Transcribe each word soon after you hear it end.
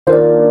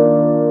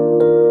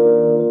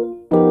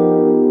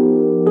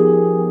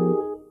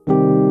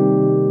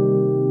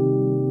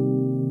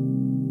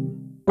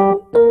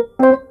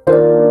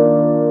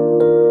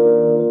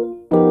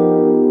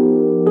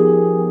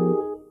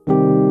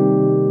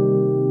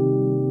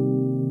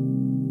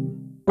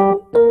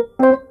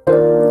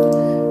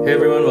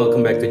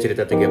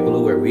Cerita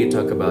 30 where we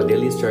talk about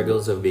daily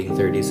struggles of being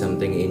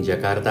 30-something in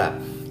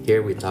Jakarta. Here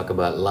we talk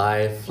about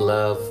life,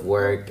 love,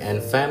 work,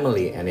 and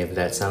family. And if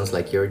that sounds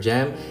like your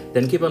jam,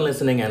 then keep on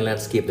listening and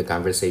let's keep the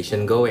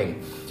conversation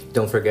going.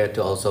 Don't forget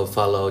to also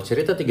follow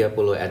Cerita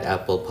 30 at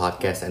Apple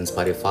Podcasts and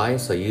Spotify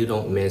so you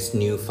don't miss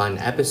new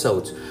fun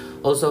episodes.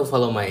 Also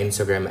follow my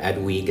Instagram at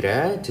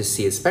Wigra to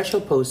see a special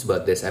post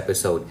about this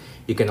episode.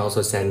 You can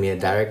also send me a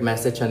direct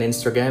message on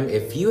Instagram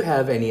if you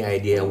have any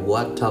idea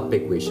what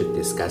topic we should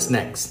discuss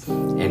next.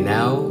 And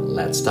now,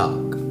 let's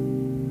talk.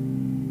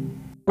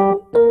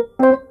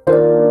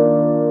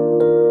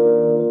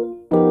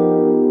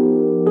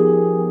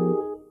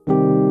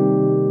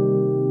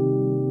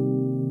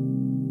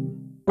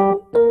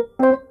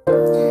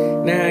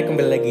 Nah,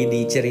 kembali lagi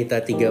di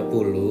Cerita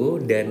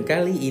 30 dan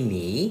kali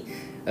ini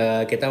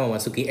kita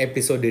memasuki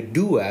episode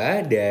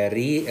 2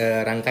 dari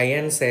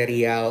rangkaian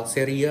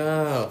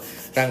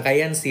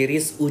rangkaian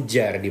series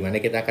Ujar, di mana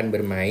kita akan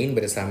bermain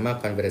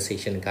bersama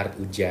Conversation Card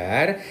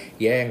Ujar.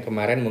 Ya, yang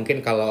kemarin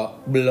mungkin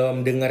kalau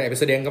belum dengar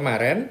episode yang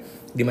kemarin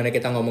di mana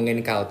kita ngomongin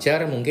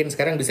culture, mungkin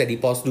sekarang bisa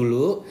di-pause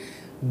dulu.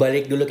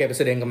 Balik dulu ke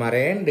episode yang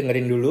kemarin,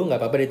 dengerin dulu, nggak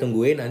apa-apa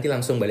ditungguin, nanti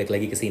langsung balik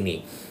lagi ke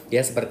sini.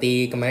 Ya,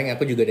 seperti kemarin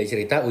aku juga ada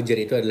cerita,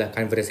 Ujar itu adalah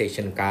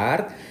conversation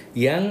card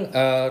yang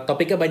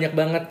topiknya banyak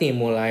banget nih,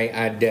 mulai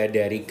ada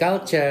dari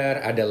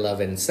culture, ada love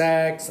and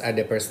sex,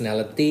 ada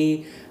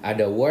personality,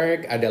 ada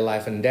work, ada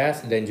life and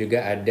death, dan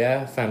juga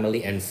ada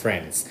family and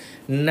friends.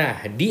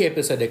 Nah, di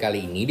episode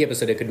kali ini, di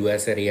episode kedua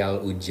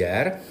serial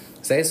Ujar,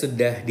 saya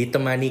sudah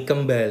ditemani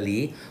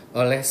kembali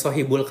oleh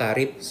Sohibul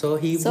Karib.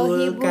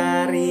 Sohibul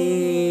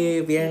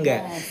Karib, ya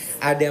enggak? Yes.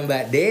 Ada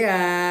Mbak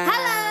Dea.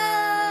 Halo.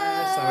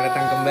 Selamat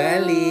datang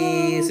kembali.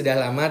 Sudah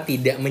lama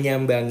tidak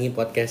menyambangi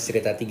podcast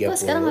Cerita 30.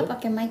 Kok sekarang nggak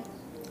pakai mic?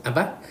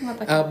 Apa?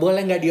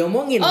 Boleh nggak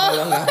diomongin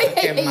kalau nggak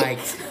pakai mic.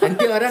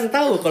 Nanti orang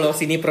tahu kalau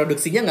sini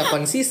produksinya nggak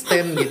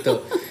konsisten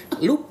gitu.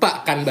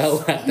 Lupa kan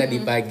bawa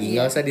tadi pagi,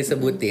 nggak usah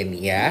disebutin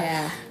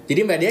ya.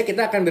 Jadi Mbak Dea,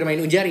 kita akan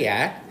bermain Ujar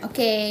ya.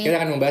 Oke. Kita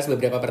akan membahas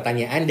beberapa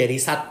pertanyaan dari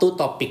satu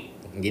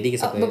topik. Jadi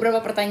beberapa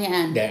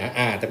pertanyaan.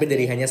 Tapi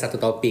dari hanya satu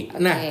topik.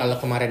 Nah, kalau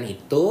kemarin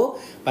itu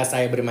pas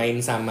saya bermain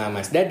sama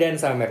Mas Dadan,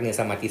 sama Mernia,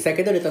 sama Tisa,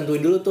 kita udah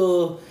tentuin dulu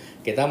tuh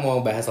kita mau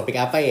bahas topik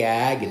apa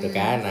ya, gitu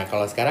kan. Nah,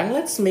 kalau sekarang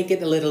let's make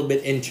it a little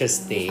bit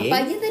interesting.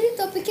 Apa aja tadi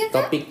topiknya, Kak?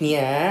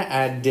 Topiknya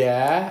ada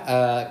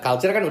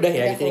culture kan udah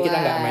ya. Jadi kita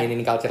nggak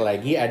mainin culture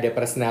lagi. Ada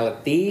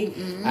personality,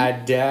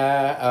 ada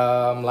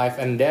life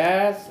and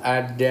death,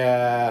 ada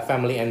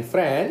family and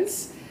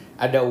friends,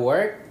 ada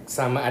work,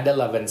 sama ada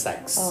love and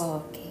sex.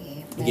 Oke.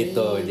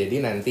 Gitu.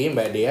 Jadi nanti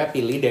Mbak Dea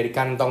pilih dari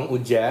kantong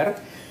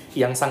Ujar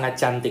yang sangat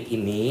cantik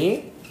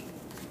ini.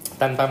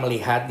 Tanpa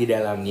melihat di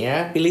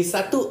dalamnya, pilih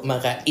satu,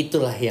 maka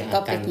itulah yang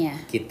topiknya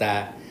akan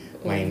kita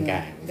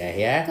mainkan. Dah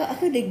ya. Kok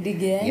aku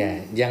deg-degan?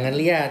 Ya, jangan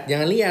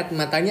lihat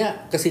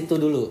matanya ke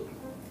situ dulu.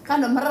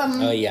 Kan udah merem.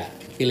 Oh iya,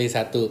 pilih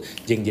satu.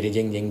 Jeng.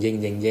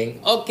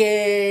 Oke,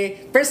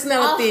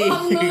 personality.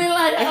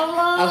 Alhamdulillah ya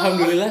Allah.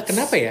 Alhamdulillah.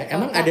 Kenapa ya?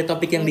 Emang ada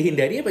topik yang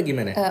dihindari apa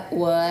gimana?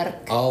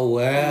 Work.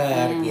 Oh,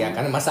 work. Ya,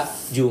 karena masa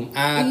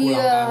Jumat pulang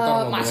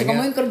kantor masih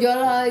ngomongin kerja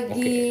lagi.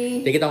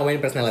 Oke. Jadi kita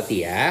ngomongin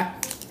personality ya.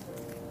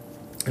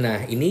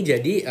 Nah, ini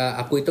jadi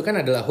aku itu kan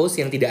adalah host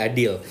yang tidak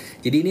adil.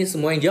 Jadi ini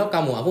semua yang jawab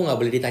kamu, aku nggak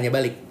boleh ditanya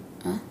balik.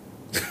 Hah?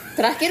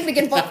 Terakhir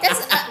bikin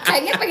podcast,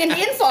 kayaknya pengen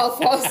di-involve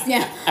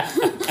hostnya.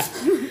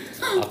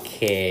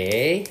 Oke.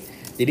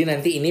 Jadi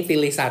nanti ini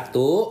pilih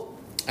satu,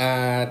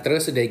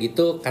 terus udah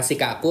gitu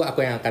kasih ke aku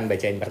yang akan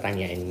bacain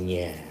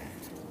pertanyaannya.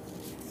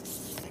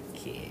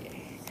 Oke.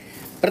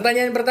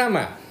 Pertanyaan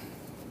pertama.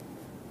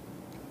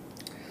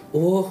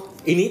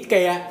 Ini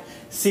kayak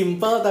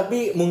simple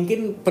tapi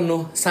mungkin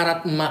penuh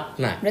syarat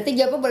makna. Berarti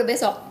jawabnya boleh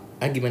besok.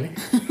 Gimana?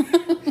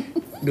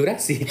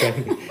 Durasi kan.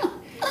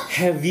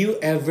 Have you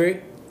ever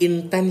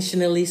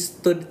intentionally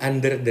stood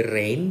under the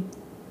rain?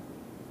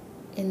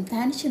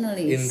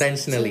 Intentionally.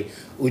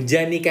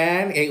 Hujan nih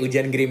kan,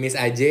 hujan gerimis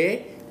aja,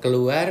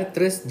 keluar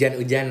terus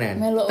hujan-hujanan.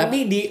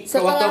 Tapi di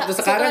waktu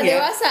sekarang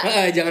ya,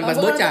 jangan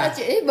pas bocah.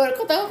 Baru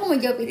kau tahu aku mau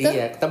jawab itu.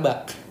 Iya,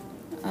 ketebak.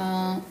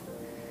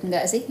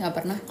 Enggak sih, nggak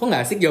pernah. Kok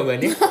nggak asik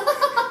jawabannya?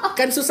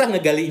 Kan susah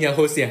ngegalinya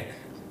hostnya.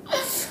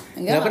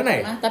 Nggak pernah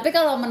ya? Tapi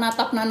kalau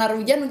menatap nanar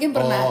hujan mungkin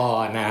pernah.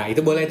 Oh, nah itu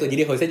boleh tuh.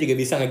 Jadi hostnya juga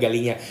bisa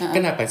ngegalinya.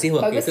 Kenapa sih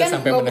waktu bagus itu kan?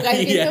 sampai menatap?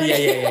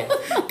 Iya.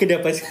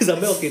 Kenapa sih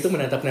sampai waktu itu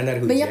menatap nanar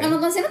hujan? Banyak kan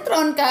nonton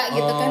sinetron, Kak,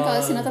 gitu kan. Kalau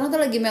sinetron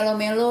tuh lagi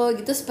melo-melo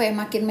gitu supaya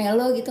makin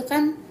melo gitu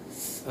kan.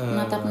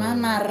 Menatap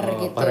nanar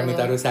gitu.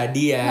 Paramita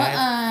Rusady ya.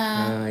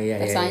 Iya.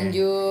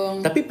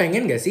 Tersanjung. Tapi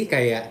pengen gak sih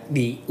kayak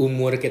di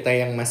umur kita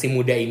yang masih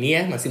muda ini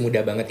ya, masih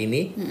muda banget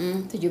ini,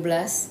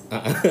 17.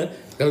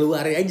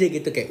 keluar aja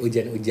gitu kayak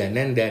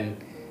hujan-hujanan dan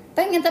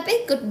pengen,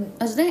 tapi ikut,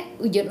 maksudnya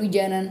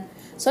hujan-hujanan.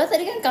 Soalnya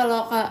tadi kan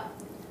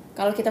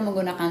kalau kita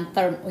menggunakan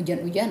term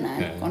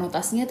hujan-hujanan,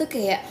 konotasinya tuh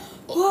kayak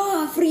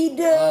wah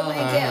freedom,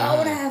 kayak I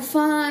wanna have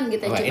fun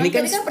gitu. Ini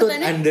kan stood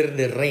under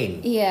the rain.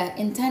 Iya,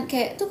 intent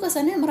kayak tuh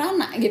kesannya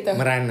merana gitu.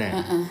 Merana.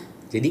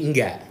 Jadi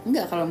enggak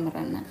kalau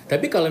merana.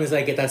 Tapi kalau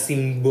misalnya kita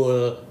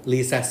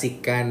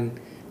simbolisasikan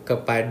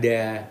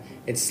kepada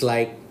It's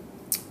like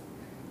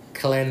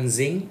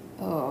cleansing.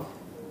 Oh.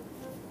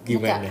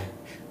 Gimana?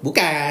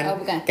 Bukan. Oh,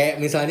 bukan. Kayak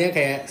misalnya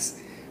kayak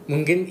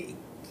mungkin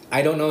I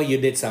don't know, you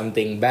did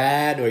something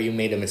bad or you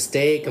made a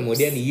mistake,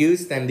 kemudian you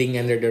standing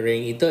under the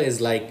ring itu is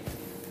like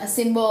A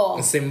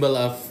symbol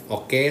of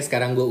okay,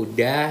 sekarang gue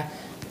udah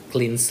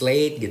clean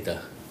slate gitu.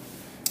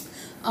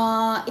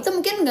 Itu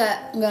mungkin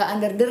nggak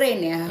under the rain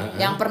ya,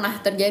 yang pernah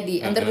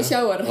terjadi under the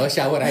shower. Oh,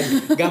 shower aja,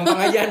 gampang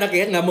aja anak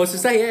ya, nggak mau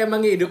susah ya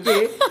emang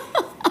hidupnya.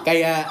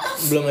 Kayak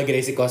belum lagi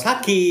resiko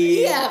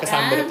sakit, Iya,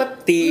 kesambar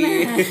kan? peti,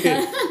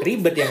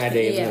 ribet yang ada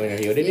ya Iya. benar-benar.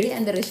 Yaudah Jadi deh,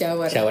 under the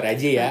shower. shower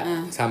aja ya,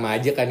 sama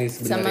aja kan ini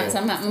sebenarnya.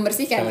 Sama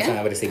membersihkan kan?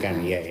 Sama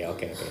bersihkan, iya ya,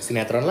 oke.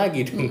 Sinetron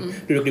lagi dong,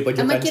 duduk di Sama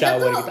pojokan kita shower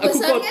tuh gitu. Aku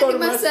besarnya kotor di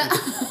mas. masa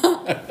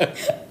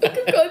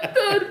aku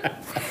kotor.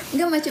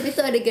 Enggak, macam itu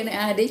adegan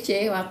ADC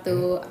waktu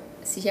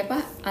si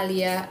siapa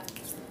Alia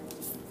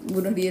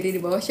bunuh diri di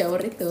bawah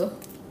shower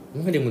itu.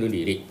 Emang dia bunuh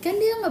diri, Kan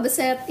dia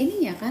ngebeset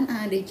ininya kan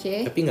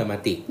ADC. tapi nggak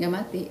mati. Nggak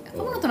mati.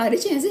 Kamu nonton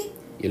ADC nggak sih?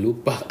 Ya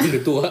lupa,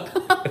 udah tua.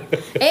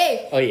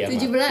 Oh iya,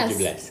 17. maaf,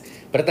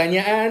 17.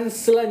 Pertanyaan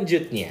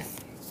selanjutnya.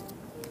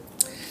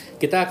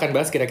 Kita akan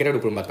bahas kira-kira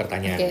 24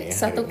 pertanyaan Oke, ya.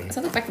 satu hari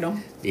ini. pack dong.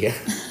 Iya.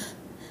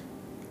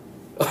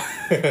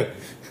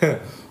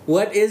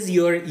 What is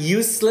your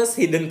useless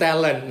hidden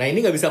talent? Nah,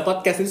 ini nggak bisa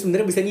podcast, ini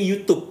sebenarnya bisanya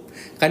YouTube.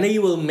 Karena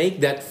you will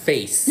make that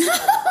face.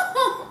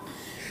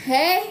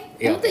 Hey,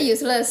 Ya, kamu tuh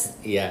useless.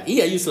 Iya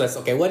useless.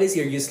 Oke, what is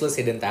your useless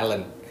hidden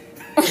talent?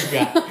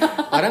 Enggak.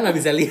 Orang nggak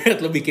bisa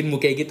lihat lo bikin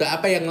muka kayak gitu.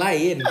 Apa yang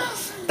lain?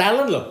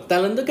 Talent loh.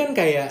 Talent tuh kan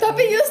kayak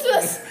Tapi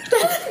useless.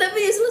 Tapi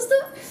useless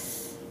tuh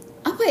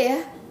apa ya?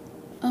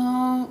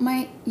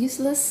 My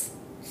useless.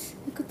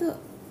 Aku tuh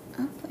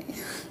apa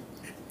ya?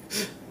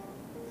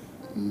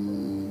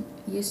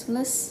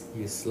 Useless.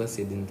 useless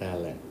hidden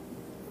talent.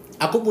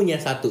 Aku punya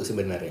satu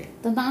sebenarnya.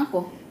 Tentang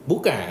aku?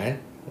 Bukan.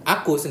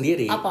 Aku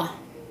sendiri. Apa?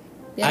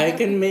 I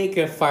can make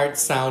a fart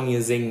sound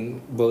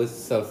using both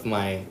of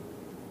my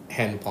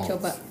hand palms.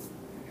 Coba.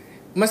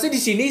 Masa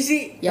di sini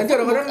sih? Ya, Nanti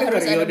kan orang-orang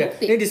harus denger. ada Ya udah.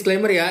 bukti. Ini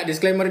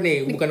disclaimer nih,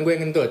 bukan gue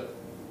yang ngentut.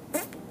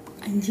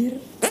 Anjir.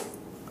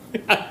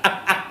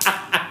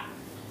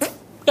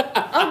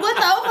 Oh, gue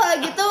tahu kalau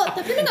gitu,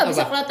 tapi ini nggak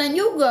bisa Apa? kelihatan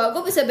juga.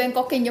 Gue bisa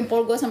bengkokin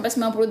jempol gue sampai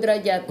 90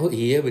 derajat. Oh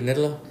iya bener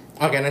loh.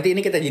 Oke, nanti ini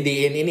kita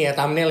jadiin ini ya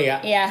thumbnail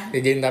ya. Iya.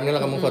 Dijadiin thumbnail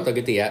kamu foto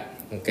gitu ya.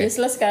 Oke.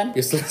 Useless kan?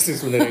 Useless sih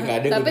sebenarnya nggak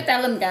ada. Tapi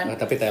talent kan? Oh,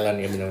 tapi talent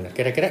ya benar-benar.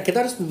 Kira-kira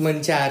kita harus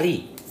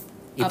mencari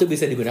itu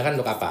bisa digunakan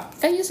untuk apa?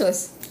 Kan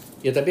useless.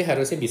 Ya tapi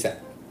harusnya bisa.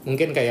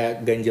 Mungkin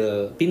kayak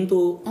ganjel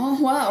pintu. Oh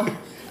wow.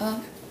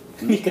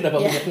 Ini kenapa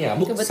Ya, banyak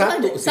nyamuk? kebetulan Satu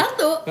ada- sih.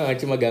 satu.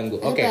 Cuma ganggu.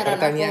 Oke, Lebaran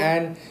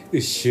pertanyaan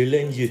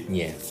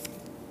selanjutnya.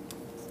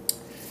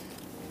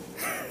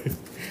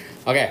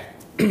 Oke.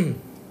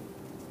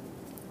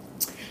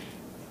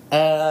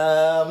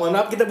 Mohon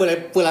maaf kita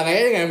boleh pulang aja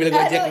ngambil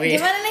Gojek Aduh, nih.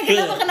 gimana nih?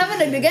 Kenapa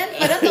deg-degan?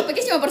 Padahal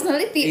topiknya cuma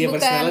personality, Iya, bukan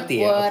personality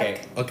ya. work.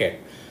 Oke.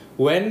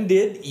 When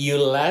did you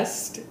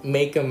last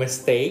make a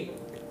mistake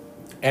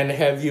and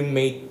have you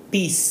made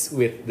peace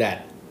with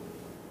that?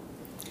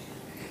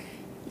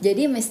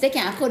 Jadi mistake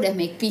yang aku udah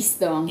make peace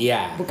dong.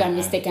 Iya. Bukan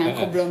mistake yang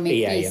aku belum make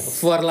Iya. peace.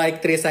 For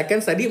like 3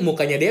 seconds tadi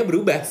mukanya dia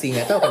berubah sih,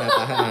 nggak tahu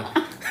kenapa.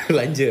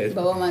 Lanjut.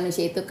 Bahwa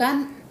manusia itu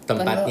kan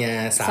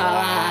Tempatnya penuh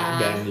salah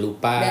dan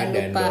lupa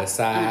dan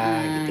dosa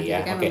gitu ya.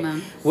 jadi kan Oke. memang.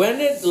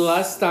 When did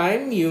last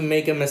time you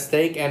make a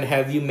mistake and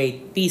have you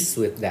made peace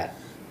with that?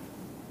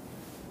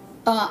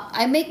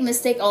 I make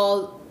mistake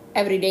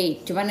every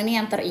day. Cuman ini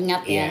yang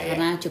teringat Iya, ya, iya.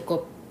 karena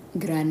cukup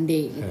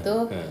grande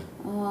gitu.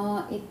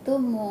 Itu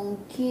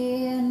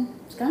mungkin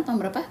sekarang tahun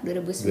berapa?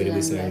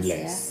 2019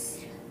 ya.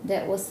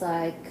 That was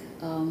like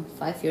 5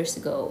 years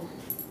ago.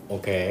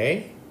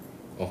 Oke.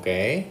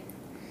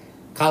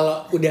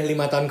 Kalau udah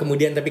 5 tahun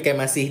kemudian tapi kayak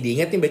masih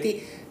diingat nih berarti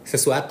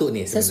sesuatu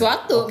nih sebenarnya.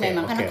 Sesuatu Oke,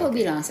 memang kan oke, aku oke.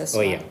 bilang sesuatu.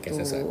 Oh iya, oke,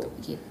 sesuatu.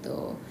 Gitu.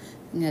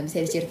 Nggak bisa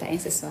diceritain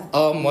sesuatu.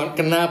 Oh,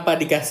 kenapa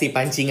dikasih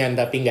pancingan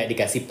tapi nggak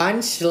dikasih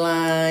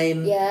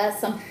punchline? Ya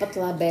sempet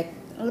lah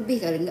lebih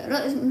kali enggak.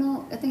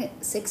 No, I think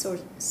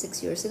 6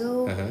 years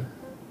ago.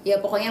 Ya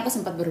pokoknya aku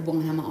sempat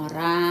berhubungan sama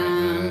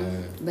orang,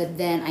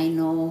 but then I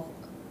know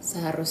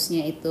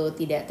seharusnya itu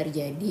tidak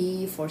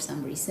terjadi for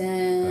some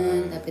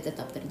reason, tapi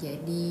tetap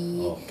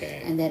terjadi.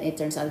 Oke. And then it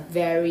turns out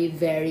very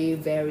very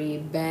very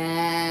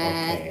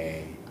bad. Oke.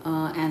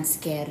 And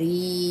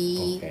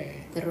scary.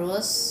 Oke.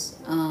 Terus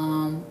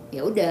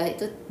ya udah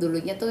itu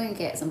dulunya tuh yang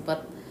kayak sempet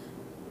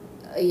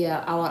ya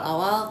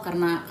awal-awal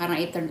karena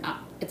it turned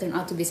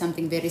out to be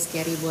something very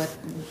scary buat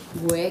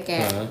gue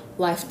kayak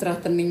life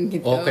threatening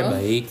gitu. Oke,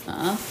 baik.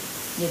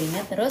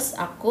 Jadinya terus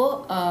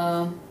aku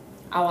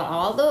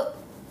awal-awal tuh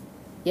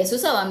ya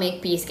susah lah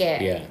make peace kayak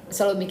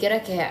selalu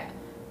mikirnya kayak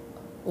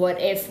what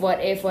if gue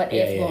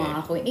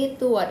ngelakuin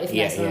itu, what if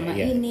nggak selama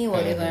ini,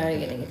 what if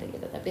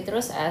gitu. Tapi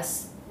terus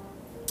as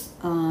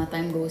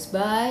time goes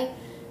by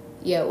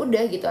ya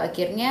udah gitu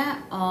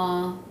akhirnya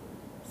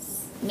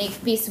make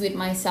peace with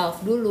myself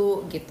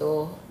dulu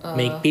gitu.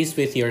 Make peace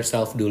with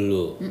yourself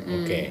dulu.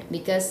 Oke.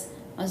 Because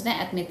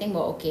Maksudnya admitting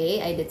bahwa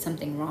I did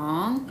something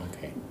wrong,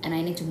 and I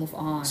need to move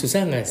on.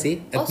 Susah nggak gitu. sih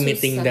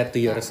admitting susah. that to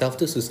yourself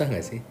tuh susah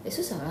nggak sih? Ya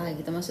susah lah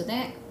gitu,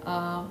 maksudnya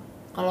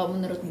kalau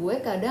menurut gue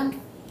kadang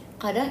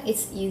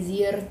it's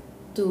easier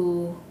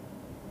to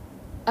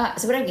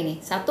sebenarnya gini,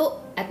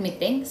 satu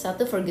admitting,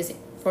 satu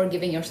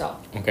forgiving yourself.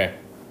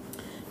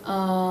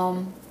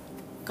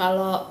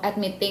 Kalau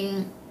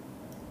admitting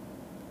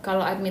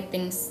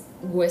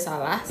gue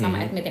salah sama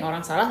admitting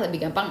orang salah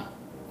lebih gampang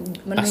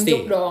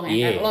menunjuk. Pasti. Dong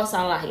ya kan lo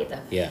salah gitu.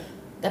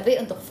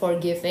 Tapi untuk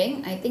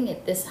forgiving, I think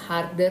it is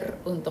harder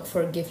untuk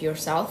forgive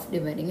yourself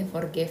dibandingin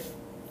forgive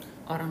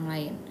orang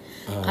lain.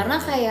 Karena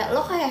kayak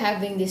lo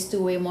having this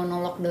two-way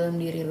monologue dalam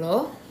diri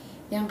lo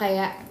yang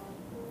kayak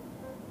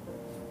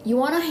you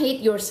wanna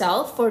hate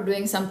yourself for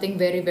doing something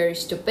very very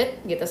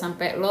stupid gitu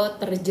sampai lo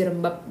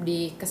terjerembab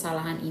di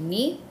kesalahan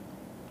ini.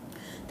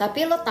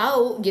 Tapi lo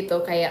tahu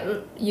gitu kayak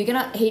you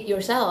cannot hate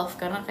yourself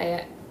karena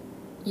kayak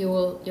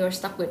you're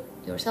stuck with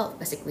yourself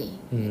basically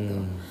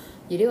gitu.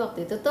 Jadi waktu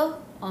itu tuh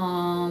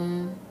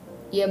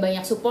ya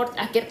banyak support.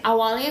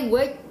 Awalnya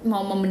gue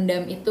mau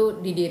memendam itu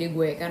di diri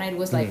gue karena it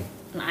was like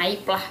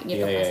naib lah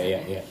gitu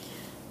kasarnya.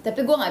 Tapi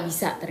gue nggak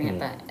bisa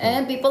ternyata.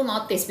 And people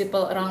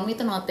around me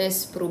tuh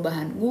notice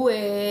perubahan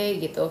gue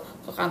gitu.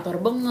 Ke kantor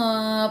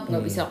bengep,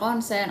 nggak bisa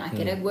konsen.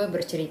 Akhirnya gue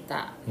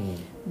bercerita.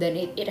 Dan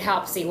it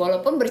helps sih.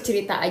 Walaupun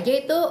bercerita aja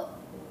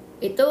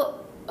itu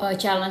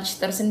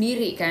challenge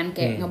tersendiri kan,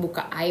 kayak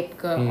ngebuka aib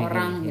ke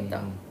orang gitu.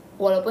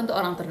 Walaupun tuh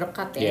orang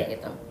terdekat ya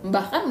gitu.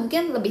 Bahkan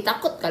mungkin lebih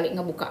takut kali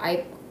ngebuka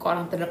aib ke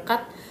orang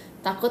terdekat,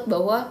 takut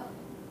bahwa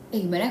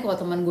gimana kalau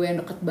teman gue yang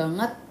deket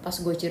banget pas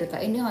gue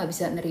ceritain dia nggak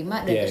bisa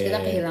nerima dan terus kita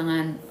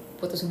kehilangan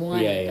putus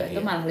hubungan gitu.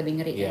 Itu malah lebih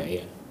ngeri kan.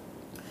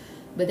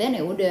 But then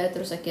ya udah,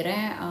 terus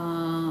akhirnya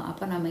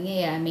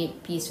I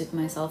made peace with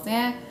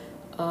myself-nya.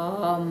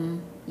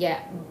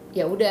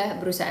 Ya udah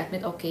berusaha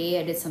admit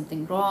I did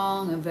something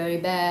wrong, I'm very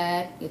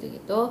bad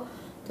gitu-gitu.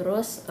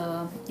 Terus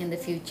in the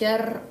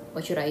future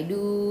what should I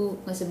do?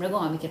 Sebenarnya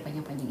gue gak mikir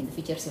panjang-panjang in the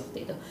future sih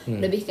waktu itu.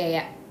 Lebih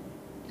kayak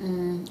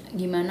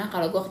gimana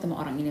kalau gue ketemu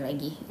orang ini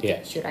lagi gitu.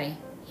 Should I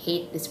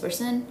hate this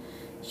person?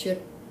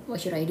 What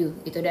should I do?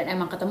 Gitu. Dan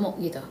emang ketemu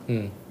gitu.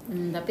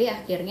 Tapi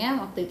akhirnya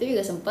waktu itu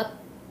juga sempet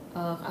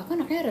aku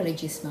anaknya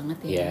religious banget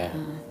ya.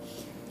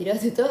 Jadi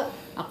waktu itu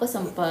aku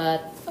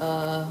sempet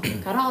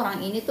karena orang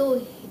ini tuh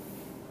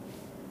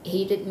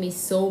hated me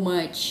so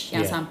much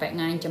yang sampai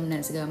ngancem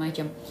dan segala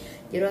macam.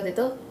 Jadi waktu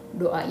itu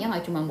doanya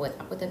nggak cuma buat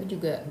aku tapi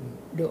juga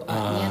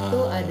doanya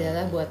tuh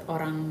adalah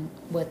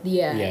buat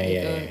dia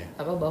gitu.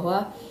 Apa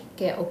bahwa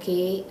kayak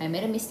I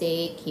made a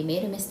mistake, he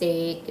made a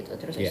mistake gitu.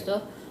 Terus itu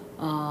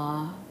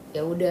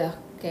ya udah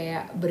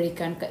kayak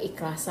berikan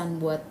keikhlasan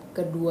buat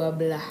kedua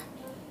belah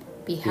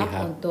pihak.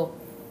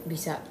 Untuk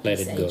bisa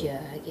aja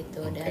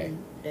gitu.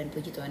 Dan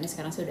puji Tuhannya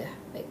sekarang sudah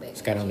baik-baik.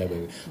 Sekarang udah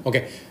baik.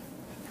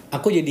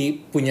 Aku jadi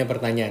punya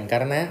pertanyaan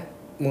karena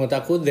menurut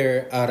aku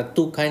there are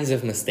two kinds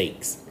of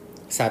mistakes.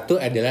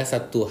 Satu adalah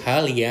satu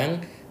hal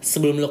yang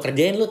sebelum lo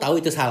kerjain lo tahu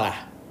itu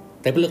salah,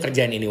 tapi lo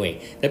kerjain anyway.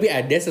 Tapi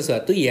ada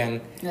sesuatu yang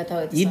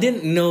you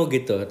didn't know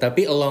gitu,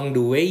 tapi along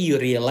the way you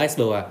realize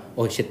bahwa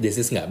oh shit this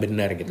is nggak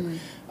benar gitu.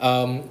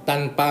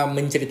 Tanpa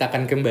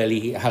menceritakan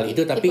kembali hal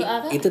itu, tapi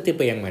itu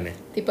tipe yang mana?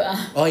 Tipe A.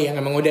 Oh yang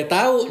emang udah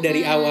tahu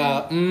dari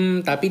awal,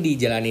 tapi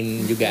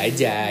dijalanin juga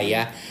aja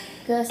ya.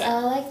 Because I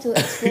like to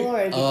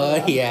explore gitu. Oh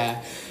iya.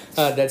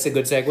 That's a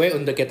good segue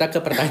untuk kita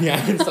ke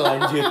pertanyaan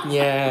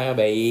selanjutnya.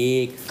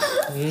 Baik.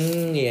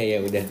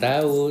 Ya udah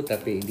tahu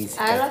tapi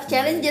I love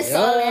challenges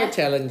soalnya.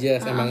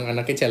 Challenges emang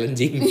anaknya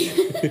challenging.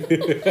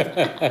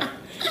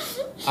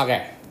 Oke,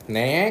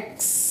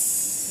 next.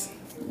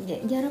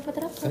 Jangan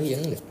rapat-rapat. Oh iya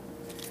enggak.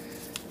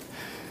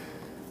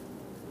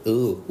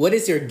 What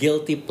is your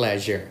guilty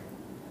pleasure?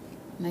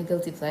 My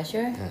guilty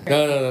pleasure?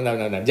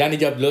 No. Jangan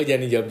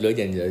dijawab dulu.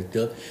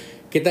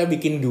 Kita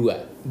bikin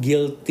 2.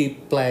 Guilty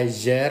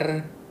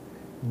pleasure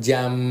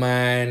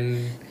zaman.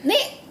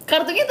 Nih,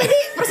 kartunya tadi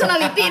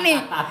personality nih.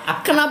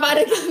 Kenapa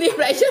ada guilty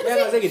pleasure sih?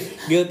 Maksudnya gini,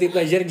 guilty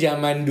pleasure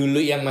zaman dulu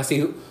yang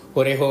masih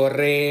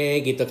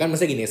hore-hore gitu kan.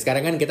 Maksudnya gini,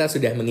 sekarang kan kita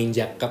sudah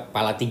menginjak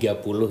kepala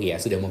 30 ya,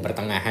 sudah mau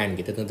pertengahan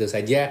gitu. Tentu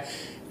saja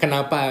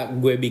kenapa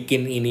gue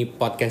bikin ini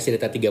podcast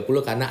cerita 30,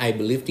 karena I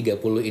believe 30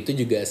 itu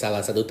juga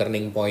salah satu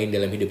turning point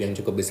dalam hidup yang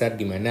cukup besar,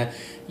 dimana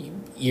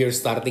you're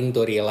starting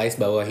to realize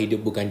bahwa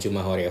hidup bukan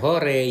cuma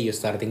hore-hore, you're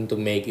starting to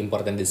make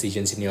important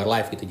decisions in your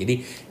life gitu.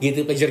 Jadi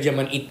guilty pleasure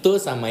zaman itu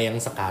sama yang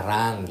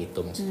sekarang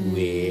gitu maksud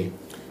gue.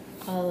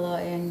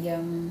 Kalau yang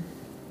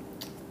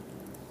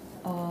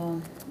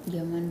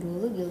zaman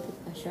dulu guilty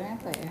pleasure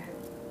apa ya?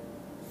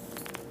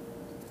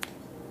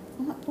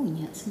 Gue gak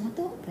punya, semua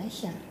tuh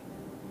pleasure.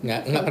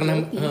 Nggak pernah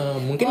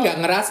mungkin nggak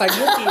ngerasa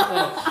guilty.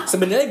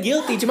 Sebenarnya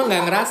guilty cuma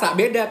nggak ngerasa,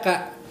 beda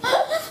Kak.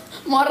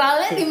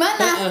 Moralnya di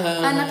mana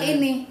anak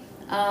ini?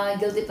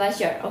 Guilty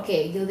pleasure.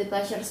 Oke, guilty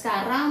pleasure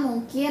sekarang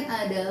mungkin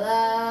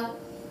adalah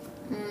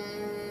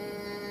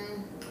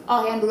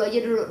yang dulu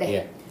deh.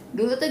 Yeah.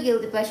 Dulu tuh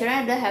guilty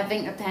pleasure-nya ada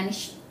having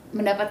attention,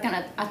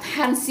 mendapatkan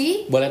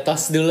atensi. Boleh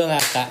tos dulu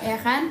nggak Kak? Ya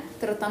kan,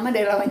 terutama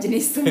dari lawan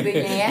jenis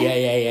tentunya ya.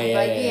 Iya.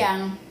 Apalagi yang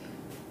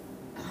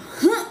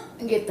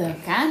gitu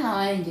kan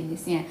lawan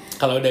jenisnya.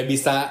 Kalau udah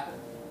bisa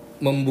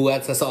membuat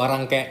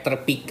seseorang kayak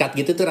terpikat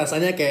gitu tuh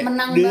rasanya kayak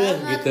Menang deh,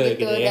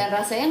 banget gitu ya. dan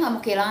rasanya nggak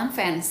mau kehilangan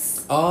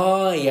fans.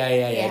 Oh iya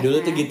Iya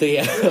dulu kan? tuh gitu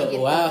ya. Dulu gitu.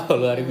 Wow,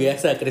 luar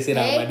biasa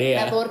Christina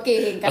Amadea.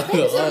 Networking. Katanya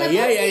Oh, disuruh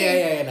iya,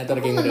 networking.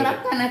 networking. Aku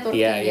menerapkan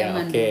networking Iya,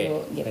 zaman oke.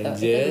 dulu gitu.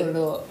 Lanjut. Itu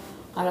dulu.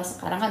 Kalau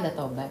sekarang kan udah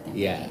tobat yang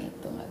Iya. kayak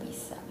itu nggak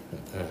bisa.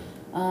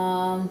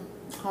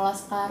 Kalau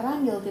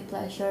sekarang guilty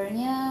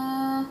pleasure-nya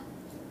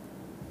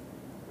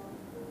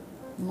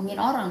ngomongin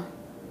orang.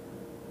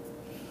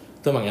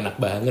 Itu emang enak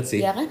banget sih.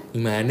 Iya kan?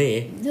 Gimana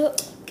ya? Itu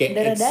Kayak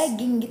darah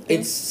daging gitu.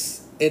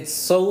 It's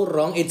so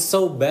wrong, it's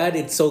so bad,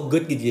 it's so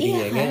good gitu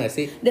jadinya, Iya kan? nggak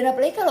sih? Dan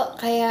apalagi kalau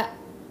kayak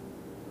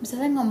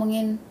misalnya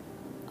ngomongin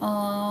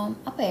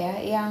apa ya,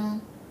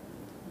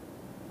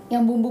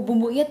 yang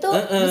bumbu-bumbunya tuh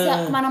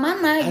bisa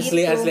kemana-mana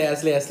Asli, gitu.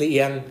 asli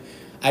yang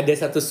ada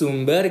satu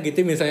sumber gitu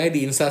misalnya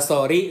di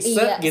Instastory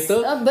set Iya,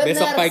 gitu, bener,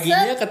 besok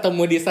paginya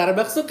ketemu di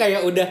Starbucks tuh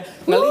kayak udah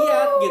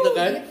ngeliat gitu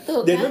kan,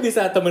 gitu dan kan. lu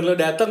bisa temen lu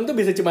datang tuh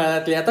bisa cuma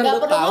kelihatan Nggak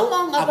lu perlu tahu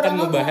ngomong, nggak akan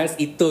perlu ngebahas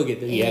itu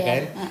gitu, iya Iya,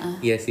 kan?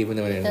 Iya sih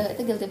benar-benar.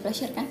 Itu guilty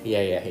pleasure kan?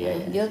 Iya.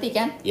 Guilty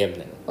kan? Iya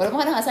benar.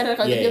 Walaupun kadang nggak sadar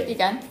kalau Iya, itu guilty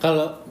kan?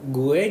 Kalau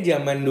gue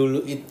zaman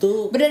dulu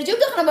itu Benar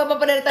juga kenapa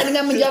Bapak dari tadi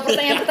nggak menjawab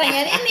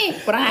pertanyaan-pertanyaan ini?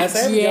 Kurang saya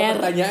punya ajar.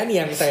 pertanyaan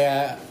yang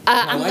saya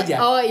mau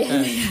aja. Oh iya.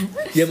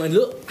 Zaman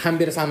dulu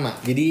hampir sama.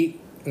 Jadi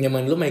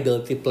zaman dulu my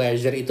guilty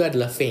pleasure itu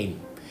adalah fame.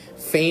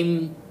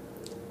 Fame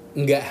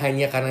nggak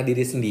hanya karena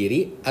diri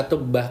sendiri atau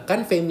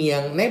bahkan fame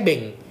yang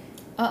nebeng.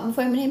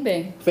 Family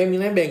bank. Fame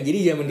yang nebeng.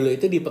 Jadi zaman dulu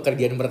itu di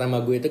pekerjaan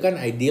pertama gue itu kan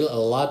I deal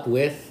a lot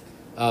with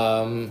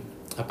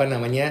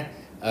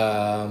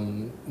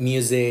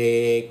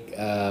music,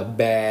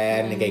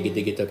 band kayak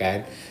gitu-gitu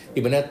kan.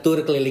 Dimana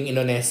tour keliling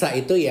Indonesia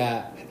itu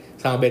ya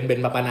sama band-band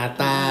papan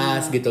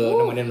atas gitu,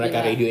 nemenin mereka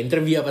gila. radio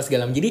interview apa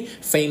segala macam. Jadi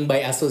fame by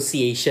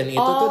association itu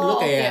tuh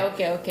dulu kayak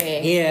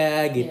Oke.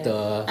 iya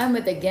gitu. I'm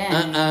with the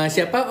gang.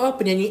 Siapa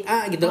penyanyi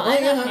A gitu.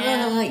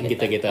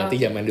 Gitu-gitu. Itu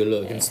zaman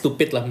dulu kan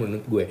stupid lah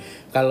menurut gue.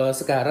 Kalau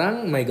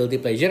sekarang my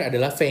guilty pleasure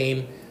adalah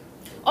fame.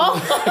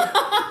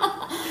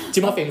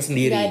 Cuma fame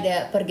sendiri. Gak ada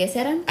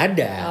pergeseran?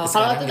 Ada.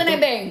 Kalau itu tuh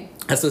nebeng.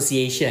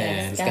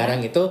 Association. Sekarang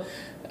itu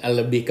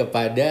lebih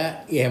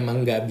kepada ya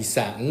emang nggak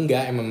bisa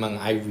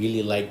emang I really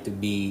like to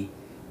be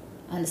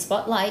on the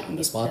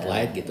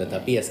spotlight gitu.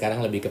 Tapi ya sekarang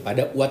lebih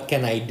kepada what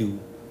can I do.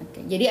 Oke,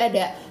 jadi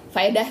ada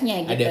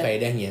faedahnya gitu. Ada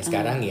faedahnya.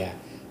 Sekarang ya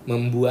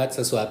membuat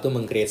sesuatu,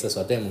 meng-create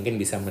sesuatu yang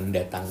mungkin bisa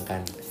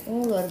mendatangkan.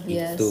 Oh luar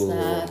biasa. Gitu.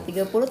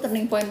 30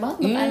 turning point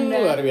banget untuk Anda.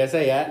 Luar biasa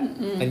ya.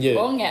 Lanjut.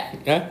 Bohong ya?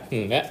 Hah?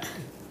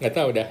 Enggak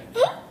tahu dah.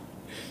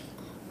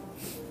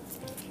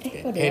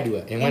 Kok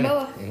dua. Yang mana?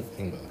 Bawah.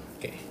 Yang bawah.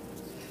 Oke.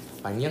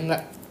 Panjang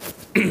nggak?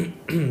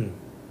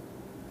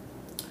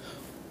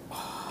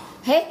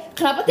 Hei,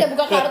 kenapa tiap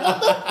buka kartu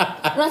tuh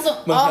langsung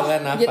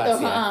Menghela nafas gitu.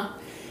 ya.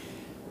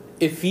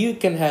 If you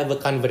can have a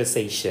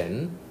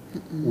conversation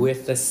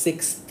with a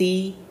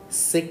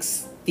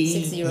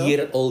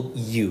 60-year-old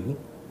you,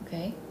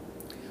 Okay.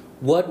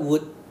 what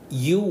would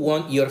you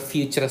want your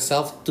future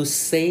self to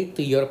say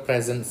to your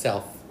present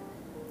self?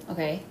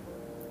 Oke.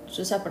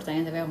 Susah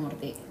pertanyaan tapi aku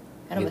ngerti.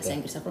 Karena Gitu. bahasa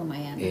Inggris aku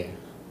lumayan. Iya.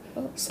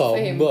 Oh,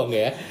 Sombong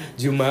ya,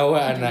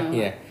 Jumawa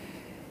anaknya.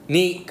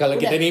 Nih kalau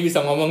kita nih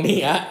bisa ngomong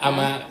nih ya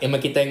sama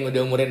kita yang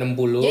udah umurnya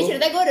 60. Jadi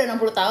ceritanya gue udah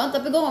 60 tahun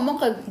tapi gue ngomong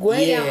ke gue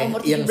yang umur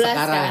 17 yang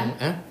sekarang.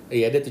 kan.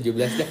 Iya ada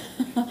 17 dah.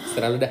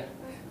 Terlalu dah.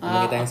 Sama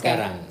kita yang Oke.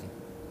 sekarang.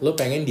 Lu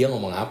pengen dia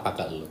ngomong apa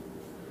ke lu?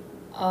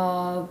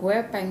 Gue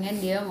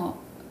pengen dia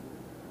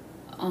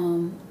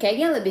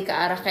kayaknya lebih ke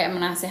arah kayak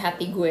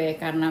menasehati gue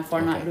karena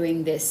for not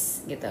doing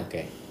this gitu.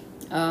 Oke.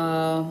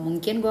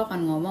 Mungkin gue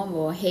akan ngomong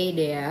bahwa hey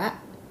Dea,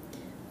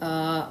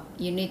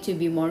 you need to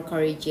be more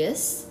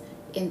courageous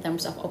in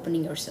terms of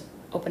opening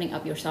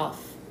up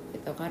yourself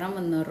gitu. Karena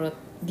menurut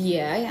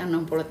dia yang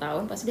 60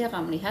 tahun pasti dia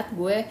akan melihat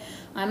gue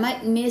I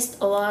might miss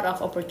a lot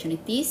of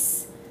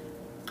opportunities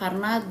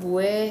karena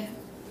gue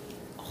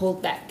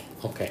hold back.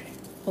 Oke.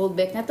 Hold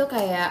backnya tuh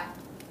kayak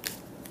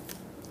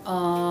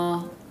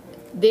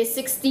this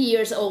 60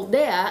 years old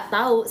Dea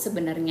tahu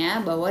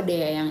sebenarnya bahwa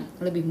Dea yang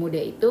lebih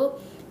muda itu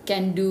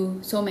can do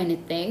so many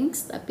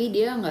things tapi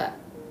dia nggak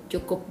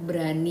cukup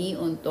berani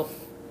untuk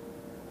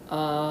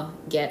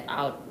get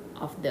out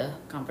of the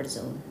comfort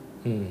zone.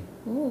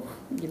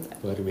 Gila.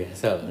 Luar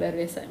biasa. Luar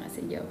biasa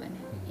ngasih jawabannya.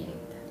 Ya,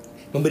 gitu.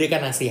 Memberikan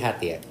nasihat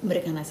ya.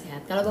 Memberikan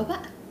nasihat. Kalau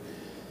Bapak?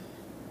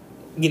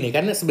 Gini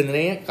karena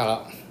sebenarnya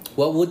kalau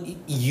what would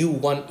you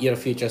want your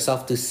future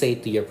self to say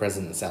to your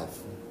present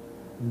self?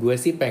 Gue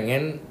sih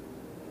pengen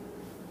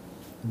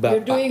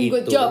You're doing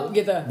good job,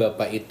 gitu.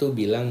 Bapak itu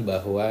bilang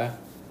bahwa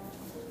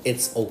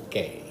it's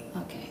okay.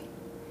 Oke.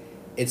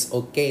 It's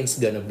okay,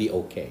 it's gonna be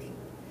okay.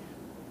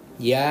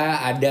 Ya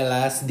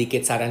adalah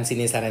sedikit saran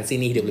sini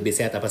hidup lebih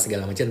sehat apa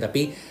segala macam,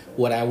 tapi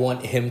what I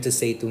want him to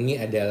say to me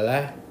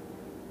adalah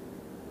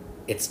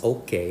it's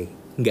okay,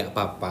 nggak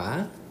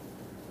apa-apa,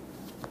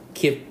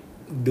 keep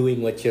doing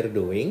what you're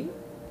doing.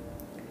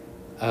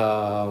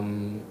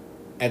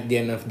 At the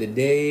end of the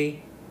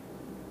day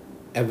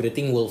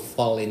everything will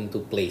fall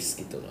into place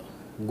gitu loh.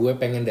 gue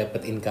pengen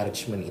dapet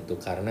encouragement itu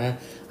karena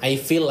I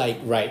feel like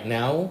right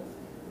now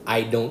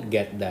I don't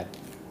get that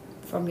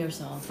From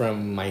yourself.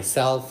 from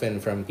myself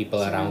and from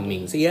people around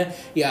me. Surrounding.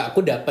 So ya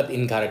aku dapat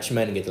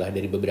encouragement gitu lah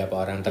dari beberapa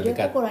orang Jadi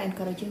terdekat. aku kurang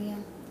encouraging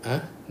yang.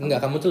 Hah?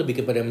 Enggak, kamu tuh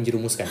lebih kepada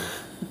menjerumuskan.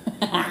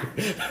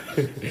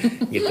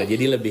 Gitu.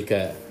 Jadi lebih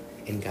ke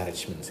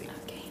encouragement sih.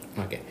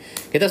 Oke.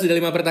 Kita sudah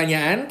 5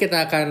 pertanyaan.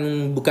 Kita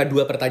akan buka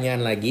 2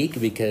 pertanyaan lagi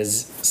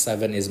because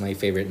 7 is my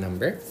favorite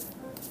number.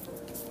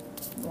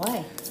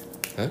 Why?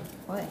 Hah?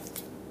 Why?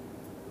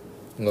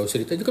 Enggak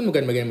usah itu kan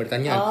bukan bagian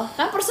pertanyaan. Oh,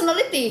 kan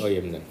personality. Oh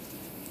iya benar.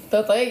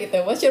 Tau-tau gitu.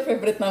 What's your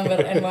favorite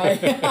number and why?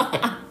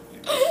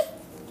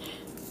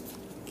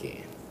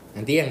 Oke.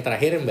 Nanti yang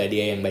terakhir Mbak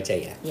Dia yang baca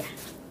ya. Ya.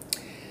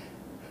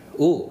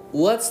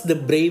 What's the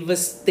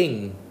bravest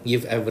thing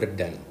you've ever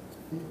done?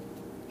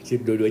 Jadi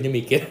dua-duanya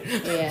mikir.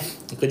 Iya.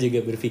 Aku juga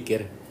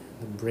berpikir,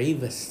 the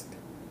bravest.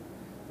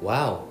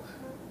 Wow.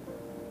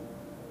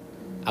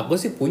 Aku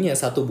sih punya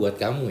satu buat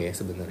kamu ya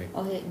sebenarnya.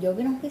 Oh, ya,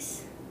 jawabin dong,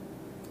 please.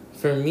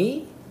 For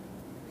me,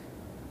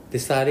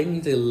 deciding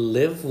to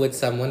live with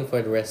someone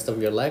for the rest of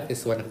your life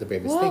is one of the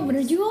bravest Wah, things.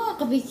 bener juga,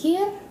 gak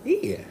kepikir.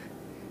 Iya.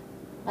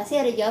 Pasti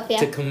ada jawab ya.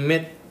 To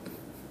commit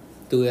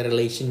to a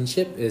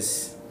relationship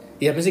is,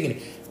 ya pasti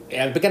gini.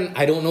 Ya, tapi kan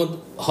I don't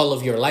know all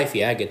of your life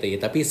ya gitu ya.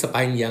 Tapi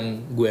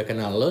sepanjang gue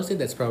kenal lo sih,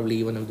 that's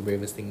probably one of the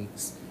bravest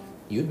things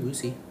you do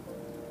sih.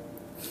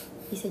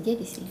 Bisa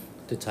jadi sih.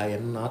 To tie a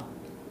knot.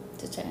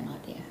 To try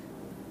not ya.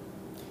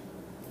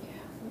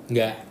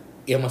 Nggak,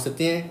 ya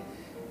maksudnya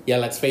ya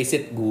let's face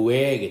it,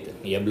 gue gitu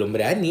ya belum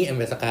berani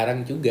sampai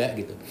sekarang juga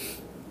gitu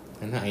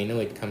karena I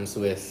know it comes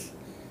with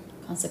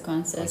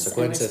Consequences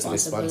and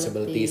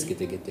responsibilities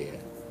gitu-gitu ya.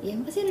 Iya,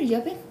 pasti udah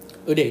dijawabin.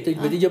 Udah itu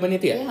berarti jawaban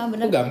itu ya? Iya,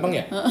 bener. Oh, gampang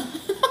ya?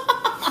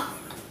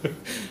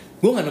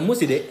 Gue nggak nemu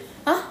sih dek.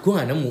 Gue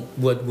nggak nemu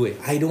buat gue.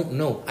 I don't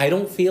know. I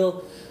don't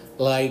feel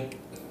like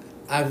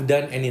I've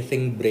done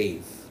anything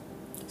brave.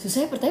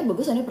 Susah ya pertanyaan,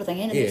 bagus soalnya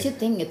pertanyaan Iya. makes you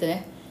think gitu ya.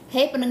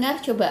 Hey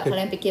pendengar, coba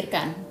kalian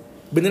pikirkan.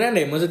 Beneran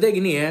deh, maksudnya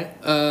gini ya,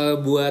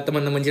 buat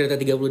teman-teman cerita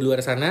 30 di luar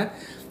sana,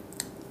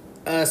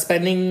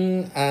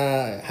 spending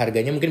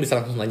harganya mungkin bisa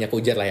langsung tanya ke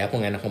Ujar lah ya,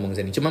 aku gak enak ngomong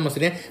sini. Cuma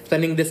maksudnya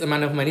spending this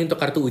amount of money untuk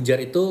kartu Ujar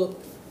itu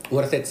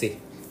worth it sih.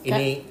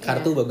 Ini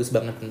kartu bagus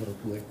banget menurut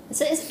gue.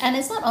 So and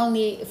it's not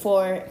only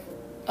for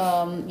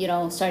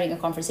starting a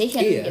conversation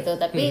Iya. gitu,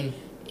 tapi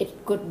it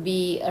could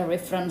be a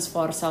reference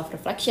for self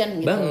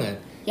reflection gitu.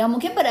 Banget. Yang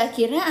mungkin pada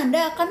akhirnya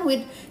Anda akan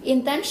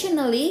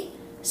intentionally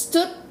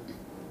stood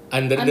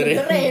Under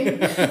the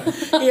rain.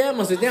 Iya,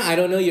 maksudnya I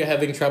don't know, you're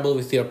having trouble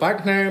with your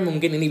partner,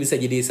 mungkin ini bisa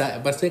jadi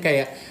pasti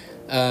kayak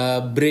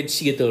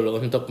bridge gitu loh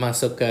untuk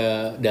masuk ke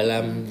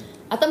dalam.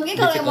 Atau mungkin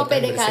kalau yang mau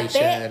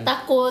PDKT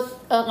takut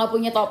nggak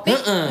punya topik.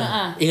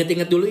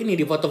 Ingat-ingat dulu ini,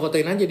 di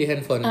foto-fotoin aja di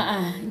handphone.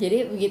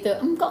 Jadi begitu,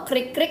 kok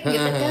krik-krik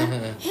gitu kan.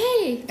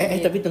 Hey.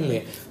 Tapi tunggu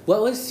ya.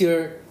 What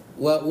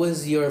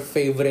was your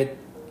favorite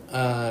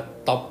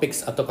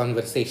topics atau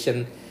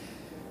conversation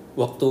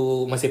waktu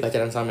masih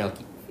pacaran sama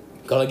Melky?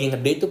 Kalau lagi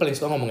ngedate tuh paling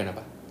suka ngomongin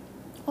apa?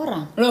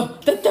 Orang. Loh,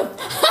 tetep.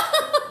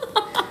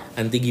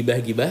 Anti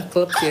gibah-gibah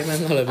klub sih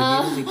emang kalau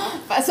begini sih.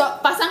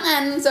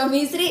 Pasangan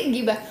suami istri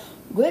gibah.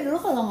 Gue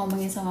dulu kalau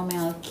ngomongin sama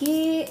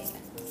Melky,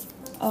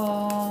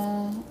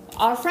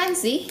 our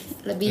friends sih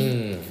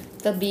lebih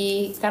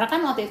karena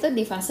kan waktu itu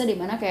di fase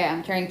dimana kayak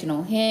I'm trying to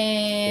know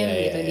him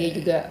gitu. Dia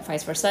juga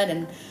vice versa,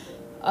 dan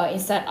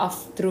instead of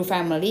through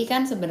family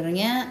kan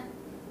sebenarnya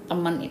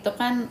teman itu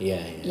kan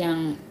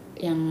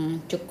yang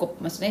cukup,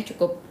 maksudnya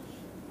cukup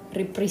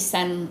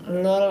represent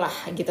lo lah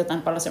gitu,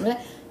 tanpa lo sebenarnya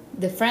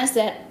the friends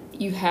that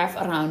you have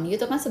around you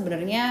itu kan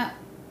sebenarnya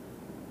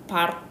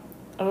part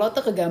lo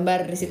tuh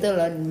kegambar di situ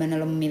lo,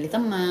 mana lo memilih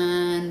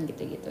teman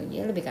gitu-gitu.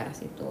 Jadi lebih ke arah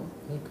situ.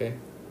 Oke.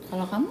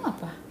 Kalau kamu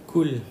apa?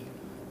 Cool.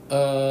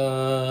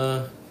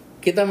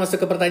 Kita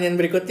masuk ke pertanyaan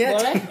berikutnya.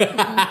 Boleh.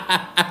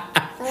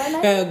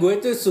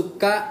 Gue tuh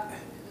suka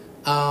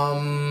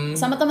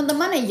sama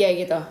teman-teman aja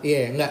gitu.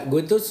 Iya, enggak.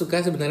 Gue tuh suka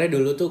sebenarnya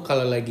dulu tuh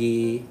kalau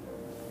lagi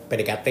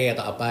PDKT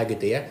atau apa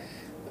gitu ya,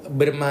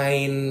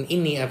 bermain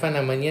ini apa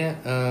namanya?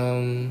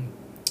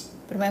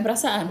 Bermain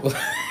perasaan.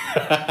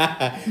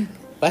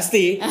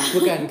 Pasti,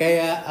 bukan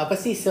kayak apa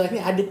sih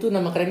istilahnya, ada tuh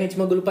nama kerennya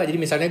cuma gue lupa. Jadi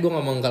misalnya gue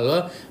ngomong ke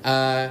lo,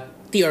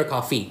 tea or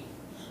coffee.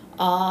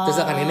 Terus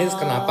akan ini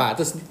kenapa?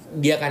 Terus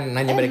dia akan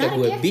nanya balik ke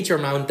gue, beach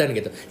or mountain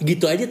gitu.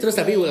 Gitu aja terus,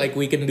 tapi like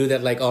we can do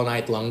that like all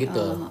night long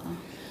gitu.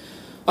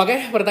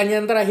 Oke,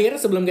 pertanyaan terakhir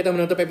sebelum kita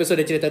menutup episode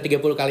cerita 30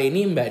 kali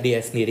ini, Mbak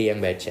Dia sendiri yang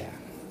baca.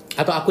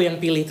 Atau aku yang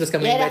pilih terus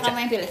kamu yang baca?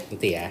 Kamu yang pilih.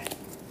 Gitu ya.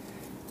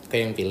 Aku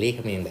yang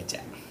pilih, kamu yang baca.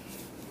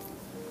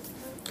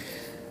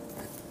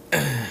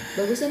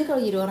 Bagusnya nih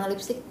kalau jadi warna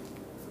lipstick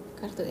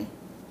kartunya.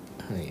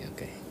 Oh iya,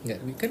 oke. Nggak,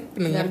 kan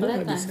pendengar gue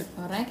nggak bisa.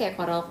 Warnanya kayak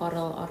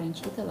coral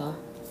orange gitu loh.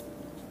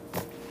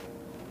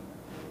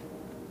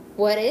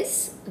 What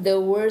is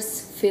the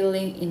worst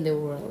feeling in the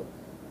world?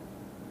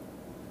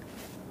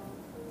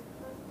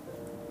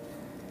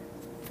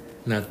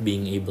 Not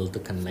being able to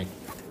connect.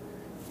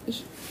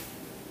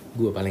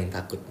 Gue paling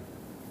takut.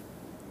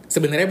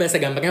 sebenarnya bahasa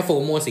gampangnya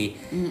FOMO sih.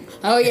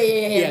 Oh iya iya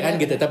iya. Iya kan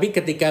gitu. Tapi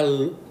ketika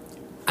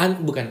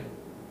bukan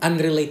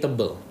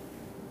unrelatable.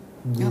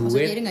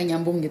 Maksudnya jadi nggak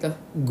nyambung gitu.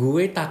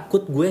 Gue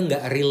takut gue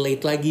nggak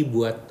relate lagi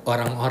buat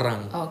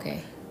orang-orang.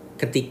 Oke.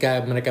 Ketika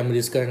mereka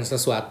mendiskusikan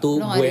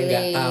sesuatu, gue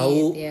nggak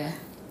tahu. Yeah.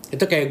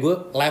 Itu kayak gue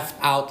left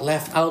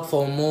out,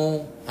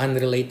 FOMO,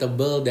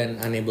 unrelatable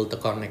dan unable to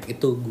connect.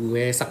 Itu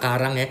gue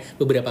sekarang ya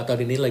beberapa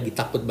tahun ini lagi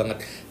takut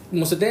banget.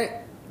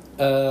 Maksudnya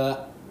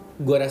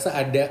gue rasa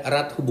ada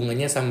erat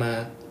hubungannya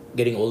sama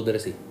getting older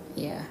sih.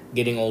 Yeah.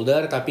 Getting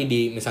older tapi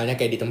misalnya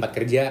kayak di tempat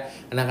kerja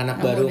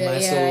anak-anak baru muda,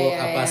 masuk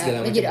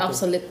segala macam. Jadi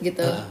obsolete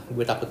gitu.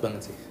 Gue takut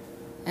banget sih.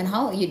 And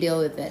how you deal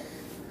with it?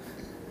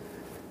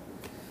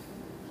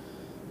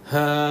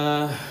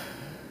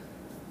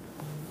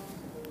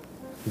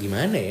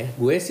 Gimana ya?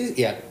 Gue sih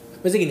ya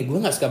maksudnya gini, gue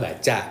nggak suka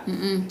baca.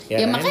 Ya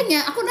kan?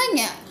 Makanya aku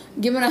nanya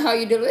gimana how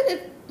you deal with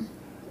it?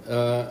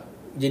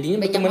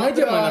 Jadinya berteman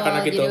aja sama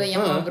anak-anak itu.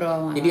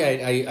 Jadi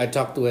I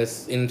talk to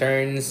us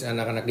interns,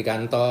 anak-anak di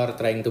kantor,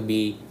 trying to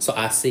be so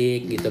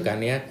asik gitu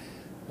kan ya.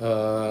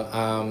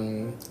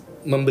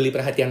 Membeli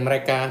perhatian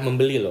mereka,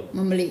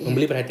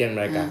 membeli perhatian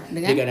mereka.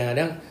 Jadi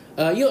kadang-kadang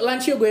yuk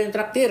lunch yuk gue yang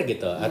traktir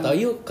gitu, atau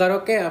yuk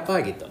karaoke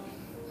apa gitu.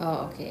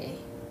 Oh oke.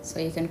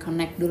 So you can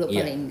connect dulu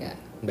paling enggak.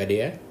 Mbak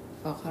Dea?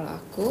 Oh kalau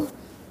aku,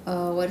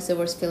 what's the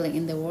worst feeling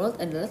in the world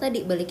adalah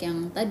tadi balik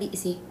yang tadi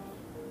sih.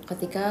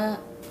 Ketika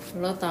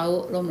lo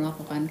tahu lo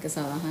melakukan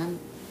kesalahan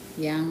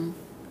yang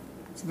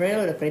sebenarnya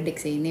lo udah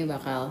prediksi ini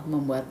bakal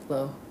membuat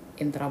lo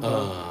in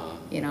trouble,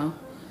 you know,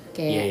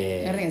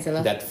 kayak ngerti gak sih lo?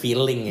 That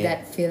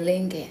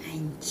feeling kayak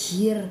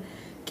anjir,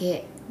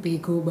 kayak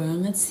bego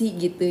banget sih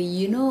gitu,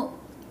 you know,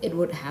 it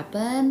would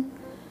happen,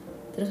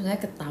 terus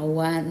misalnya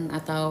ketahuan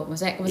atau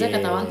misalnya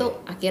ketahuan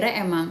tuh akhirnya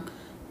emang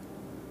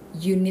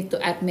you need to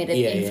admit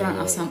it in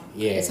front of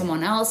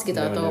someone else gitu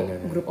atau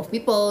group of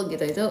people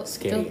gitu, itu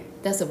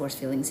that's the worst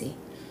feeling sih.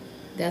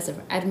 That's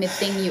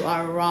admitting you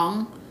are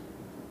wrong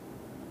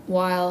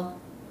while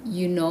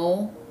you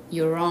know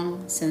you're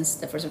wrong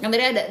since the first one. Kan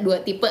tadi ada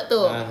dua tipe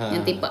tuh.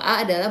 Yang tipe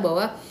A adalah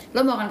bahwa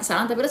lo melakukan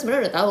kesalahan tapi lo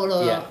sebenarnya udah tahu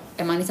lo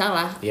emang ini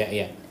salah.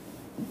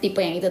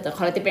 Tipe yang itu tuh.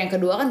 Kalau tipe yang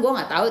kedua kan gue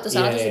nggak tahu itu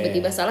salah terus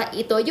tiba-tiba salah,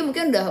 itu aja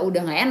mungkin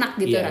udah nggak enak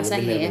gitu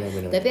rasanya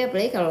bener. Tapi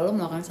apalagi kalau lo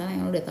melakukan kesalahan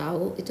yang lo udah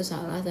tahu itu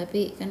salah,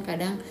 tapi kan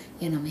kadang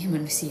ya namanya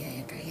manusia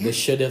ya kayak. The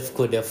should have,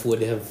 could have,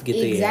 would have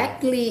gitu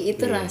exactly,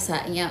 itu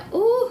rasanya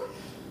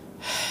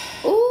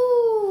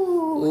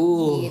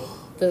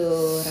gitu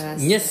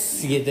rasanya.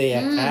 Nyes gitu ya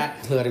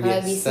Kak, luar biasa.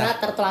 Kalau bisa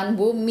tertelan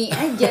bumi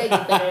aja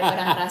gitu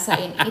daripada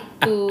ngerasain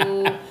itu.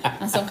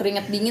 Langsung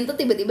keringat dingin tuh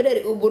tiba-tiba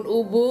dari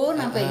ubun-ubun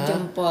sampai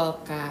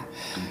jempol Kak.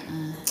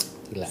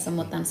 Gila.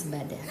 Semutan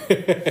sebada.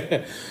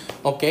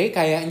 Oke,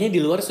 kayaknya di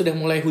luar sudah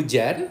mulai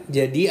hujan.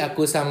 Jadi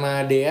aku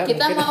sama Dea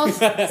kita mau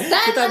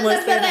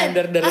stand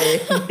under the rain.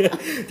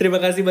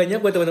 Terima kasih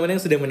banyak buat teman-teman yang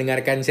sudah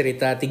mendengarkan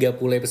cerita 30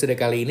 episode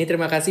kali ini.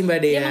 Terima kasih Mbak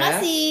Dea.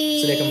 Terima kasih.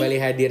 Sudah kembali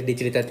hadir di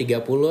cerita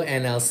 30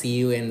 and I'll see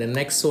you in the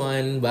next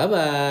one.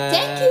 Bye-bye.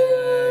 Thank you.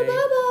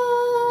 Bye-bye.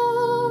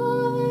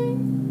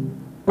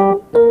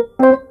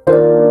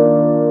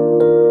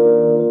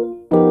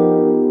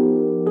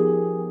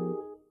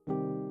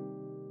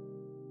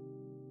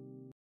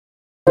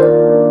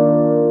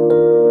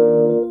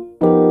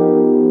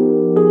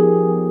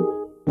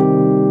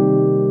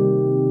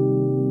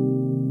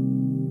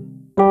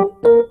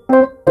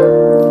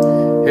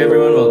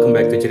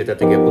 Cerita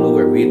 30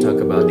 where we talk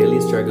about daily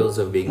struggles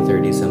of being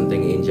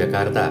 30-something in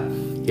Jakarta.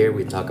 Here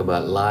we talk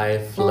about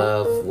life,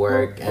 love,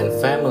 work, and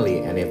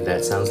family. And if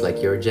that sounds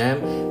like your jam,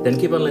 then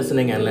keep on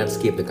listening and let's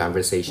keep the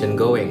conversation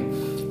going.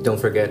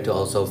 Don't forget to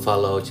also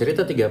follow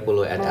Cerita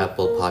 30 at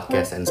Apple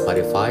Podcasts and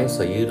Spotify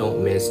so you don't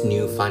miss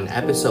new fun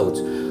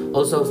episodes.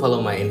 Also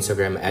follow my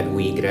Instagram at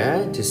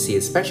Wigra to see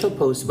a special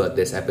post about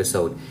this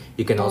episode.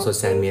 You can also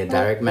send me a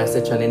direct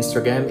message on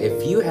Instagram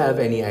if you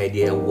have any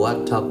idea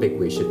what topic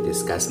we should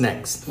discuss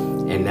next.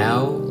 And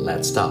now,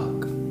 let's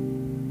talk.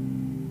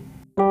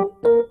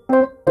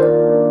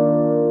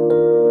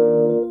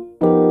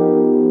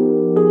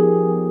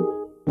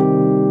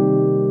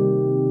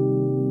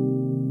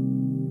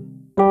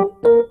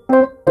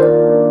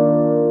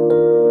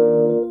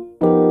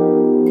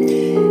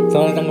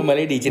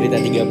 Di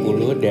cerita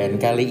 30 dan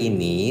kali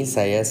ini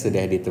saya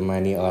sudah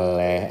ditemani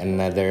oleh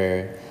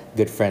another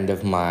good friend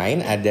of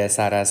mine, ada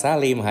Sarah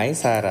Salim. Hai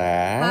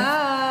Sarah.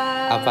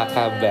 Hai. Apa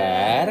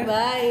kabar?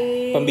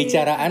 Baik.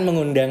 Pembicaraan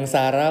mengundang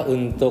Sarah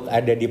untuk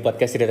ada di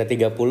podcast cerita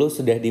 30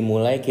 sudah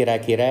dimulai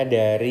kira-kira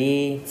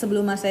dari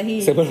sebelum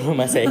Masehi. Sebelum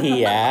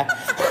Masehi ya.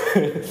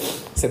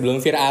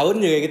 Sebelum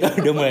Fir'aun juga kita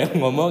udah mulai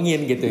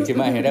ngomongin gitu.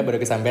 Cuma akhirnya baru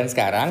kesampaian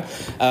sekarang.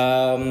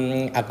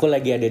 Aku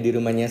lagi ada di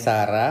rumahnya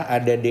Sarah,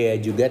 ada Dea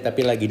juga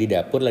tapi lagi di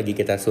dapur, lagi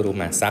kita suruh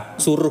masak.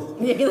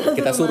 Ya,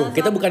 kita suruh.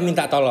 Kita bukan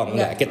minta tolong,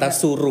 enggak, kita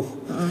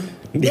suruh.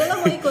 Dia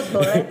lo mau ikut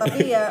boleh,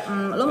 tapi ya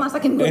lo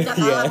masakin gue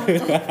cakalang.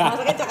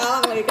 Masaknya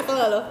cakalang lagi, kesel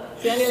gak lo?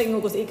 Siang dia lagi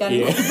ngukus ikan.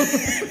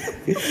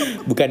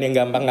 Bukan yang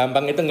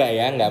gampang-gampang itu enggak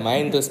ya, enggak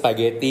main tuh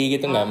spaghetti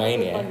gitu, enggak main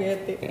ya.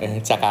 Spaghetti.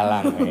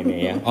 Cakalang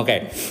ini ya.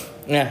 Oke.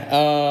 Nah,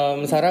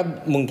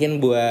 Sarah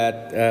mungkin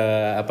buat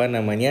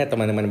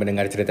teman-teman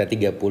mendengar cerita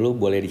 30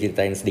 boleh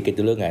diceritain sedikit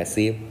dulu nggak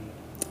sih?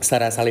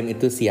 Sarah Salim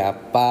itu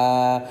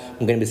siapa?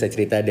 Mungkin bisa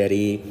cerita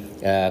dari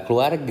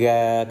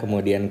keluarga,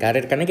 kemudian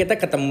karir. Karena kita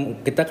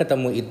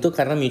ketemu itu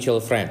karena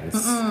mutual friends.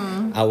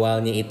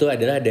 Awalnya itu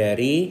adalah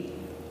dari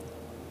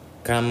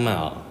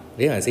Kamal,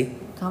 iya nggak sih?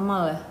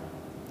 Kamal ya?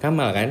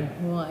 Kamal kan?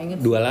 Wah,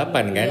 inget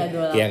 28 kan?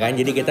 Iya, 28. Ya kan?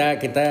 Jadi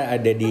kita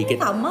ada di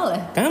Kamal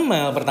ya?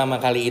 Kamal pertama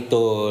kali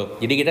itu.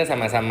 Jadi kita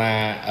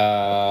sama-sama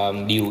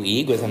di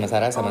UI, gue sama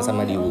Sarah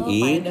sama-sama di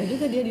UI. Faedah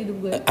juga dia di hidup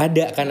gue.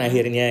 Ada kan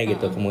akhirnya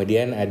gitu.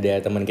 Kemudian ada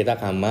teman kita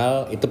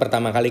Kamal, itu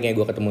pertama kali kayak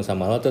gue ketemu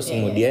sama lo. Terus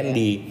kemudian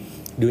di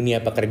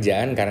dunia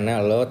pekerjaan karena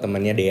lo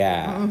temennya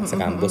Dea,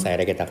 sekampus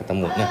akhirnya kita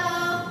ketemu. Nah,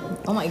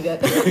 Oh my god,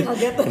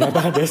 kaget.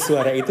 kenapa ada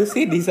suara itu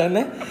sih di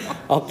sana?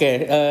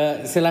 Oke,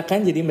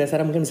 silakan jadi Mbak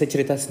Sarah mungkin bisa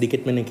cerita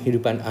sedikit mengenai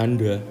kehidupan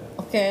Anda.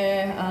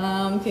 Oke,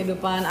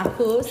 kehidupan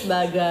aku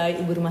sebagai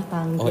ibu rumah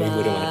tangga. Oh,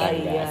 ibu rumah tangga.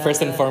 Iya.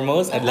 First and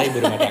foremost adalah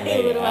ibu rumah tangga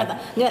Ibu ya. rumah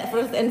tangga. Nggak,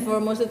 first and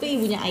foremost itu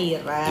ibunya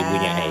Aira.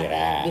 Ibunya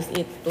Aira. Habis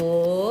itu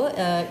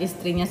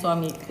istrinya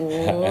suamiku.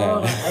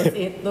 Habis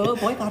itu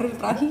pokoknya karir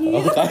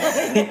terakhir.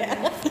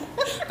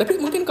 Tapi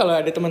mungkin kalau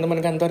ada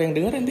teman-teman kantor yang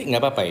dengar nanti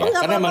nggak apa-apa ya. Oh,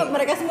 nggak Karena apa-apa, emang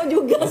mereka semua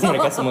juga.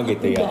 mereka semua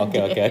gitu ya.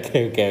 Oke.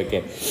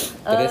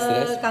 Terus.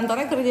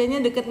 Kantornya kerjanya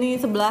deket nih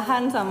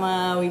sebelahan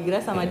sama Wigra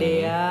sama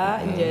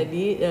Dea.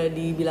 Jadi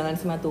di Bilangan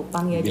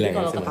Simatupang ya. Jadi Bilangan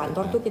kalau ke Simatupang.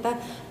 kantor tuh kita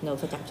nggak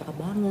usah cakep-cakep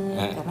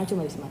banget karena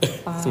cuma di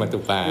Simatupang.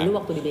 Simatupang. Dulu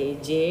waktu di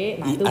BEJ,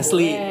 nah itu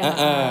Asli,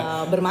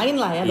 gue bermain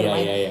lah ya,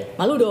 bermain. Iya.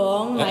 Malu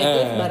dong. Nah itu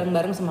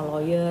bareng-bareng sama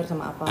lawyer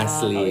sama apa.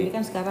 Asli. Kalau ini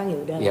kan sekarang ya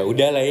udah. Ya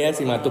udah lah ya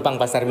Simatupang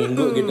pasar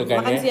Minggu gitu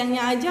kan Makan ya.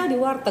 siangnya aja di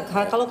warteg.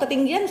 Kalau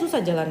ketinggian susah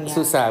jalannya.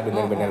 Susah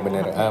bener.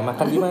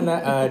 Makan di mana?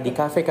 Di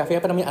kafe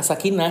apa namanya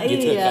Asakina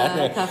gitu kan.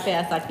 Iya, Cafe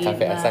Asakina.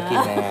 Kafe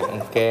Asakina.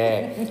 Oke.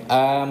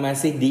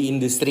 Masih di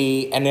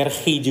industri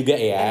energi juga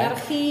ya.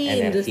 Energi.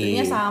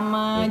 Industrinya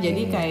sama,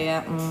 jadi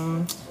kayak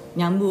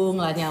nyambung.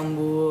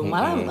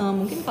 Malah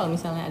mungkin kalau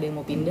misalnya ada yang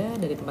mau pindah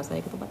dari tempat saya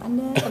ke tempat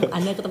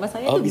Anda ke tempat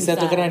saya Oh, itu bisa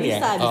tukeran ya?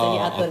 Bisa Oh,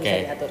 diatur, oke. bisa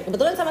diatur.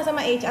 Kebetulan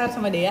sama-sama HR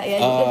sama Dea ya.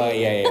 Oh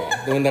iya.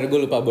 Bentar gue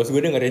lupa bos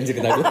gue dengerin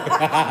cerita gue.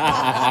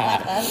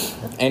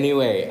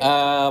 Anyway,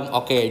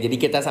 oke. Jadi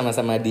kita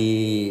sama-sama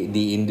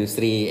di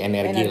industri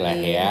energi lah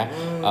ya.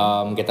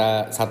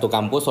 Kita satu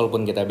kampus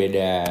walaupun kita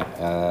beda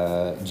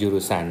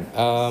jurusan.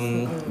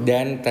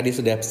 Dan tadi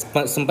sudah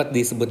sempat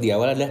disebut di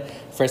awal adalah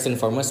first and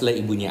foremost adalah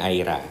ibunya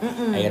Aira.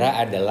 Aira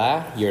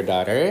adalah your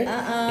daughter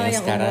yang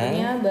sekarang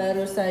umurnya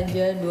baru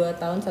saja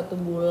 2 tahun 1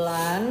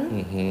 bulan.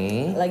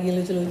 Lagi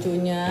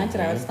lucu-lucunya,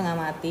 cerewet setengah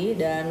mati.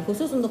 Dan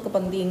khusus untuk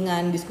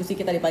kepentingan diskusi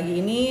kita di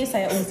pagi ini,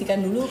 saya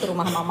ungsikan dulu ke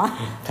rumah mama.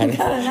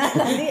 Karena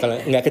nanti kalau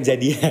nggak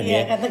kejadian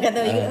iya, ya.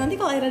 kata-kata nanti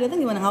kalau Aira datang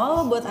gimana? Nggak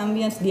apa-apa buat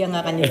ambience, dia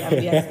nggak akan jadi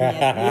ambience-nya.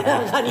 Dia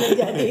akan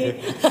menjadi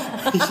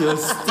She'll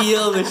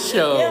steal the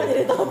show. dia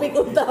menjadi topik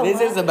utama. This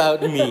is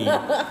about me.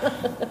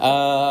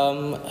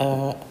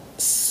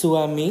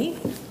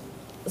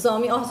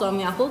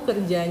 Suami aku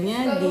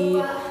kerjanya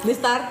di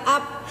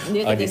startup.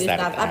 Dia Oh, kerja di di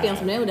startup startup. yang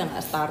sebenarnya udah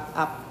nggak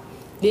startup.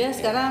 Dia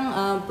sekarang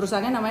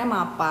perusahaannya namanya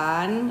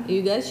Mapan.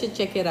 You guys should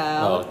check it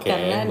out. Oke,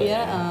 Karena boleh. dia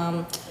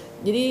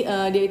jadi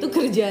dia itu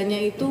kerjanya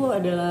itu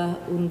adalah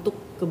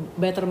untuk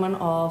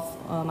betterment of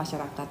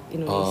masyarakat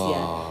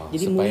Indonesia.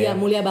 Jadi supaya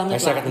mulia banget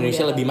lah. masyarakat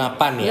Indonesia mulia lebih banget.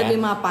 mapan ya. Lebih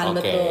mapan, Oke,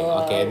 betul.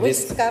 oke. Which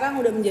sekarang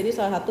udah menjadi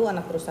salah satu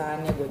anak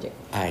perusahaannya Gojek.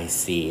 I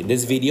see.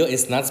 This video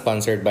is not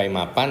sponsored by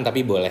Mapan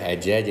tapi boleh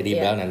aja. Jadi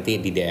Iya. Bel nanti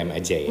di DM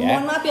aja ya.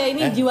 Mohon maaf ya,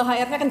 ini jiwa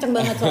HR-nya kenceng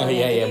banget soalnya.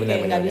 Iya, Jadi benar,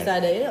 kayak benar, nggak bisa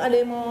ada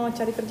yang mau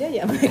cari kerja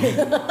ya.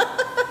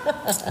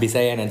 Bisa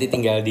ya nanti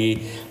tinggal di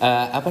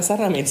apa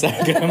Sarah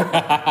Instagram.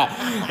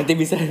 Nanti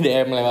bisa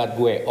DM lewat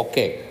gue.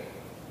 Oke.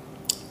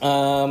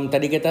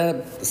 Tadi kita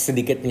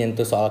sedikit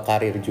menyentuh soal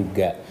karir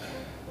juga.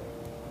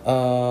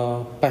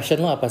 Passion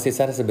lo apa sih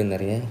Sarah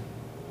sebenarnya?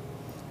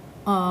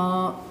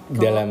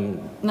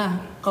 Nah,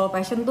 kalau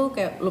passion tuh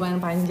kayak lumayan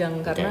panjang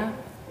karena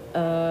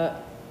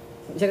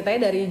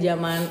ceritanya dari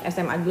zaman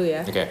SMA dulu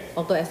ya. Oke.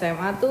 Waktu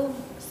SMA tuh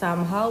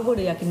somehow gue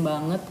udah yakin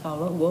banget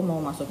kalau gue mau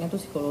masuknya tuh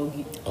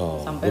psikologi.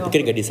 Gue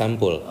pikir gadis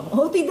sampul.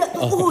 Oh tidak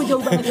tuh,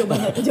 jauh banget.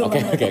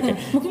 Oke.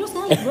 Mungkin lo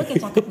sekarang liat gue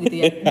kayak cakep gitu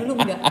ya, dulu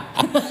enggak.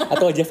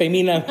 Atau wajah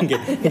femina mungkin.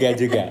 Enggak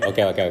juga.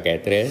 Oke.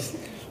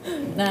 Terus?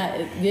 Nah,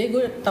 jadi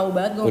gue tahu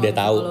banget gue Udah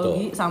mau tahu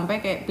psikologi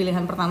sampai kayak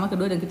pilihan pertama,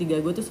 kedua, dan ketiga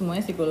gue tuh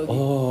semuanya psikologi.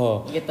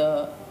 Oh. Gitu.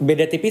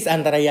 Beda tipis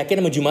antara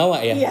yakin sama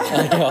jumawa ya? Iya.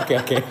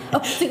 Oke. Oh,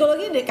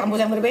 psikologi di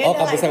kampus yang berbeda. Oh,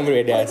 kampus yang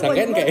berbeda. Oh,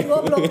 Sangkain kayak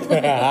goblok.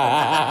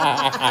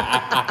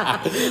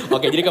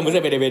 Oke, jadi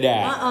kampusnya beda-beda.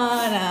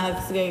 Nah,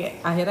 terus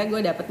kayak akhirnya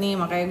gue dapet nih,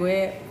 makanya gue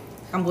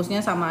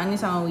kampusnya samaan nih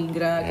sama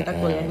Wigra, kita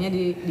kuliahnya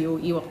di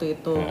UI waktu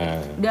itu.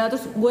 Udah,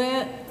 terus gue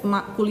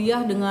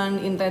kuliah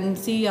dengan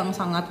intensi yang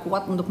sangat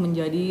kuat untuk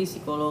menjadi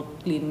psikolog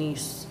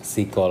klinis.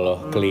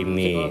 Psikolog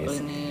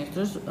klinis.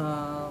 Terus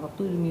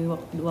waktu demi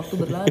waktu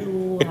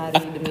berlalu,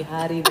 hari demi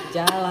hari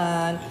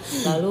berjalan,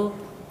 lalu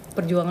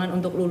perjuangan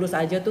untuk lulus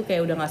aja tuh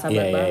kayak udah nggak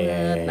sabar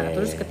banget. Nah,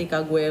 terus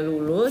ketika gue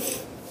lulus,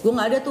 gue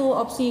nggak ada tuh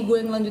opsi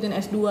gue ngelanjutin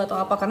S2 atau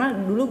apa, karena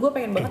dulu gue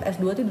pengen banget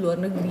S2 tuh di luar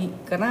negeri,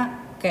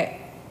 karena kayak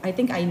I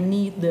think I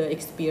need the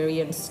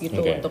experience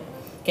gitu untuk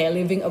kayak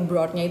living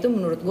abroad-nya itu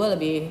menurut gue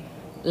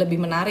lebih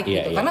menarik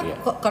gitu.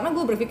 Karena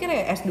gue berpikir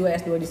ya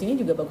S2 di sini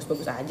juga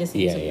bagus-bagus aja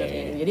sih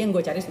sebenarnya. Jadi yang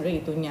gue cari sebenarnya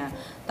itunya.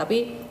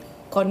 Tapi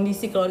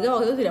kondisi keluarga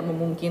waktu itu tidak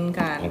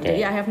memungkinkan.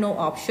 Jadi I have no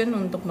option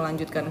untuk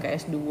melanjutkan ke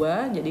S2.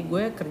 Jadi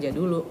gue kerja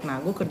dulu.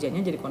 Nah, gue kerjanya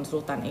jadi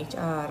konsultan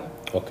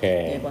HR.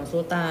 Jadi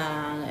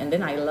konsultan, and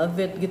then I love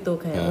it gitu,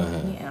 kayak wah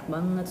ini enak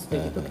banget. Sudah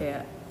gitu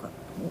kayak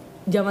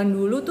zaman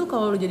dulu tuh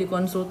kalau lu jadi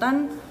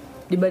konsultan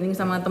dibanding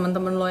sama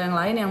teman-teman lo yang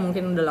lain yang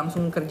mungkin udah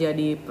langsung kerja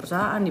di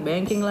perusahaan, di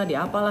banking lah, di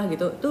apalah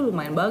gitu, tuh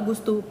lumayan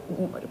bagus tuh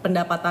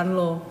pendapatan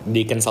lo.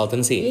 Di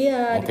consultancy?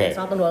 Iya, di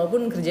consultant,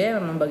 walaupun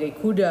kerjanya memang bagai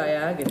kuda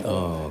ya gitu.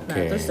 Nah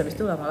terus habis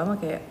itu lama-lama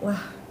kayak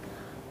wah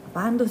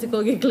apaan tuh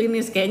psikologi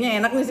klinis,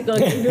 kayaknya enak nih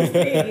psikologi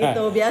industri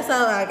gitu, biasa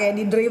lah kayak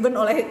di driven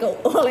oleh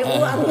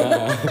uang.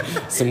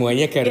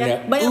 Semuanya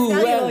karena ya, banyak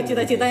sekali loh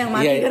cita-cita yang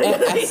mati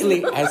gara-gara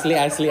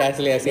asli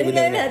jadi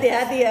kalian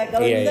hati-hati ya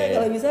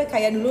kalau bisa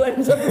kayak duluan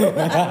sebelum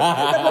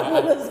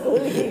lulus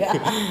kuliah.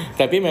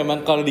 Tapi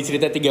memang kalau di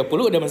cerita 30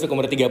 udah masuk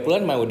umur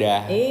 30-an mah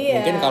udah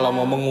mungkin kalau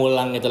mau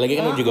mengulang itu lagi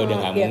kan juga udah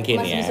nggak mungkin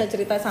masih bisa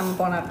cerita sama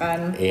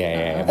ponakan.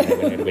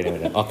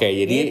 Benar. Oke,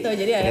 jadi gitu,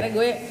 jadi akhirnya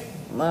gue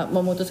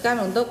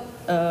memutuskan untuk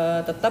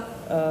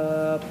tetap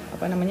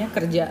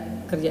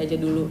kerja aja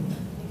dulu.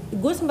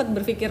 Gue sempat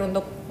berpikir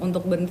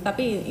untuk berhenti,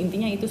 tapi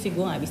intinya itu sih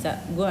gue nggak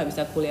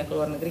bisa kuliah ke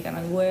luar negeri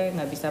karena gue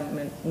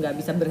nggak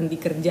bisa berhenti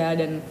kerja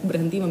dan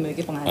berhenti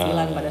memiliki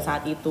penghasilan pada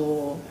saat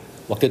itu.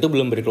 Waktu itu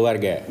belum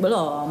berkeluarga?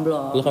 Belum.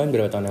 Lu kawin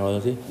berapa tahun yang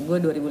lalu sih?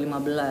 Gue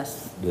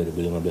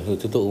 2015.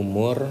 Itu tuh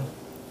umur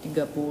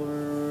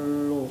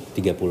 30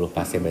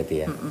 pas ya berarti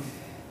ya.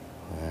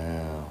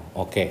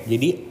 Wow. Oke.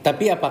 Jadi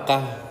tapi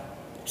apakah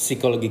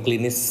psikologi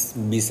klinis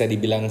bisa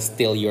dibilang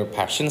still your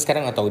passion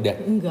sekarang atau udah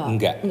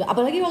enggak?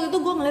 Apalagi waktu itu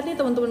gue ngeliat nih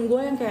teman-teman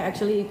gue yang kayak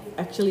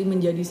actually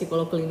menjadi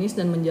psikolog klinis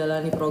dan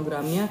menjalani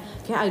programnya,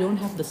 kayak I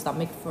don't have the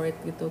stomach for it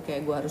gitu,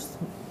 kayak gue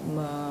harus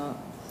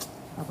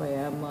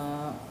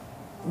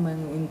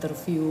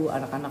menginterview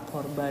anak-anak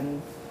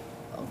korban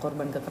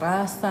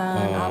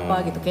kekerasan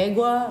apa gitu, kayak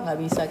gue nggak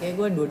bisa, kayak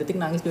gue 2 detik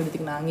nangis.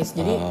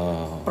 Jadi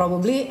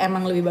probably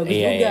emang lebih bagus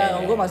juga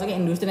kalau gue masuknya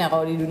industri. Nah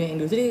kalau di dunia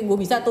industri gue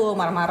bisa tuh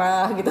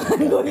marah-marah gitu kan,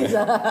 gue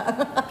bisa.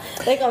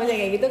 Tapi kalau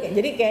misalnya kayak gitu,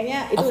 jadi kayaknya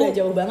itu udah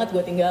jauh banget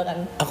gue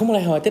tinggalkan. Aku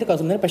mulai khawatir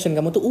kalau sebenarnya passion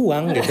kamu tuh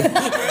uang gitu.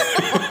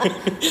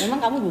 Memang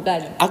kamu bukan?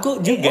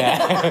 Aku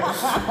juga.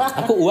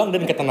 Aku uang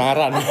dan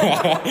ketenaran.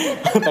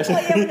 Passion,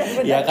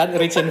 ya kan,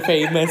 rich and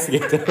famous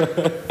gitu.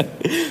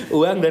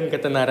 Uang dan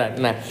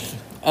ketenaran. Nah,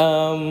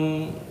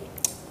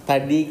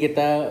 tadi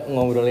kita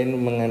ngobrolin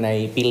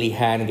mengenai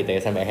pilihan gitu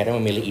ya, sampai akhirnya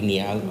memilih ini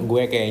ya.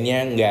 Gue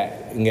kayaknya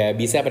nggak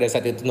bisa pada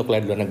saat itu untuk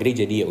keluar luar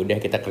negeri, jadi ya udah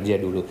kita kerja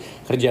dulu.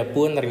 Kerja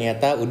pun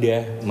ternyata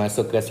udah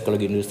masuk ke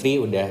psikologi industri,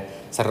 udah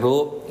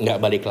seru, nggak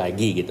balik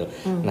lagi gitu.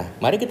 Nah,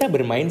 mari kita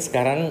bermain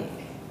sekarang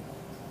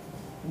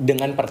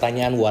dengan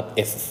pertanyaan what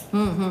if.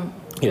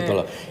 Gitu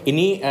loh.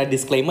 Ini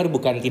disclaimer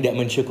bukan tidak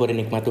mensyukuri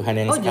nikmat Tuhan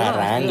yang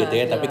sekarang jelas, gitu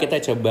ya, tapi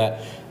kita coba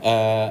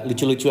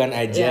lucu-lucuan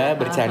aja,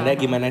 bercanda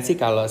gimana sih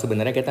kalau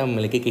sebenarnya kita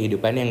memiliki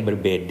kehidupan yang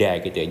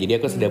berbeda gitu ya. Jadi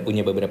aku sudah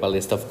punya beberapa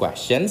list of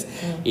questions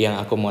yang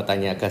aku mau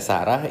tanya ke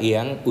Sarah,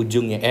 yang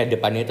ujungnya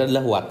depannya itu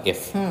adalah what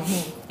if.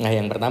 Nah,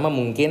 yang pertama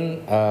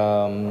mungkin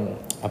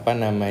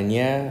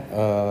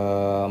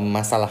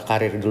masalah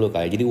karir dulu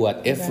kali. Jadi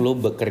what if lo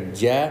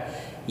bekerja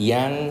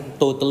yang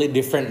totally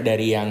different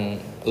dari yang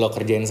lo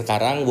kerjain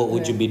sekarang, what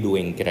would you be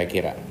doing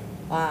kira-kira?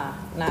 Wah,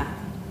 nah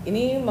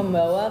ini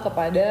membawa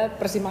kepada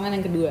persimpangan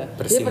yang kedua.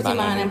 Jadi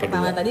persimpangan yang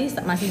pertama tadi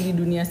masih di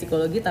dunia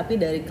psikologi, tapi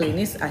dari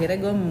klinis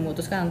akhirnya gue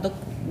memutuskan untuk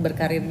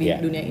berkarir di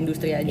dunia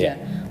industri aja.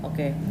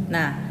 Oke.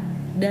 Nah,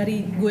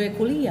 dari gue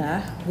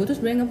kuliah, gue tuh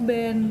sebenarnya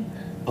ngeband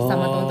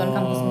sama teman-teman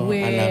kampus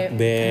gue. Anak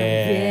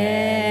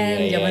band.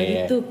 Zaman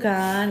itu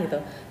kan gitu.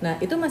 Nah,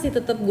 itu masih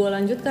tetap gue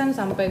lanjutkan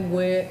sampai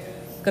gue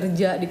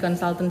kerja di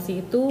konsultansi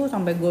itu,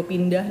 sampai gue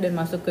pindah dan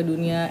masuk ke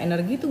dunia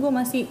energi itu gue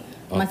masih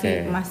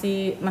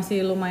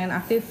lumayan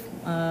aktif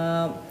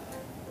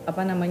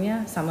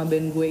sama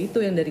band gue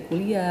itu yang dari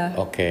kuliah.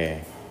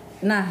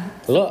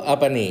 Nah, lo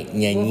apa nih,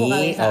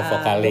 nyanyi?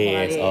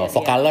 Vokalis.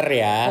 Vokaler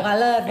ya.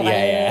 Vokaler.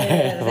 Iya.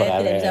 Saya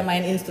tidak bisa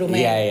main instrumen.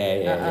 Iya.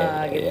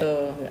 Gitu.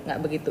 Nggak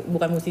begitu,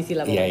 bukan musisi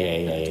lah.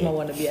 Iya. Cuma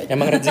wannabe aja.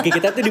 Emang rezeki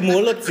kita tuh di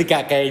mulut sih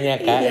Kak, kayaknya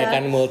Kak. Ya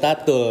kan,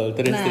 multatul.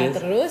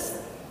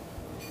 Terus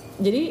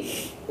jadi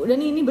udah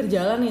nih, ini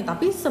berjalan nih,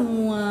 tapi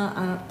semua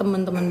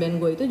teman-teman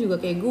band gue itu juga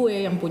kayak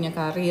gue yang punya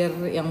karir,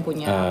 yang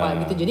punya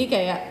apa gitu. Jadi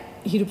kayak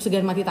hidup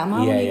segan mati tak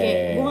mau nih,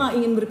 kayak gue gak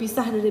ingin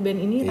berpisah dari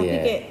band ini, tapi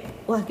kayak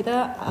wah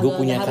kita agak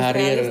punya harus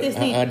karir, realistis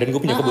nih. Dan gue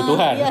punya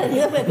kebutuhan. Iya,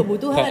 kita punya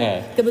kebutuhan.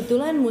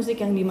 Kebetulan musik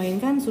yang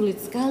dimainkan sulit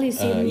sekali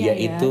scene-nya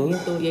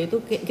yaitu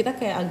kita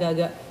kayak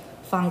agak-agak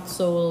funk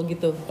soul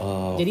gitu.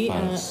 Jadi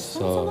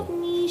sangat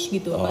niche wish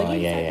gitu,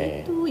 apalagi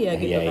saat itu ya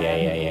gitu kan.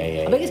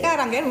 Apalagi iya.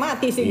 sekarang kan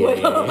mati sih gue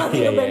kalau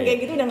masih ngeband kayak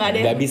gitu udah nggak ada.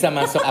 Nggak bisa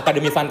masuk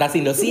Akademi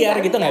Fantasi Indosiar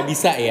gitu, nggak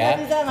bisa ya.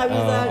 Nggak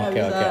bisa.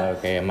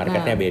 Oke.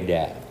 Marketnya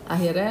beda.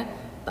 Akhirnya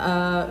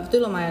itu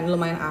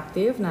lumayan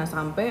aktif. Nah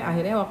sampai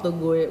akhirnya waktu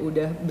gue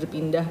udah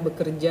berpindah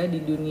bekerja di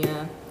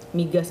dunia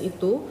migas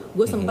itu,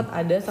 gue sempat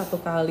ada satu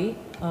kali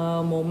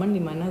momen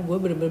dimana gue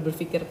benar-benar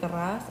berpikir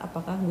keras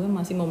apakah gue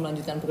masih mau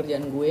melanjutkan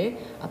pekerjaan gue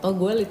atau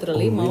gue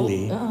literally mau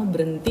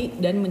berhenti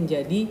dan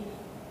menjadi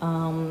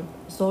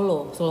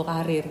solo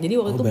karir. Jadi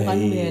waktu itu bukan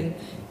band.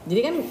 Jadi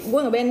kan gue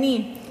ngeband nih,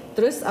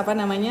 terus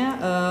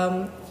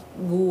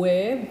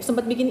gue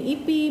sempat bikin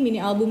EP mini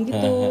album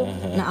gitu.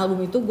 Nah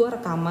album itu gue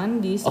rekaman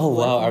di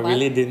sebuah tempat. I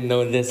really didn't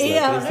know this.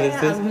 Iya,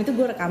 album itu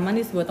gue rekaman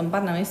di sebuah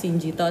tempat namanya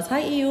Sinjitos.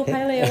 Hai Iup,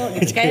 hai Leo.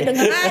 Gitu. Kayak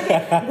denger aja.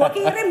 Gue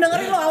dengerin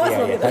lo, awas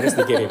lo gitu.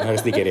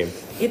 Harus dikirim.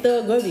 Itu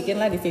gue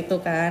bikin lah di situ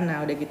kan.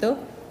 Nah udah gitu.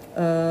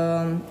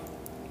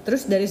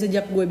 Terus dari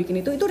sejak gue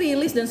bikin itu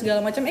rilis dan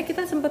segala macam.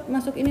 Kita sempat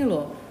masuk ini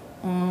loh.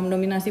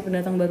 Nominasi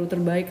pendatang baru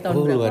terbaik tahun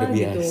berapa luar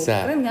biasa. gitu.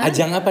 Keren kan?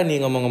 Ajang apa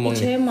nih ngomong-ngomong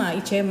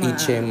Icema.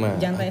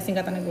 Jangan tanya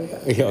singkatannya gue lupa.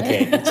 Iya oke,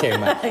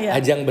 Icema.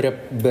 Ajang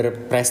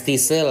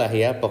berprestise lah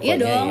ya pokoknya. Iya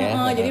dong.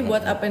 Ya. Jadi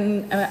buat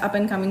up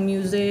and coming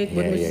music,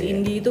 buat musisi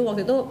indie itu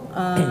waktu itu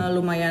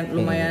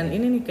lumayan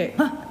ini nih kayak,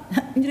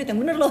 anjir yang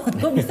bener loh.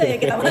 Kok bisa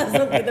ya kita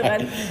masuk gitu kan.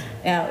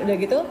 Ya udah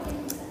gitu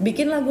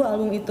bikinlah gue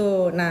album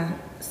itu. Nah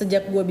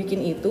sejak gue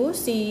bikin itu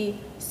si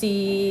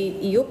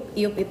Iup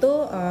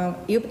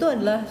itu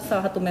adalah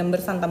salah satu member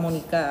Santa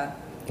Monica.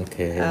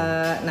 Oke.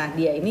 Nah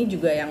dia ini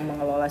juga yang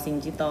mengelola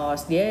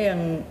Sinjitos, dia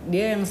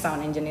yang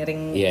sound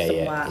engineering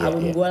semua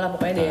album gue lah,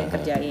 pokoknya dia yang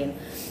kerjain.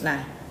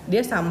 Nah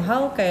dia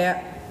somehow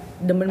kayak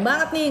demen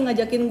banget nih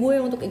ngajakin gue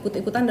untuk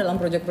ikut-ikutan dalam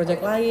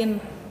project-project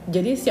lain.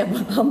 Jadi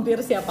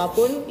hampir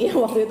siapapun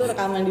yang waktu itu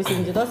rekaman di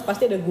Sinjitos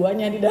pasti ada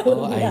guanya di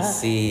dalamnya.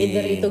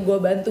 Either itu gue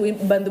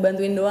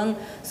bantuin doang.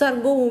 Sar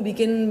gue mau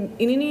bikin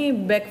ini nih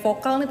back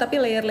vokal nih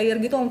tapi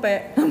layer gitu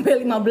sampai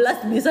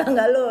 15 bisa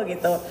nggak lo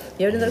gitu.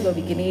 Ya udah ntar gue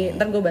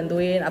bikinin, ntar gue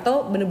bantuin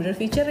atau bener-bener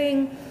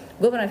featuring.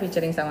 Gue pernah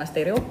featuring sama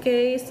Stereo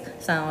Case,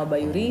 sama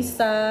Bayu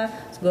Risa,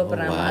 gue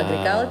pernah sama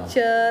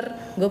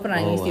Agriculture, gue pernah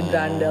ngisi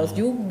Brandals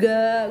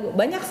juga.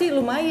 Banyak sih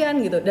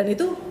lumayan gitu. Dan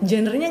itu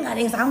genrenya nggak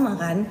ada yang sama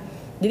kan.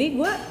 Jadi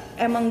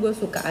gue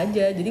suka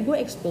aja, jadi gue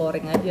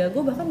exploring aja.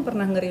 Gue bahkan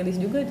pernah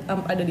ngerilis juga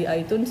ada di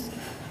iTunes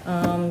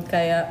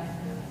kayak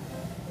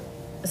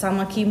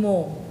sama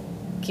Kimo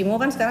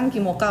kan sekarang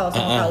Kimokal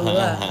sama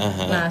Kalula.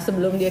 Nah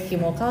sebelum dia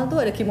Kimokal tuh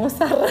ada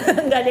Kimosar.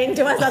 Gak ada yang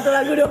cuma satu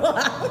lagu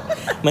doang.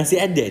 Masih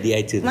ada di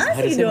iTunes?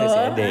 Harusnya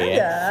masih ada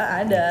ya?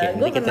 Ada.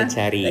 Gue kita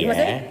cari ya.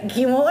 Maksudnya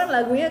Kimo kan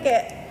lagunya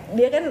kayak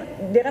dia kan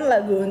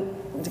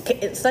lagu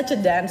such a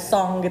dance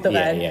song gitu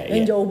kan,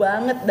 yang jauh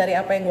banget dari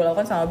apa yang gue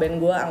lakukan sama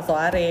band gue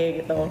Angsoare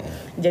gitu.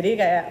 Jadi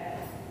kayak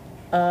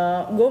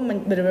gue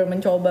benar-benar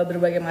mencoba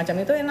berbagai macam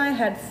itu, and I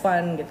had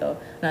fun gitu.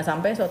 Nah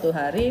sampai suatu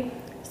hari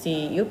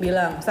si Yup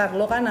bilang, Sar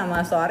lo kan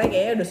nama Soare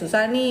kayaknya udah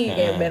susah nih,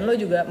 kayak band lo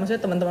juga,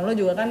 maksudnya teman-teman lo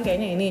juga kan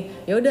kayaknya ini,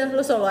 ya udah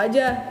lo solo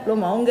aja, lo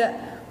mau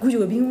nggak? Gue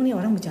juga bingung nih,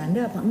 orang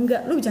bercanda apa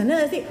enggak? Lo bercanda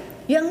gak sih?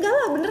 Ya enggak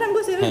lah, beneran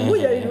gue serius. Gue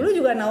dari dulu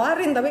juga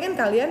nawarin, tapi kan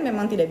kalian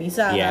memang tidak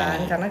bisa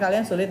kan, karena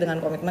kalian sulit dengan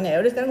komitmennya.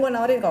 Ya udah sekarang gue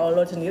nawarin, kalau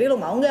lo sendiri lo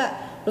mau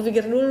nggak? Lo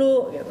pikir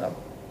dulu gitu.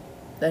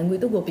 Dan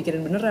gue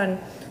pikirin beneran,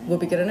 gue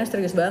pikirinnya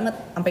serius banget,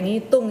 sampai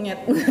ngitung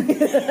nyet.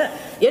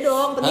 Ya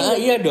dong,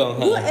 penting. Iya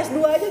dong. Gue S2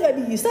 aja nggak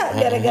bisa,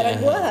 gara-gara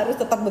gue harus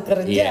tetap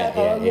bekerja.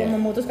 Kalau gue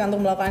memutuskan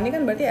untuk melakukan ini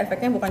kan berarti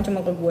efeknya bukan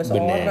cuma ke gue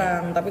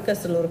seorang, tapi ke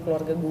seluruh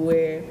keluarga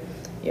gue.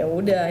 Ya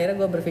udah,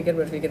 akhirnya gue berpikir,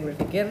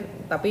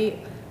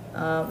 tapi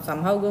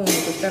somehow gue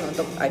memutuskan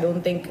untuk I don't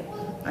think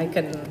I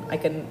can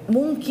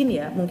mungkin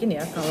ya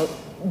kalau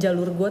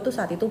jalur gue tuh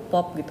saat itu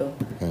pop gitu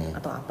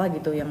atau apa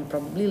gitu yang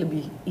probably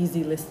lebih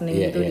easy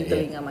listening di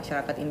telinga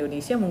masyarakat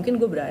Indonesia, mungkin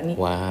gue berani.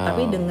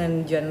 Tapi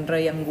dengan genre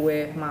yang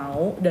gue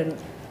mau, dan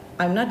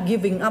I'm not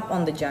giving up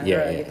on the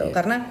genre gitu.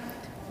 Karena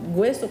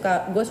gue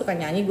suka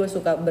nyanyi, gue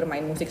suka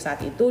bermain musik saat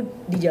itu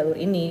di jalur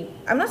ini.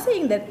 I'm not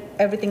saying that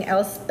everything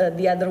else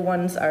the other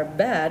ones are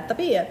bad,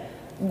 tapi ya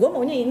gue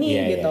maunya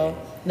ini gitu.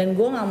 Dan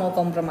gue nggak mau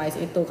compromise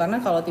itu, karena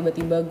kalau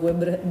tiba-tiba gue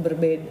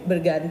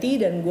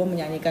berganti dan gue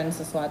menyanyikan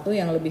sesuatu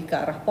yang lebih ke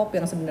arah pop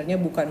yang sebenarnya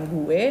bukan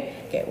gue,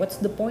 kayak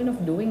what's the point of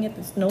doing it?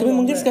 It's no tapi longer.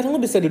 Mungkin sekarang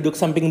lo bisa duduk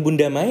samping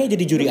Bunda Maya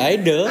jadi juri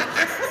idol.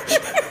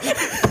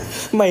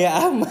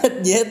 Maya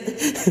Ahmad Jet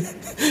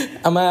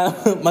sama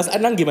Mas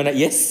Anang gimana?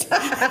 Yes.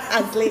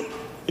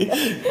 Asli.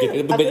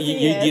 Gitu. But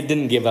you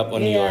didn't give up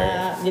on your.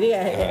 Jadi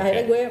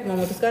akhirnya gue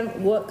memutuskan,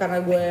 karena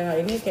gue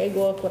ini kayak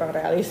gue kurang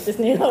realistis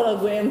nih kalau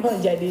gue mau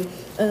jadi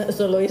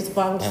soloist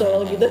funk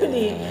soul gitu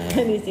di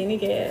sini,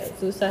 kayak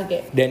susah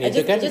kayak. Dan I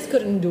just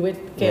couldn't do it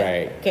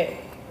kayak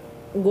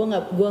gue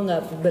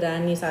nggak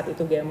berani saat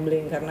itu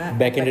gambling karena.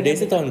 Back in the days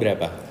itu tahun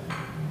berapa?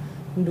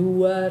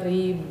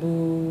 2000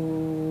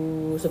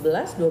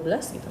 2011,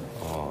 12 gitu.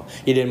 Oh,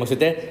 ya dan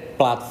maksudnya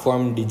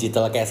platform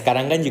digital kayak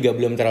sekarang kan juga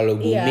belum terlalu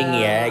booming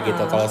ya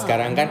gitu. Kalau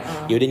sekarang kan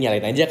ya udah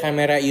nyalain aja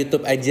kamera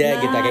YouTube aja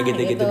gitu kayak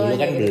gitu-gitu dulu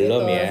kan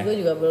belum ya. Gue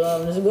juga belum.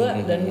 Terus gue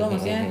dan gue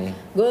maksudnya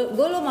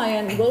gue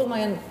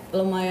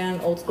lumayan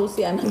old school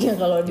sih anaknya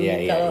kalau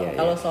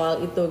kalau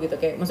soal itu gitu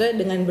kayak maksudnya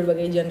dengan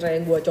berbagai genre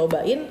yang gue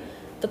cobain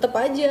tetap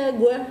aja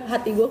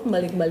hati gue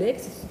kembali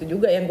ke situ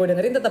juga yang gue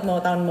dengerin tetap mau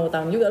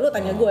tahun juga. Lu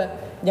tanya gue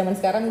zaman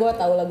sekarang gue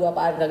tahu lagu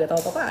apaan kagak tahu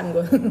apaan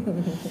gue.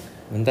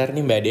 Bentar nih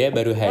Mbak Dea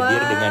baru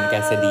hadir dengan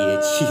Casadilla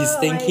Cheese.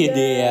 Thank you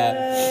Dea.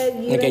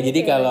 Oke, jadi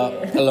kalau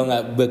lo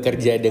nggak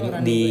bekerja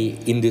di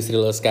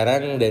industri lo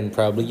sekarang, then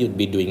probably you'd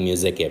be doing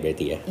music ya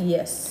berarti ya?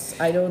 Yes,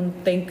 I don't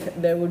think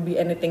there would be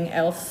anything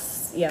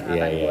else yang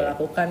akan gue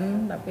lakukan,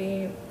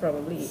 tapi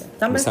probably ya.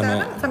 Sampai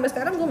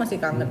sekarang gue masih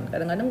kangen.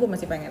 Kadang-kadang gue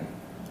masih pengen.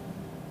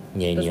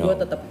 Terus gue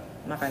tetap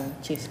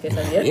makan cheese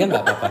quesadilla. Iya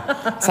nggak apa-apa.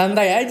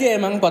 Santai aja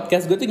emang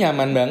podcast gue tuh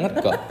nyaman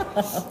banget kok.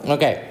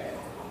 Oke.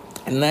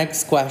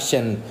 Next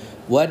question.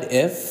 What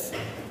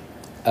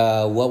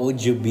what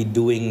would you be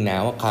doing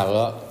now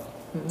kalau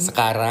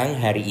sekarang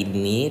hari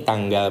ini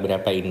tanggal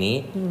berapa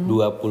ini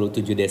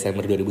 27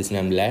 Desember 2019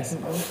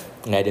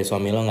 nggak ada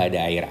suami lo, nggak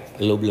ada Aira,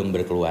 lo belum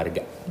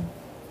berkeluarga.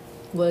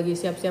 Gue lagi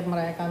siap-siap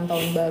merayakan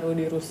tahun baru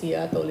di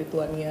Rusia atau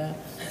Lituania.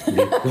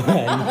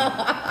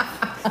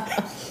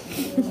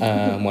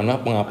 Mohon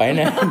maaf mau ngapain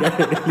ya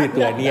dari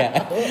Lituania?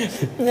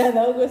 Nggak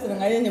tahu, gue seneng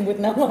aja nyebut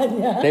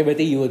namanya. Tapi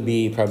berarti you would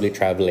be probably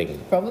traveling.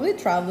 Probably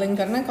traveling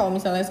karena kalau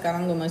misalnya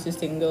sekarang gue masih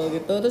single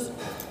gitu, terus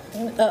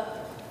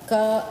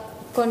ke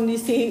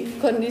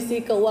kondisi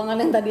keuangan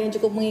yang tadinya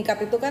cukup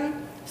mengikat itu kan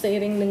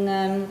seiring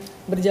dengan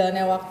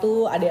berjalannya waktu,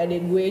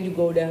 adik-adik gue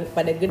juga udah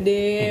pada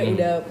gede,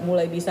 udah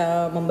mulai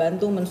bisa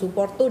membantu,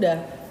 mensupport tuh udah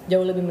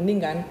jauh lebih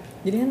mending kan.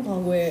 Jadi kan kalau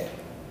gue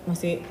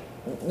masih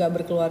nggak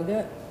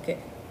berkeluarga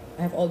kayak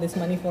I have all this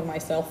money for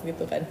myself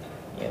gitu kan,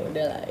 ya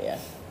udahlah ya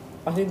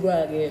pasti gue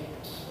lagi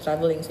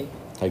traveling sih.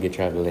 Lagi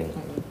traveling.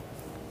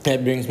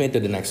 That brings me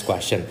to the next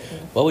question.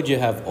 What would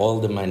you have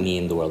all the money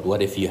in the world?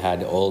 What if you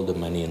had all the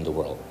money in the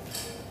world?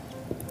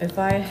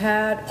 If I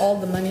had all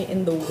the money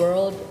in the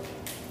world,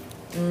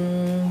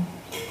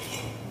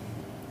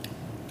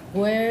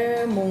 gue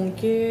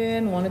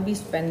mungkin wanna be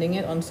spending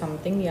it on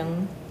something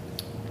yang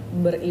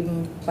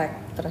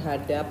berimpact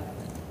terhadap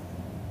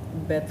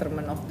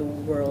betterment of the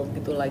world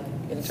gitu, like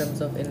in terms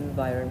of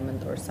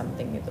environment or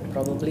something gitu.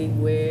 Probably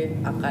gue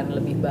akan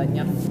lebih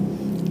banyak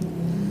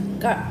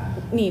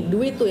nih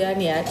duit tuh ya,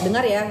 nih ya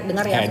dengar ya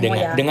semua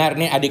ya. Dengar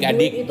nih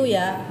adik-adik. Duit itu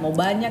ya mau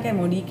banyak ya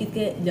mau dikit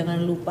kayak jangan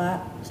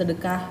lupa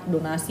sedekah,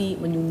 donasi,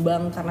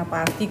 menyumbang karena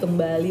pasti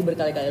kembali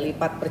berkali-kali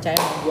lipat, percaya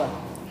sama gue.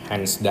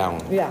 Hands down.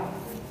 Iya.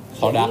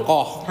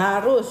 Sodakoh.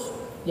 Harus.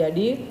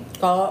 Jadi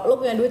kalau lu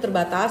punya duit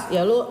terbatas,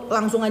 ya lu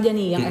langsung aja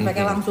nih, yang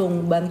efeknya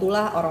langsung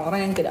bantulah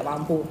orang-orang yang tidak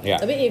mampu.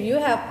 Yeah. Tapi if you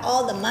have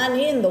all the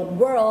money in the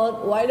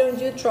world, why don't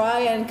you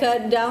try and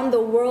cut down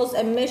the world's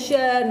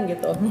emission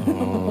gitu?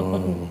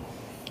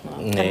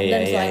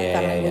 Dan selain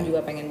karena gue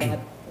juga pengen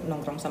banget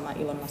nongkrong sama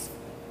Elon Musk.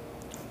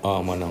 Oh,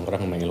 mau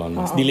nongkrong sama Elon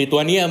Musk. Di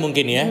Lituania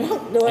mungkin ya.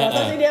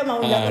 Pasti dia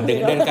mau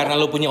dan karena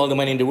lu punya all the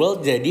money in the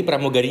world, jadi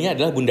pramugarinya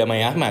adalah Bunda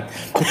Maya Ahmad.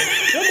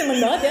 Lu demen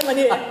banget ya sama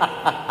dia.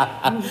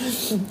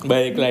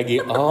 Baik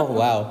lagi. Oh,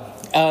 wow.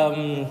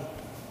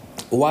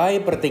 Why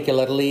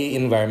particularly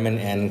environment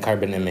and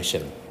carbon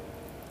emission?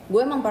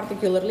 Gue emang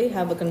particularly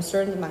have a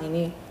concern tentang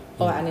ini.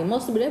 Kalau animal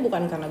sebenarnya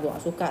bukan karena gue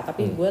gak suka,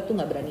 tapi gue tuh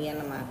gak beranian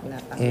sama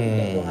binatang.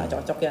 Kayak gue gak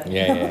cocok ya.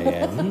 Iya.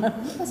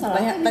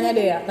 Tanya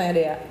deh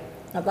ya.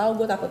 Nggak tahu,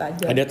 gue takut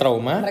aja. Ada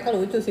trauma? Mereka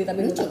lucu sih,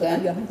 tapi gue takut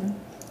aja.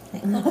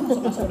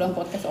 Masuk dalam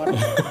podcast orang.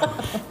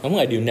 Kamu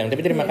nggak diundang,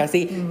 tapi terima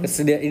kasih.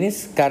 Ini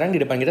sekarang di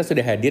depan kita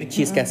sudah hadir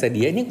cheese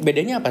quesadilla. Ini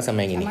bedanya apa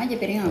sama yang ini? Sama aja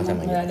piringnya sama.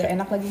 Nggak ada,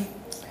 enak lagi.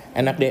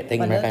 Enak deh,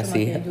 terima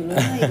kasih.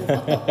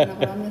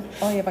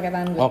 Oh iya pakai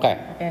tangan gue. Oke.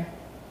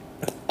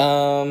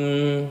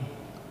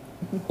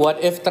 What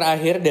if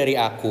terakhir dari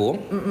aku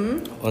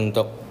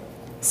untuk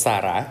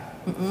Sarah,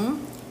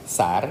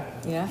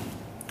 Sar. Ya.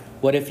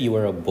 What if you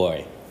were a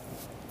boy?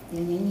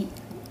 Yang nyanyi.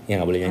 Ya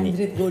nggak boleh nyanyi.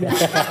 Android gue udah.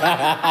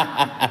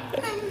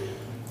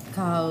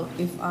 Kalau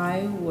if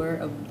I were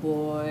a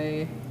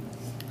boy.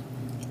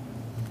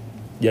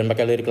 Jangan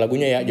pakai lirik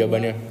lagunya ya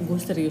jawabannya.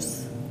 Gue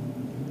serius.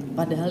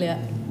 Padahal ya,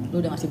 lu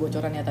udah ngasih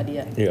bocoran ya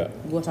tadi ya. Iya.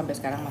 Gue sampai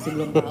sekarang masih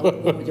belum tahu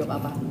gue mau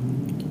jawab apa.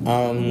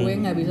 Gue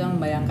nggak bisa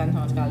membayangkan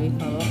sama sekali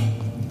kalau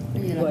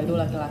gue itu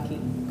laki-laki,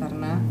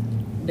 karena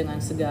dengan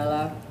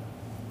segala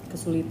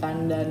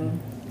kesulitan dan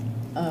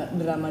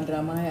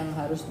drama-drama yang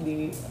harus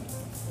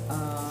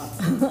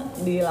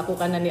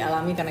dilakukan dan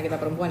dialami karena kita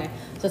perempuan ya.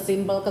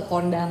 Sesimpel ke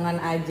kondangan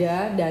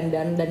aja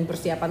dan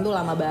persiapan tuh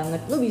lama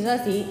banget. Lu bisa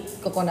sih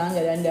ke kondangan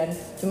gak dandan,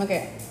 cuma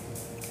kayak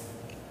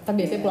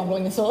tapi biasanya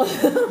pulang-pulang nyesel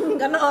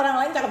karena orang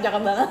lain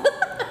cakep-cakep banget.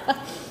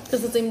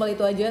 Sesimpel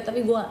itu aja,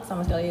 tapi gue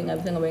sama sekali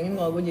nggak bisa ngebayangin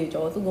kalau gue jadi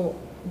cowok tuh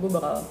gue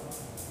bakal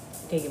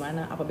kayak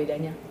gimana, apa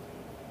bedanya.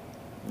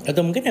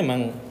 Atau mungkin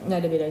emang nggak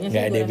ada bedanya sih.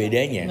 Nggak ada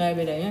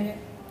bedanya kayak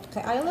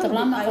Kayak I love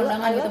Terlama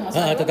kondangan gitu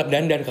maksudnya. Tetap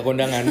dandan ke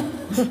kondangan.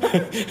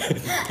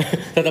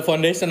 Tetap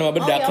foundation sama Oh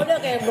bedak. ya udah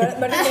kayak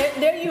berarti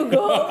there you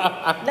go.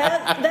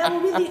 That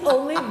would be the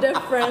only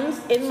difference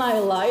in my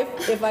life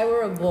if I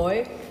were a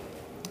boy.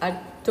 I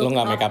took Lo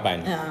nggak make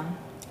upan? Yeah.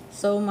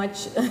 So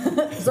much,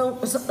 so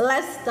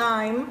less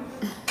time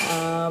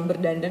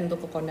berdandan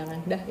untuk ke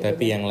kondangan. Dah.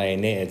 Tapi yang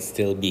lainnya it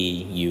still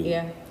be you.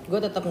 Iya, gue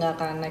tetap nggak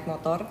akan naik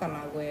motor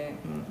karena gue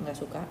nggak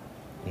suka.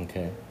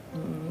 Oke.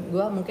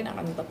 Gue mungkin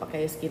akan tetap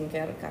pakai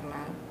skincare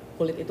karena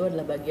kulit itu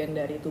adalah bagian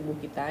dari tubuh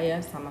kita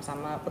ya,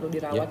 sama-sama perlu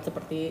dirawat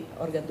seperti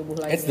organ tubuh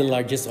lainnya. It's the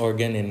largest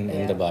organ in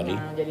the body.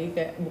 Nah, jadi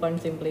kayak bukan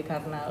simply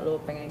karena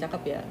lo pengen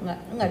cakep ya,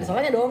 nggak ada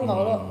salahnya dong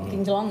kalau lo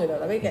kinclong gitu,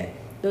 tapi kayak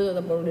lo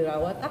tetap perlu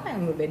dirawat. Apa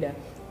yang berbeda?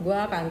 Gue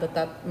akan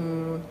tetap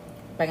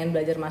pengen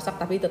belajar masak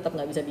tapi tetap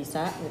nggak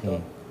bisa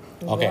gitu.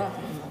 Oke.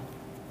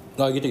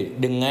 Kalau gitu,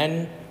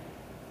 dengan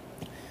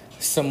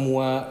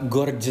semua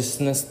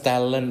gorgeousness,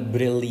 talent,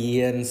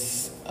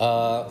 brilliance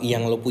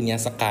yang lo punya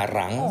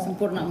sekarang,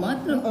 Sempurna banget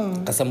lu.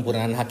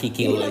 kesempurnaan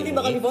hakiki Ini lo nanti ini.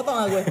 bakal difoto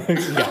nggak gue?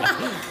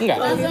 Enggak.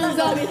 Kalau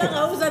bisa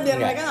nggak usah biar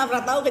Nggak. mereka nggak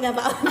pernah tahu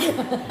kenyataannya.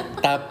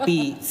 Tapi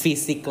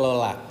fisik lo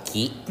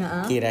laki,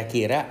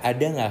 kira-kira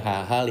ada nggak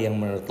hal-hal yang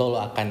menurut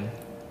lo akan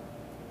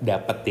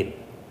dapetin?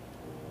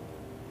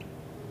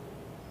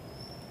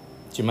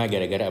 Cuma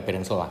gara-gara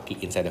appearance lo laki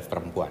instead of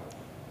perempuan.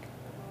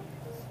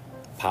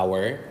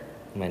 Power,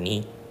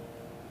 money.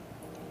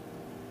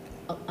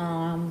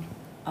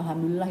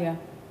 Alhamdulillah ya,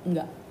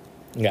 enggak.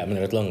 Enggak,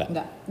 menurut lo enggak?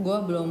 Enggak, gue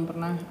belum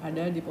pernah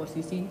ada di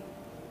posisi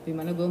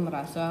dimana gue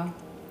merasa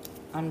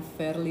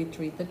unfairly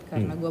treated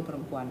karena gue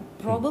perempuan.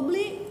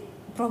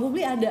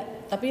 Probably ada,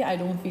 tapi I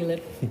don't feel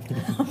it.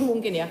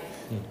 Mungkin ya.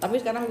 Tapi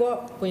sekarang gue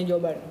punya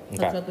jawaban.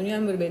 Satu-satunya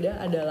yang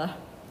berbeda adalah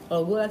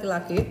kalau gue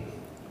laki-laki,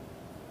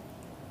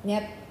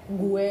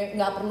 gue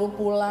nggak perlu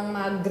pulang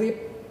maghrib.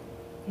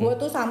 Gue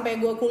tuh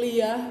sampai gue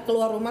kuliah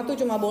keluar rumah tuh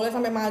cuma boleh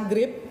sampai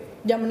maghrib.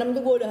 Jam 6 tuh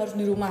gue udah harus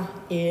di rumah.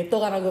 Itu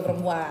karena gue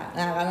perempuan.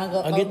 Nah karena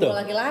kalau gitu? gue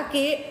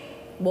laki-laki,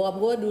 bokap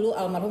gue dulu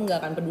almarhum gak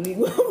akan peduli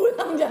gue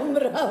pulang jam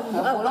berapa.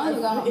 Pulang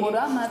juga bodo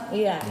amat.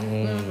 Iya.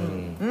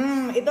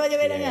 Itu aja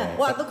bedanya.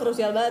 Wah tuh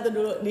krusial banget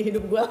tuh dulu di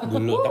hidup gue.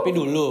 Tapi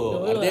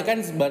dulu. Artinya kan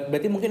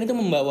berarti mungkin itu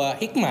membawa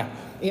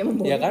hikmah. Iya,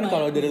 membawa Ya kan hikmah.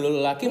 kalau dari lu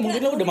laki mungkin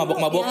lu udah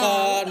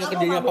mabok-mabokan, Ya,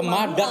 kerjanya aku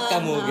pemadat mabok-mabokan.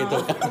 kamu gitu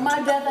kan.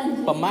 Pemadat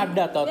anjing.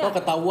 Pemadat atau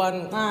ketahuan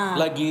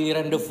lagi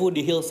rendezvous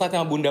di hillside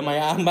sama Bunda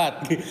Maya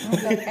Ahmad.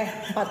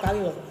 4 kali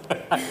loh.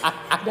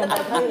 Dan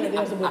 4 kali loh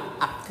dia sebut.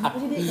 Kenapa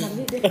sih dia?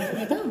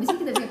 Nggak tahu, bisa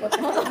kita bikin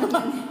podcast.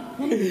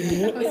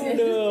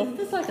 Aduh.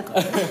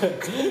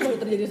 Ini baru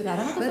terjadi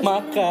sekarang atau?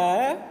 Maka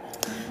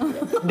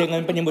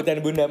dengan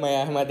penyebutan Bunda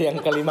Maya Ahmad yang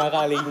kelima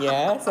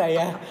kalinya,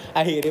 saya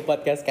akhiri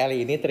podcast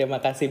kali ini.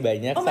 Terima kasih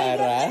banyak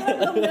Sarah.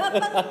 Belum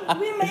dapat.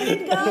 We made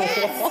it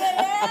guys.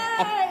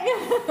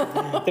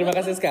 Terima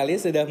kasih sekali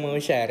sudah mau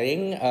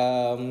sharing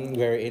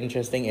very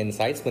interesting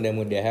insights.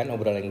 Mudah-mudahan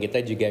obrolan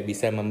kita juga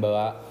bisa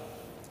membawa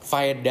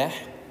faedah,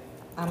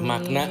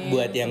 makna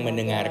buat yang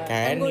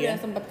mendengarkan. Kan gue ya. udah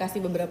sempat kasih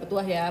beberapa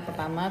tuah ya.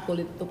 Pertama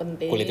kulit itu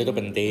penting. Kulit itu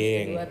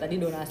penting. Kedua tadi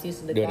donasi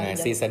sedekah.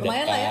 Donasi Dan sedekah.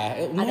 lumayan lah ya.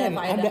 Lumayan,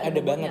 ada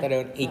faedah banget, ada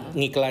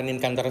ngiklanin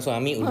kantor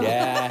suami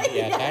udah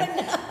ya kan.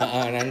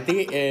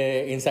 Nanti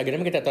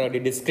Instagram kita taruh di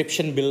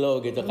description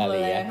below gitu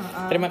kali ya.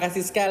 Terima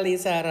kasih sekali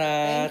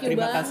Sarah. Thank you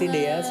Terima kasih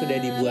Dea sudah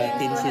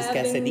dibuatin She's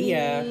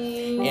Quesadilla.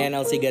 And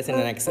I'll see you guys in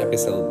the next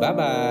episode. Bye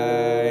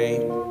bye.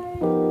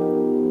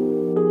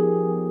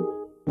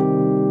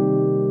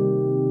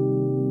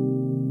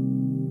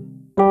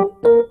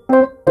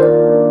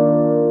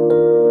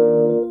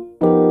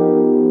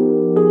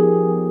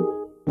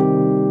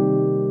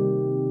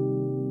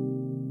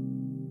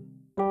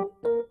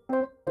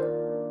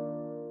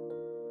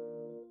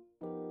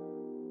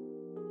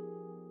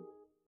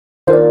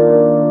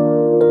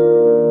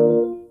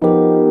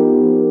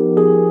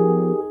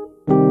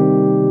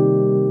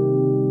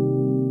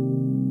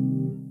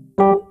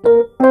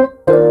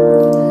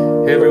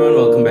 Hey everyone,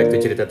 welcome back to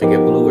Cerita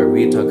 30 where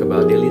we talk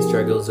about daily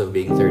struggles of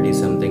being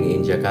 30-something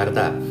in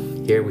Jakarta.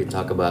 Here we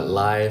talk about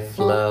life,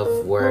 love,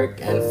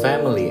 work, and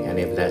family. And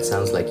if that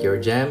sounds like your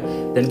jam,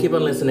 then keep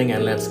on listening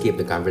and let's keep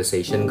the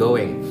conversation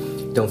going.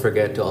 Don't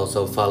forget to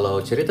also follow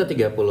Cerita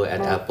 30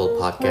 at Apple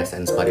Podcasts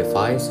and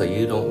Spotify so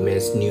you don't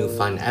miss new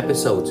fun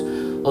episodes.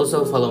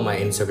 Also follow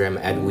my Instagram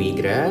at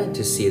Wigra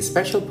to see a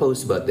special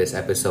post about this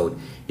episode.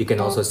 You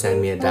can also send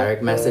me a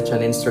direct message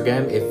on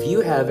Instagram if you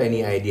have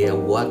any idea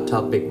what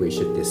topic we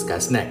should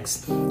discuss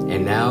next.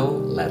 And now,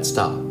 let's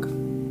talk.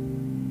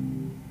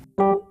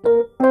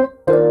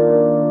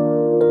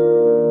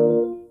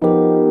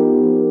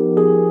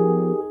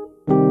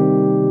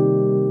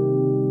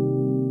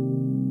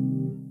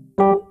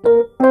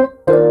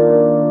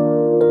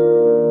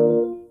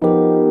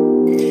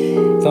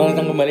 Selamat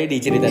datang kembali di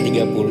Cerita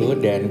 30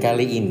 dan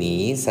kali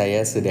ini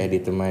saya sudah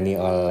ditemani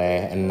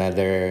oleh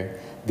another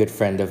good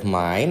friend of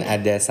mine.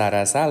 Ada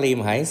Sarah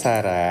Salim. Hai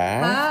Sarah.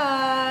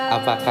 Hai.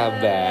 Apa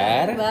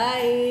kabar?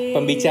 Baik.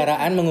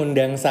 Pembicaraan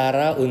mengundang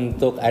Sarah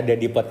untuk ada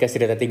di podcast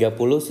Cerita 30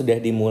 sudah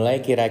dimulai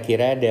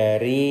kira-kira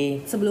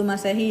dari Sebelum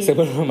Masehi.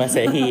 Sebelum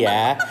Masehi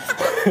ya.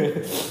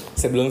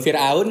 Sebelum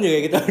Fir'aun juga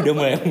kita udah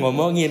mulai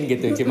ngomongin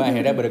gitu. Cuma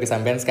akhirnya baru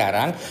kesampaian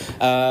sekarang.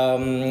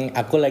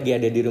 Aku lagi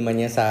ada di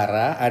rumahnya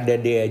Sarah, ada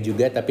Dea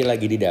juga tapi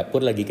lagi di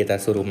dapur, lagi kita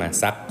suruh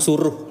masak.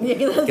 Suruh. Ya,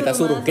 kita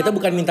suruh. masak. Kita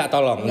bukan minta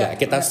tolong, enggak.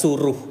 Kita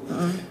suruh.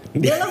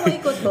 Dia lo mau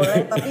ikut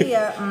boleh, tapi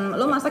ya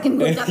lo masakin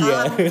gue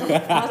cakalang.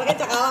 Masaknya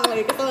cakalang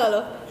lagi, kesel gak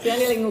lo? Siang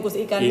dia lagi ngukus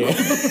ikan. Iya.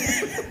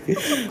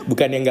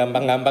 Bukan yang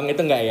gampang-gampang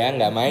itu enggak ya,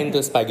 enggak main tuh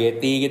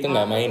spaghetti gitu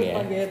enggak main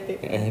ya. Spaghetti.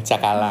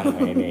 Cakalang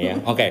ini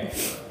ya. Oke.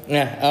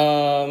 Nah,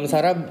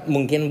 Sarah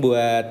mungkin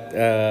buat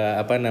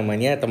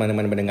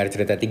teman-teman mendengar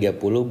Cerita 30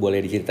 boleh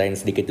diceritain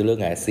sedikit dulu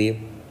enggak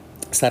sih?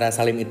 Sarah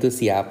Salim itu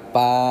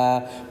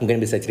siapa?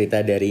 Mungkin bisa cerita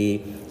dari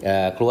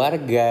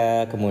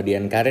keluarga,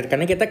 kemudian karir.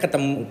 Karena kita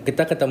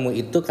ketemu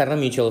itu karena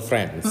mutual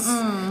friends.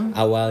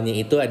 Awalnya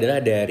itu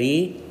adalah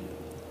dari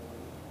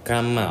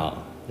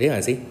Kamal. Iya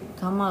gak sih?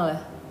 Kamal ya?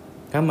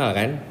 Kamal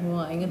kan?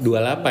 Wah, inget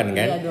 28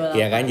 kan? Iya,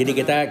 28. Ya kan? Jadi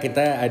kita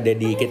ada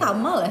di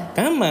Kamal ya?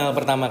 Kamal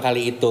pertama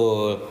kali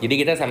itu. Jadi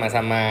kita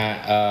sama-sama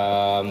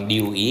di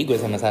UI, gue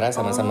sama Sarah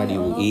sama-sama di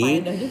UI.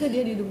 Faedah juga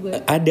dia di hidup gue.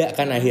 Ada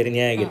kan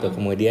akhirnya gitu.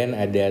 Kemudian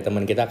ada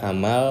teman kita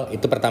Kamal,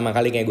 itu pertama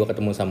kali kayak gue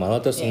ketemu sama lo.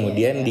 Terus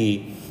kemudian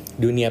di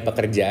dunia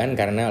pekerjaan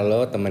karena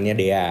lo temennya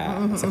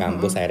Dea,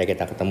 sekampus akhirnya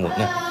kita ketemu.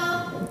 Nah,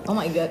 Oh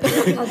my god,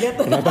 kaget.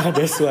 kenapa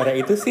ada suara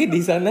itu sih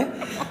di sana?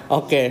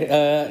 Oke,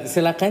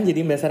 silakan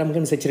jadi Mbak Sarah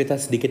mungkin bisa cerita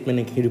sedikit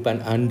mengenai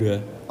kehidupan Anda.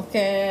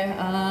 Oke,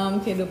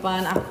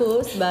 kehidupan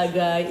aku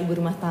sebagai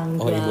ibu rumah tangga.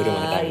 Oh, ibu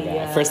rumah tangga.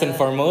 Iya. First and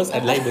foremost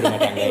adalah ibu rumah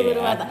tangga Ibu ya.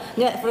 rumah tangga.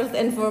 Nggak, first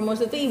and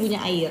foremost itu ibunya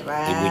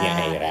Aira. Ibunya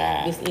Aira.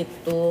 Habis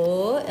itu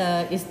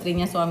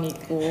istrinya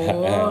suamiku.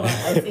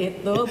 Habis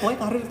itu pokoknya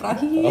karir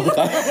terakhir.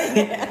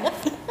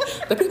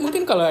 Tapi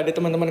mungkin kalau ada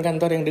teman-teman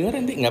kantor yang dengar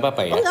nanti nggak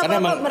apa-apa ya. Oh, nggak Karena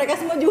apa-apa, emang mereka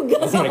semua juga.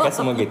 mereka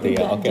semua gitu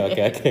ya. Oke.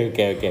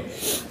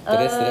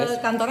 Terus.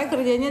 Kantornya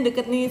kerjanya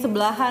deket nih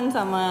sebelahan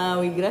sama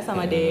Wigra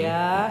sama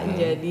Dea.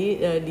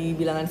 Jadi di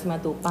Bilangan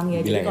Simatupang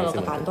ya. Jadi Bilangan kalau ke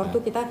Simatupang. kantor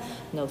tuh kita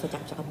nggak usah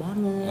cakep-cakep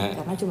banget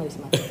karena cuma di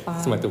Simatupang.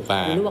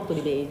 Simatupang. Dulu waktu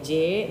di BEJ,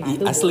 nah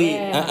itu Asli. boleh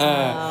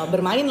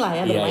bermain lah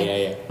ya, bermain.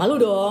 Iya. Malu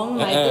dong.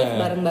 Nah itu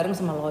bareng-bareng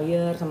sama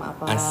lawyer sama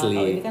apa. Asli.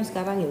 Kalau ini kan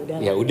sekarang ya udah.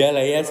 Ya udah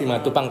lah ya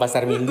Simatupang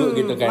pasar Minggu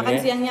gitu kan Makan ya.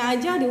 siangnya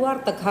aja di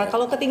warteg.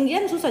 Kalau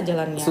ketinggian susah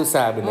jalannya.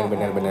 Susah benar.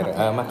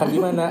 Makan di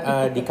mana?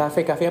 Di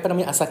kafe apa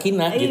namanya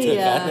Asakina gitu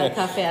kan. Iya,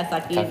 Cafe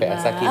Asakina. Kafe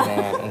Asakina.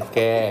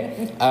 Oke.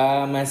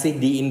 Masih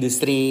di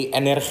industri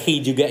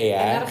energi juga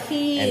ya.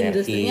 Energi.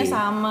 Industrinya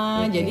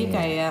sama. Jadi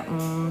kayak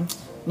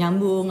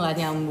nyambung.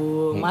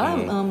 Malah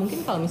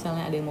mungkin kalau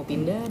misalnya ada yang mau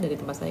pindah dari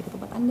tempat saya ke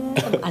tempat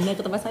Anda ke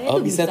tempat saya Oh,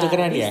 itu bisa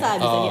tukeran ya? Bisa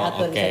Oh,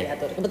 diatur, oke. bisa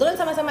diatur. Kebetulan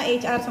sama-sama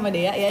HR sama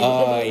Dea ya.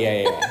 Oh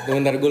iya.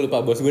 Bentar gue lupa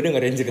bos gue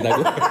dengerin cerita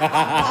gue.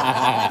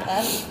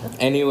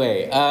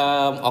 Anyway,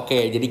 oke.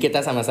 Jadi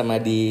kita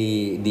sama-sama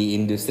di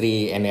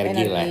industri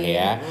energi lah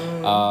ya.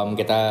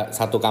 Kita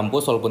satu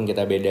kampus walaupun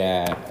kita beda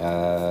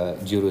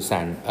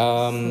jurusan.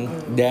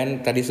 Dan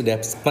tadi sudah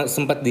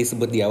sempat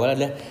disebut di awal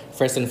adalah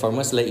first and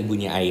foremost adalah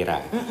ibunya Aira.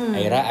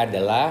 Aira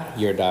adalah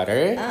your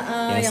daughter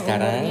yang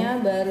sekarang umurnya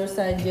baru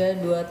saja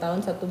 2 tahun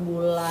 1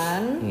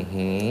 bulan.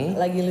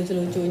 Lagi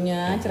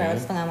lucu-lucunya,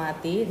 cerewet setengah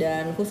mati.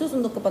 Dan khusus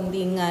untuk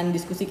kepentingan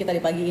diskusi kita di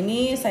pagi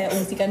ini, saya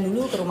ungsikan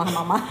dulu ke rumah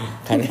mama.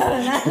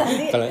 Karena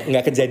nanti kalau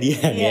nggak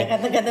kejadian iya, ya.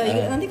 kata-kata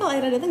nanti kalau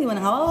Aira datang gimana?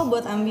 Nggak apa-apa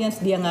buat ambience,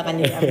 dia nggak akan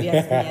jadi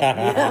ambience-nya.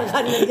 Dia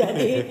akan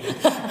menjadi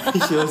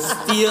She'll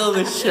steal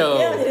the show.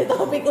 dia menjadi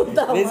topik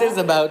utama. This is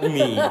about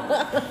me.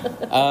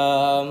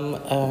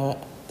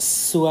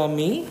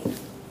 Suami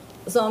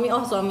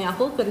Suami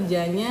aku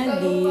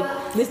kerjanya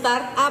di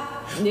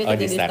startup. Dia Oh,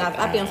 kerja di di startup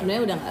startup. yang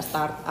sebenarnya udah nggak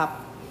startup.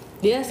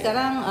 Dia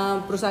sekarang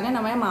perusahaannya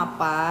namanya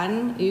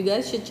Mapan. You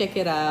guys should check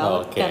it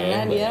out Oke,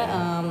 karena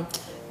boleh.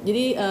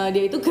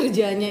 dia itu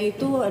kerjanya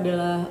itu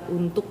adalah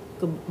untuk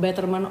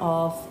betterment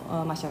of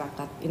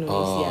masyarakat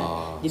Indonesia.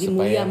 Jadi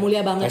supaya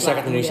mulia banget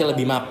masyarakat lah. Indonesia mulia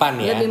lebih banget. mapan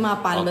ya. Lebih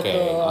mapan, Oke,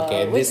 betul. oke.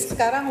 Which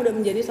sekarang udah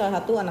menjadi salah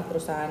satu anak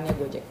perusahaannya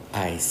Gojek.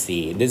 I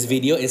see. This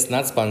video is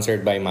not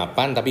sponsored by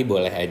Mapan tapi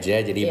boleh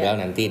aja. Jadi Iya. Bel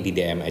nanti di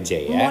DM aja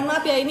ya. Mohon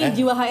maaf ya, ini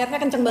jiwa HR-nya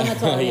kenceng banget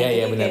soalnya. Iya,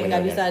 Jadi benar, kayak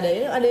nggak benar. bisa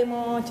ada yang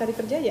mau cari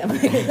kerja ya.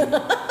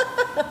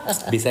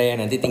 Bisa ya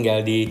nanti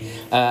tinggal di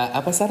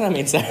apa Sarah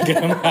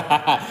Instagram.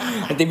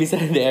 Nanti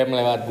bisa DM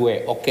lewat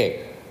gue. Oke.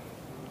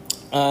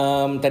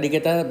 Tadi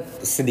kita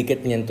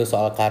sedikit menyentuh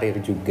soal karir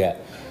juga.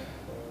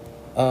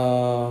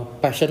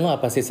 Passion lo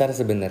apa sih Sarah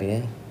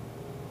sebenarnya?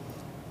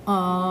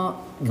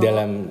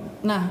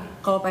 Nah,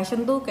 kalau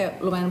passion tuh kayak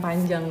lumayan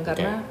panjang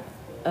karena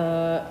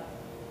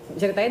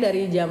ceritanya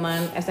dari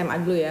zaman SMA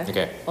dulu ya.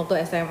 Oke. Waktu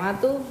SMA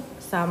tuh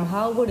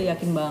somehow gue udah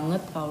yakin banget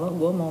kalau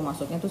gue mau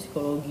masuknya tuh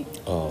psikologi.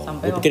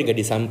 Gue pikir gak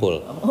disampul.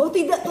 Oh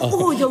tidak,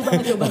 jauh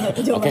banget.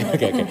 Oke.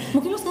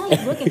 Mungkin lo sekarang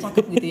liat gue kayak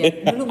cakep gitu ya,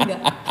 dulu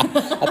enggak.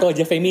 Atau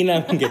wajah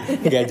femina mungkin.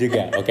 Enggak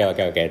juga.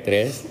 Oke.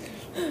 Terus?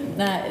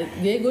 Nah,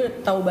 jadi gue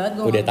tahu banget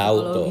gue Udah tahu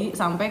psikologi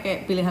sampai kayak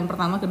pilihan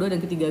pertama, kedua, dan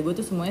ketiga gue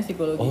tuh semuanya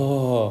psikologi.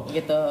 Oh.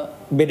 Gitu.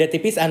 Beda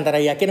tipis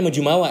antara yakin sama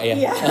jumawa ya?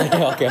 Iya.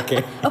 Oke.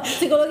 Oh,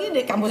 psikologi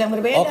di kampus yang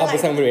berbeda. Oh,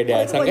 kampus yang berbeda.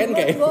 Oh, Sangkain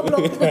kayak.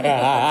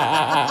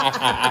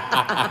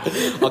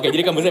 Oke,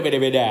 jadi kampusnya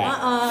beda-beda.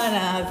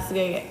 Nah, terus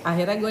kayak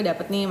akhirnya gue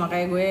dapet nih,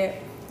 makanya gue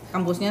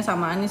kampusnya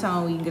samaan nih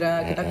sama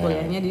Wigra, kita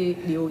kuliahnya di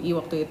UI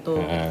waktu itu.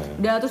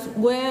 Udah, terus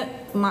gue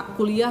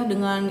kuliah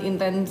dengan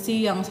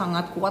intensi yang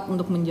sangat kuat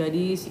untuk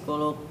menjadi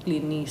psikolog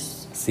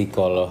klinis.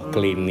 Psikolog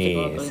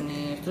klinis.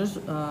 Terus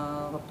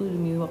waktu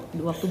demi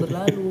waktu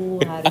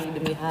berlalu, hari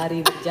demi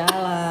hari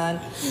berjalan,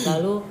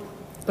 lalu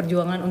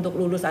perjuangan untuk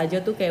lulus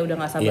aja tuh kayak udah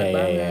nggak sabar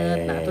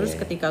banget. Nah, terus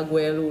ketika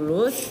gue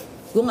lulus,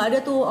 gue nggak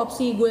ada tuh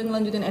opsi gue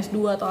ngelanjutin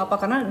S2 atau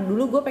apa, karena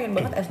dulu gue pengen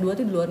banget S2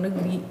 tuh di luar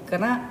negeri,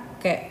 karena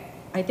kayak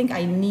I think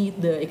I need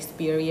the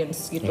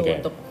experience gitu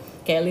untuk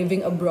kayak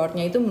living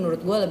abroad-nya itu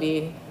menurut gue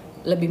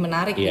lebih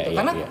menarik gitu.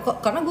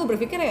 Karena gue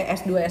berpikir ya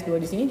S2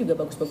 di sini juga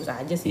bagus-bagus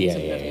aja sih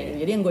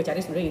sebenarnya. Jadi yang gue cari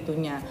sebenarnya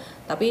itunya.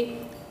 Tapi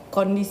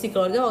kondisi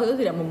keluarga waktu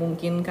itu tidak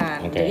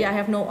memungkinkan. Jadi I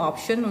have no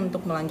option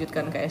untuk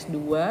melanjutkan ke S2,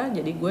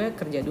 jadi gue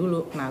kerja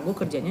dulu. Nah, gue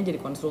kerjanya jadi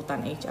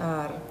konsultan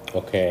HR.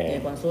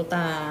 Jadi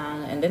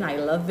konsultan, and then I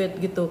love it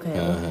gitu,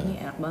 kayak wah ini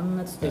enak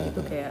banget. Sudah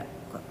gitu kayak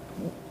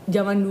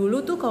zaman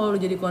dulu tuh kalau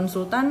lu jadi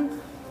konsultan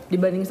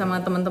dibanding sama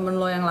teman-teman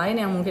lo yang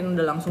lain yang mungkin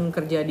udah langsung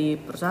kerja di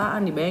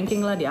perusahaan, di banking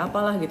lah, di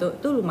apalah gitu,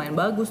 itu lumayan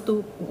bagus tuh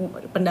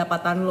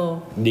pendapatan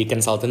lo. Di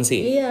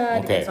consultancy?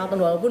 Iya, di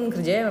consultant, walaupun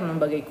kerjanya memang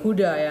bagai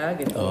kuda ya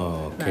gitu.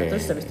 Nah,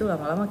 terus habis itu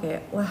lama-lama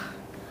kayak wah,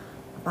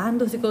 apaan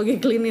tuh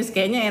psikologi klinis,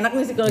 kayaknya enak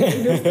nih psikologi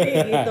industri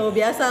gitu.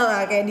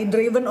 Biasalah kayak di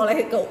driven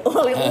oleh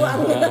uang.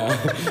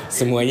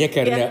 Semuanya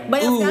karena ya,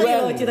 banyak sekali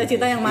loh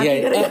cita-cita yang mati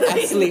gara-gara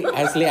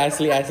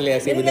asli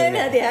jadi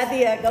benar. Hati-hati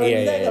ya kalau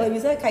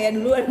bisa kayak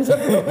duluan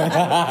sebelum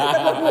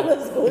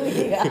lulus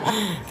kuliah.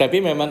 Tapi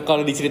memang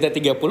kalau di cerita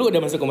 30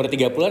 udah masuk umur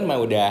 30-an mah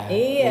udah.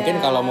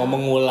 Mungkin kalau mau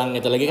mengulang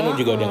itu lagi kan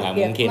juga udah nggak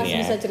mungkin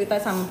masih bisa cerita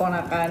sama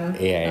ponakan.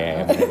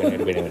 Iya,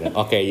 benar.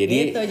 Oke,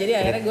 jadi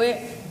akhirnya gue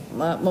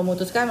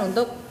memutuskan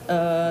untuk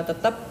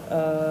tetap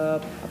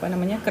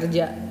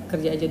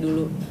kerja aja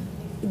dulu.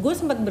 Gue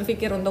sempat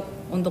berpikir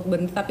untuk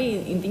berhenti, tapi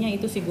intinya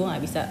itu sih gue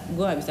nggak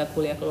bisa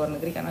kuliah ke luar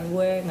negeri karena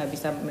gue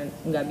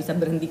nggak bisa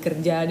berhenti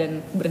kerja dan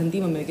berhenti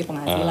memiliki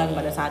penghasilan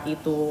pada saat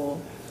itu.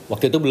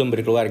 Waktu itu belum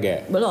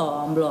berkeluarga?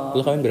 Belum.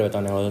 Lu kawin berapa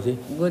tahun yang lalu sih?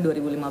 Gue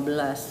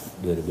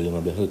 2015.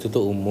 Itu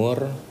tuh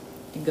umur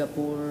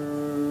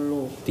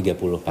 30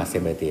 pas ya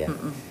berarti ya?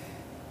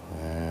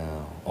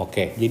 Wow,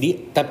 oke.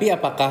 Jadi tapi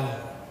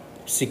apakah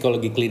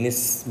psikologi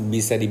klinis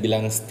bisa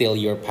dibilang still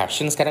your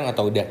passion sekarang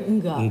atau udah?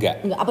 Enggak.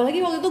 Apalagi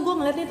waktu itu gue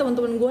ngeliat nih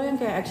teman-teman gue yang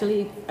kayak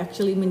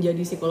actually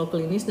menjadi psikolog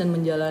klinis dan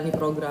menjalani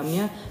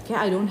programnya,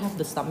 kayak I don't have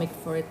the stomach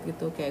for it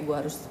gitu. Kayak gue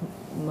harus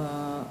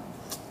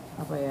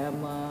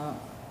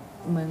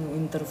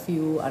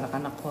menginterview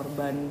anak-anak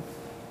korban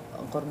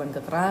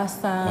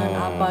kekerasan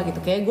apa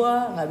gitu, kayak gue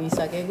nggak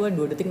bisa, kayak gue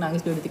 2 detik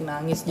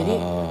nangis. Jadi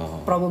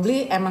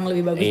probably emang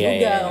lebih bagus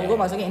juga kalau gue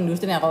masuknya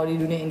industri. Nah, kalau di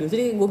dunia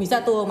industri gue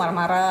bisa tuh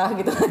marah-marah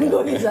gitu kan,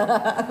 gue bisa.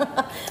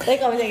 Tapi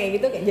kalau misalnya kayak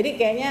gitu, jadi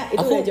kayaknya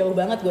itu udah jauh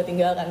banget gue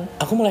tinggalkan.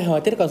 Aku mulai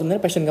khawatir kalau sebenarnya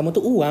passion kamu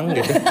tuh uang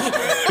gitu.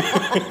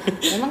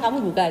 Memang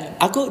kamu bukan?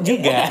 Aku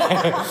juga.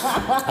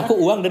 Aku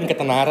uang dan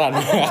ketenaran.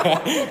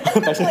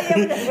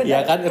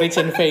 Ya kan, rich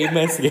and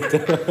famous gitu.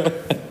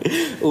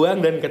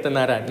 Uang dan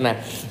ketenaran. Nah,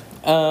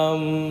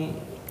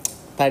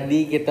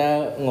 tadi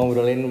kita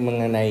ngobrolin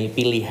mengenai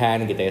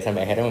pilihan gitu ya,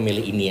 sampai akhirnya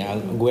memilih ini ya.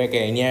 Gue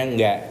kayaknya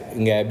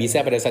nggak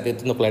bisa pada saat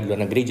itu untuk kuliah di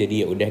luar negeri, jadi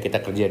ya udah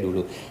kita kerja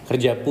dulu.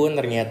 Kerja pun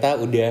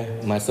ternyata udah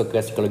masuk ke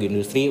psikologi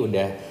industri,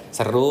 udah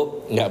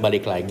seru, nggak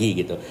balik lagi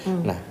gitu.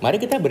 Nah, mari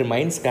kita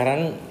bermain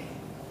sekarang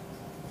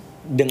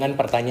dengan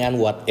pertanyaan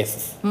what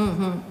if.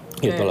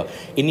 Gitu loh.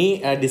 Ini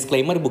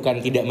disclaimer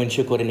bukan tidak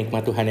mensyukuri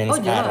nikmat Tuhan yang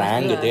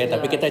sekarang jelas, gitu ya,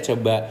 tapi kita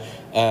coba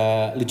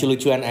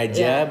lucu-lucuan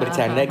aja,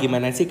 bercanda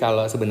gimana sih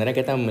kalau sebenarnya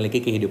kita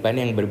memiliki kehidupan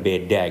yang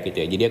berbeda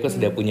gitu ya. Jadi aku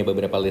sudah punya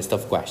beberapa list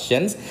of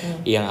questions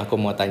yang aku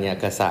mau tanya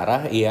ke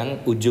Sarah,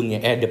 yang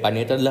ujungnya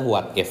depannya itu adalah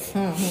what if.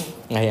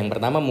 Nah, yang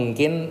pertama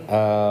mungkin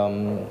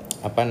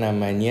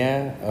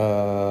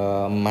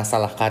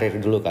masalah karir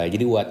dulu kali.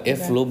 Jadi what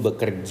if lo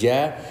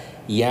bekerja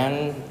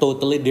yang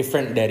totally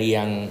different dari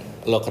yang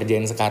lo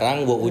kerjain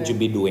sekarang, what would you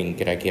be doing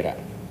kira-kira?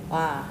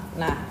 Wah,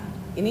 nah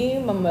ini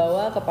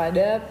membawa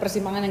kepada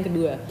persimpangan yang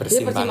kedua.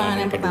 Jadi persimpangan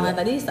yang pertama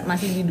tadi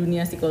masih di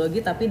dunia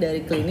psikologi, tapi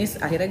dari klinis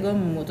akhirnya gue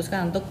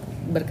memutuskan untuk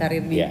berkarir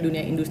di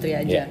dunia industri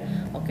aja.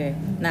 Oke.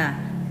 Nah,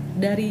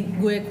 dari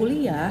gue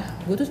kuliah,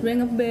 gue tuh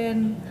sebenarnya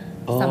ngeband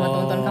sama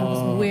teman-teman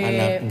kampus gue.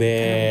 Anak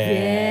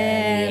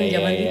band.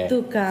 Zaman itu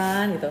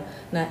kan gitu.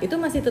 Nah, itu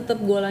masih tetap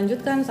gue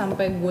lanjutkan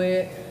sampai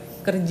gue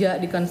kerja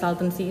di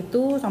consultancy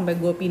itu, sampai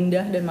gue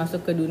pindah dan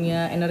masuk ke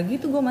dunia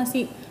energi itu gue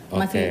masih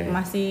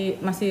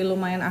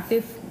lumayan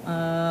aktif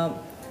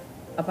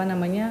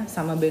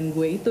sama band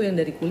gue itu yang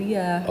dari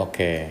kuliah.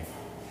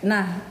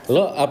 Nah,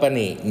 Lo apa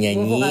nih?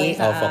 Nyanyi?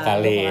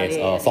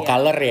 Vokalis.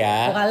 Vokaler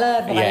ya?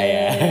 Vokaler.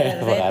 Iya.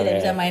 Saya tidak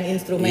bisa main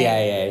instrumen. Iya.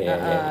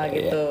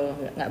 Gitu.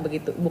 Nggak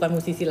begitu. Bukan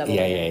musisi lah.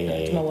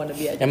 Iya. Cuma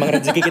wannabe aja. Emang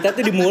rezeki kita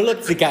tuh di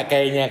mulut sih Kak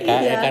kayaknya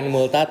Kak. Ya kan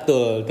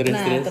multatul.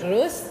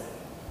 Terus.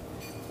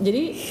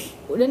 Jadi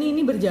udah nih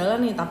ini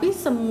berjalan nih. Tapi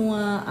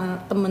semua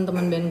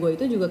teman-teman band gue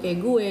itu juga kayak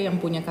gue yang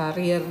punya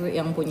karir,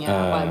 yang punya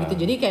apa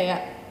gitu. Jadi kayak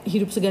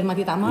hidup segan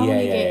mati tak mau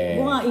nih kayak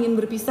gue gak ingin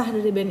berpisah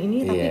dari band ini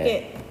tapi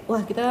kayak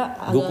wah kita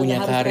agak punya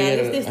harus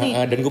karir nih.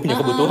 Dan gue punya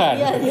kebutuhan.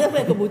 Iya kita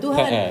punya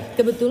kebutuhan.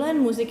 Kebetulan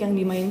musik yang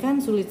dimainkan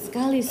sulit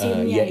sekali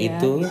scene-nya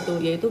gitu.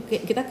 Yaitu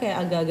kita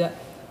kayak agak-agak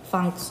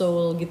funk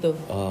soul gitu.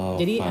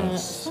 Jadi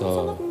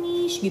sangat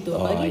niche gitu.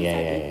 Apalagi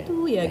saat itu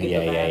ya gitu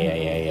kan.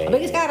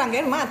 Apalagi sekarang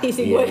kan mati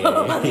sih gue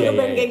kalau mati ke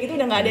band kayak gitu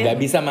udah gak ada. Gak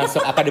bisa masuk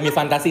Akademi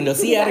Fantasi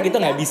Indosiar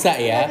gitu gak bisa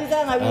ya.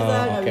 Gak bisa.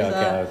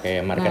 Oke.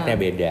 Marketnya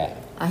beda.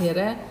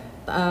 Akhirnya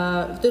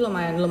itu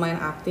lumayan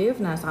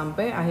aktif. Nah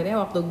sampai akhirnya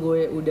waktu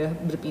gue udah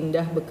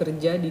berpindah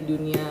bekerja di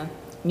dunia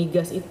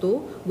migas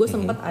itu, gue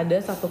sempat ada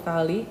satu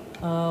kali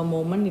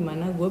momen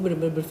dimana gue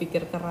benar-benar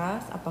berpikir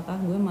keras apakah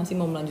gue masih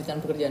mau melanjutkan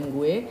pekerjaan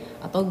gue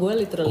atau gue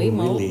literally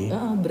mau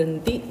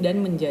berhenti dan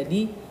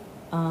menjadi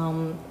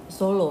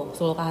solo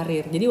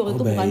karir. Jadi waktu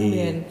itu bukan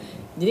band.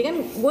 Jadi kan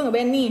gue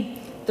ngeband nih.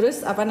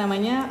 Terus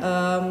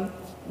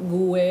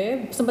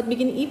gue sempat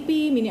bikin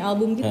EP mini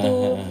album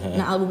gitu.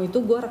 Nah album itu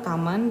gue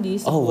rekaman di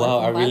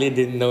sebuah tempat. I really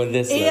didn't know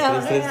this.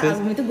 Iya,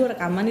 album itu gue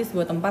rekaman di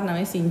sebuah tempat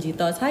namanya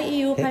Sinjitos. Hai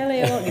Iup, hai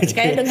Leo. Gitu.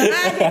 Kayak denger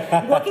aja.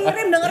 Gue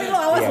dengerin lo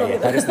awas lo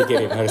gitu.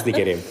 Harus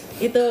dikirim.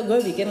 Itu gue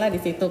bikin lah di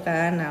situ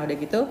kan. Nah udah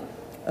gitu.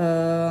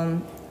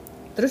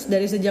 Terus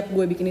dari sejak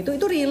gue bikin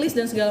itu rilis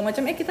dan segala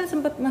macam. Kita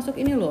sempat masuk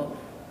ini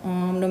loh.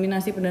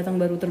 Nominasi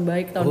pendatang baru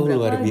terbaik tahun berapa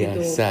luar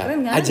biasa. Gitu. Keren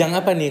kan? Ajang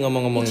apa nih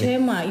ngomong-ngomong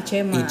Icema.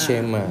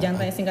 Jangan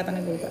tanya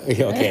singkatannya gue lupa.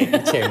 Iya oke,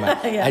 Icema.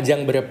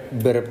 Ajang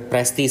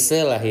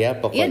berprestise lah ya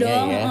pokoknya. Iya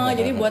dong. Ya.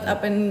 Jadi buat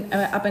up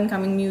and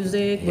coming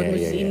music, buat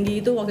musisi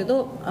indie itu waktu itu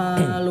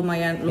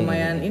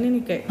lumayan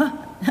ini nih kayak,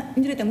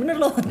 anjir yang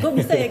bener loh. Kok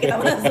bisa ya kita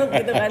masuk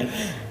gitu kan.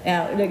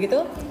 Ya udah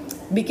gitu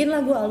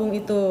bikinlah gue album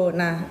itu.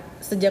 Nah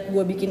sejak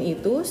gue bikin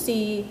itu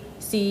si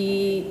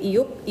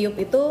Iup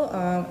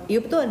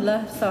itu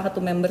adalah salah satu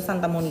member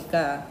Santa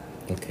Monica.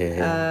 Oke.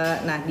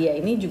 Nah dia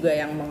ini juga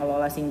yang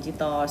mengelola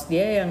Sinjitos.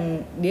 Dia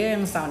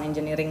yang sound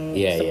engineering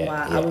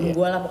semua album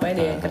gue lah pokoknya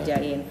dia yang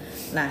kerjain.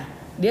 Nah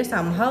dia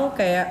somehow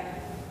kayak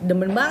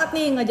demen banget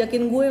nih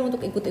ngajakin gue untuk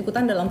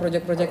ikut-ikutan dalam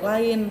project-project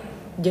lain.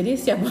 Jadi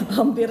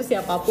hampir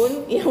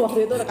siapapun yang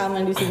waktu itu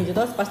rekaman di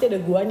Sinjitos pasti ada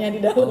guanya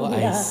di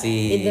dalamnya.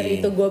 Either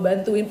itu gue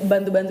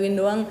bantuin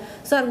doang.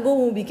 Sar gue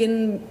mau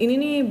bikin ini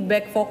nih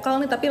back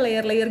vokal nih tapi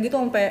layer gitu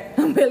sampai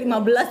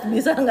 15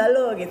 bisa nggak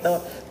lo gitu.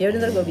 Ya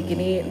udah ntar gue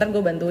bikinin, ntar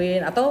gue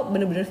bantuin atau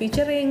bener-bener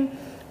featuring.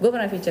 Gue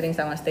pernah featuring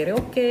sama Stereo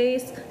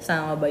Case,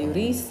 sama Bayu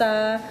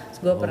Risa,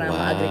 gue pernah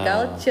sama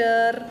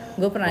Agriculture,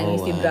 gue pernah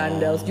ngisi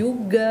Brandals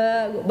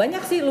juga.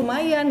 Banyak sih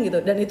lumayan gitu.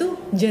 Dan itu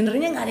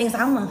genrenya nggak ada yang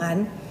sama kan.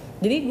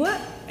 Jadi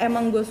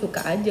gue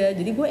suka aja,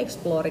 jadi gue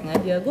exploring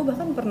aja. Gue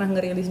bahkan pernah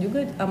ngerilis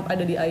juga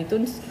ada di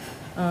iTunes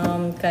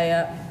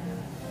kayak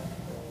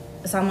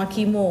sama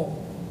Kimo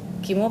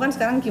kan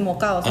sekarang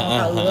Kimokal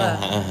sama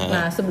Kalula.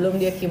 Nah sebelum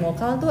dia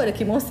Kimokal tuh ada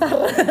Kimosar.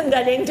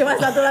 Gak ada yang cuma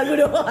satu lagu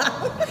doang.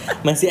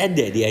 Masih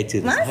ada di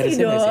iTunes?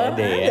 Harusnya dong, masih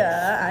ada ya?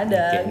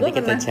 Ada. Gue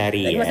kita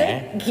cari ya. Maksudnya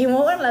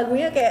Kimo kan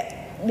lagunya kayak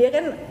dia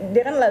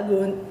kan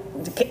lagu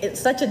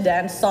such a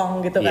dance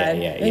song gitu kan,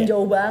 yang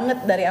jauh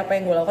banget dari apa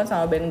yang gue lakukan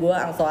sama band gue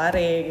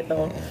Angsoare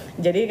gitu.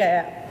 Jadi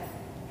kayak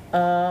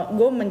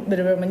gue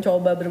benar-benar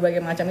mencoba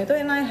berbagai macam itu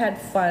and I had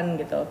fun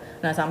gitu.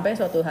 Nah sampai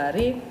suatu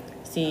hari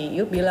si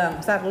Yup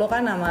bilang, Sar lo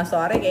kan nama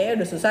Soare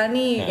kayaknya udah susah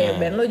nih, kayak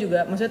band lo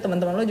juga, maksudnya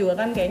teman-teman lo juga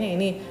kan kayaknya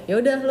ini, ya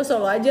udah lo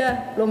solo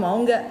aja, lo mau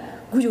nggak?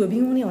 Gue juga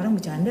bingung nih orang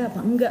bercanda apa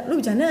enggak, lo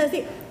bercanda gak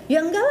sih? Ya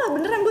enggak lah,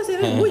 beneran gue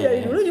serius. Gue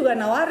dari dulu juga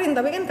nawarin,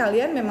 tapi kan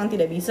kalian memang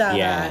tidak bisa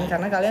kan,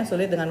 karena kalian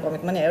sulit dengan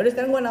komitmennya. Ya udah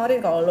sekarang gue nawarin,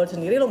 kalau lo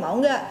sendiri lo mau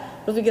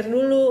nggak? Lo pikir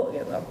dulu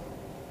gitu.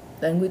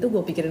 Dan gue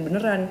pikirin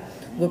beneran,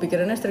 gue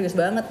pikirinnya serius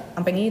banget,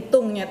 sampai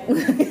ngitung nyet.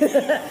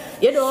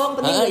 Ya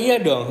dong, penting. Iya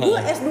dong. Gue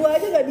S2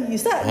 aja gak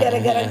bisa,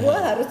 gara-gara gue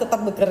harus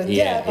tetap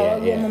bekerja. Kalau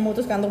gue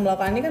memutuskan untuk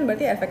melakukan ini kan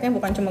berarti efeknya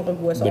bukan cuma ke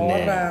gue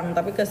seorang,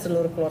 tapi ke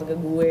seluruh keluarga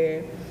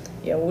gue.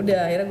 Ya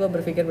udah, akhirnya gue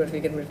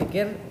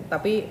berpikir,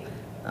 tapi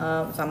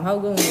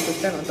somehow gue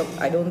memutuskan untuk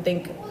I don't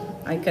think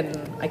I can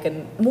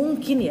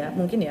mungkin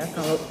ya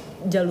kalau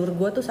jalur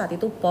gue tuh saat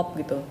itu pop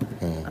gitu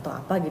atau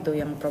apa gitu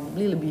yang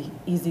probably lebih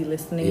easy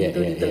listening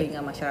di telinga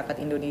masyarakat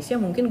Indonesia,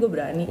 mungkin gue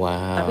berani.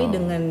 Tapi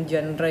dengan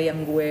genre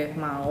yang gue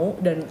mau,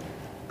 dan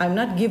I'm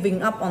not giving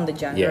up on the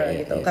genre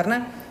gitu.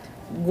 Karena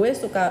gue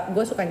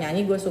suka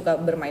nyanyi, gue suka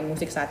bermain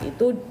musik saat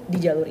itu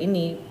di jalur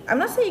ini. I'm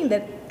not saying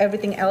that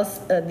everything else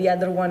the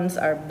other ones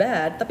are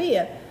bad, tapi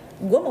ya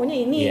gue maunya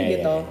ini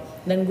gitu.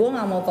 Dan gue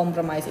nggak mau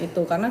compromise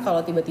itu, karena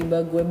kalau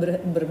tiba-tiba gue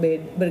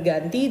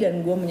berganti dan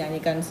gue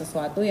menyanyikan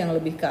sesuatu yang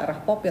lebih ke arah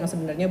pop yang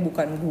sebenarnya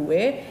bukan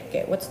gue,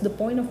 kayak what's the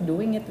point of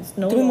doing it? It's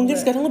no tapi mungkin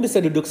sekarang lo bisa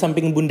duduk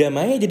samping Bunda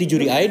Maya jadi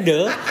juri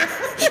idol.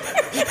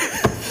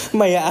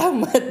 Maya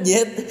Ahmad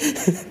Jet.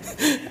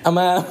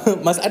 Sama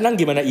Mas Anang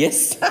gimana?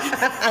 Yes.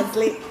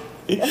 Asli.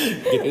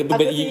 Gitu.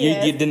 But you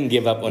didn't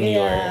give up on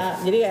your.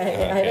 Jadi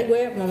akhirnya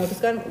gue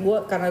memutuskan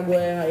karena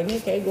gue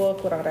ini kayak gue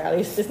kurang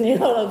realistis nih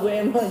kalau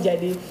gue mau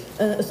jadi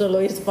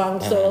soloist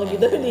punk soul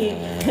gitu di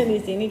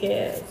sini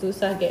kayak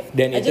susah kayak.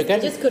 Dan I itu kan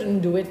just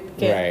couldn't do it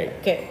kayak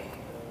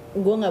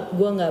gue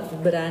nggak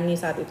berani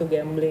saat itu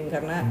gambling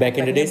karena back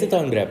in the days itu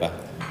tahun berapa?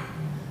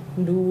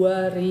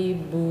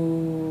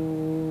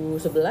 2011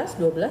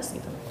 12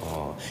 gitu.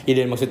 Oh, ya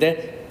dan maksudnya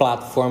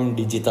platform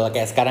digital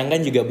kayak sekarang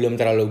kan juga belum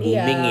terlalu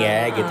booming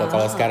ya gitu.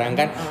 Kalau sekarang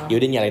kan ya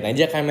udah nyalain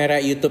aja kamera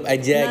YouTube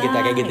aja gitu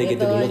kayak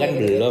gitu-gitu dulu kan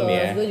belum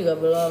ya. Gue juga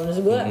belum.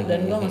 Terus gue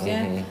dan gue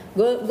maksudnya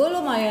gue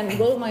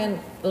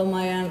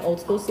lumayan old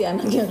school sih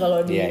anaknya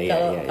kalau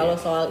kalau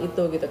soal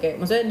itu gitu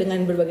kayak maksudnya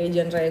dengan berbagai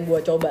genre yang gue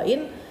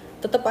cobain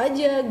tetap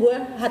aja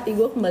hati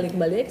gue kembali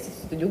ke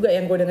situ juga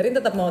yang gue dengerin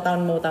tetap mau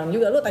tahun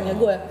juga. Lu tanya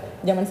gue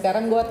zaman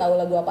sekarang gue tahu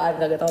lagu apaan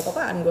kagak tahu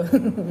apaan gue.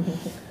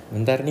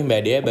 Bentar nih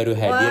Mbak Dea baru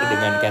hadir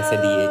dengan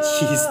Casadilla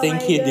Cheese.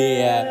 Thank you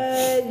Dea.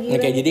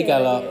 Oke, jadi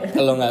kalau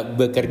lo nggak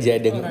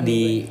bekerja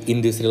di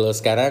industri lo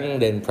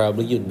sekarang, then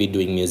probably you'd be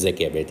doing music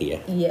ya berarti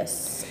ya?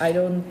 Yes, I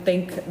don't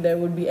think there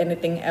would be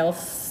anything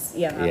else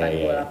yang akan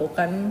gue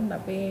lakukan,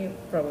 tapi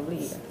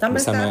probably ya.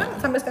 Sampai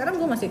sekarang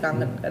gue masih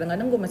kangen.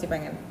 Kadang-kadang gue masih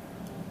pengen.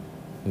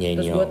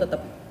 Terus gue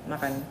tetap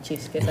makan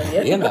cheese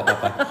quesadilla. Iya nggak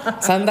apa-apa.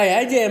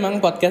 Santai aja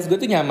emang podcast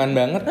gue tuh nyaman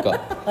banget kok.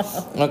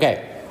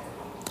 Oke.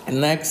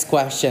 Next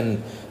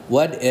question.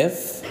 What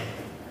if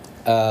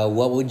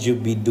what would you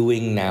be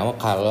doing now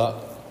kalau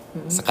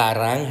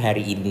sekarang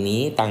hari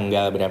ini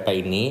tanggal berapa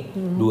ini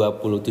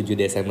 27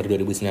 Desember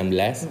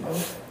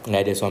 2019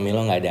 nggak ada suami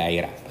lo, nggak ada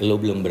Aira, lo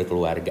belum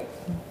berkeluarga.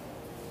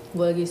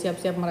 Gue lagi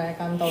siap-siap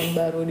merayakan tahun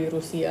baru di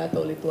Rusia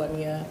atau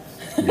Lituania.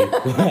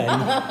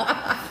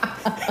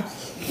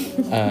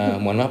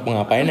 Mohon maaf mau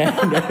ngapain ya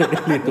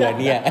dari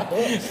Lituania?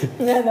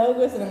 Nggak tahu,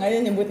 gue seneng aja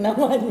nyebut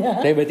namanya.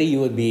 Tapi berarti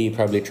you would be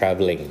probably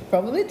traveling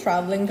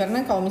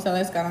Karena kalau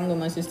misalnya sekarang gue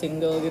masih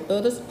single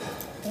gitu terus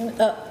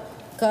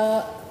ke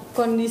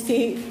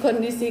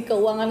kondisi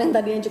keuangan yang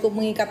tadinya cukup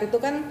mengikat itu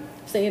kan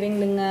seiring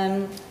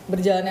dengan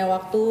berjalannya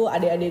waktu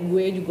adik-adik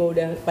gue juga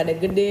udah pada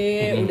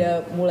gede,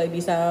 udah mulai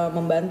bisa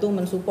membantu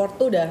mensupport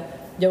tuh udah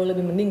jauh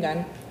lebih mending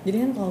kan.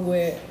 Jadi kan kalau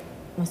gue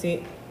masih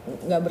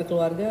nggak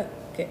berkeluarga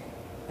kayak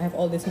I have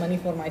all this money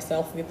for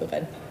myself gitu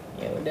kan.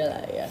 Ya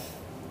udahlah ya.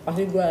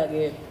 Pasti gue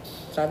lagi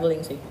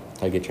traveling sih.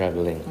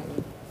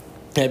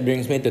 That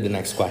brings me to the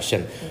next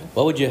question.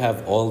 What would you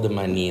have all the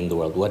money in the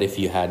world? What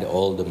if you had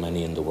all the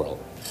money in the world?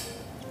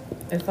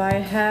 If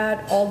I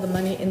had all the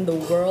money in the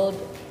world,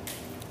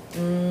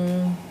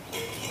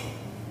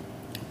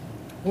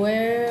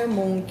 gue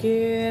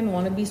mungkin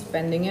wanna be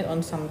spending it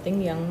on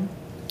something yang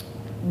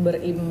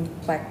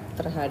berimpact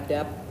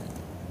terhadap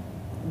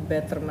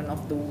betterment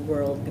of the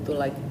world gitu,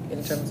 like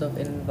in terms of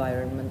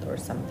environment or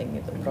something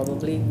gitu.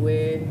 Probably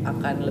gue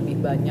akan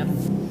lebih banyak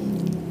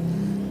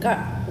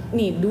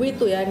nih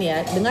duit tuh ya nih ya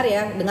dengar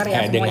ya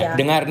semua ya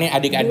dengar nih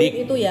adik-adik,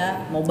 duit itu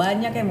ya mau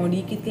banyak ya mau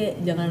dikit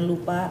kayak jangan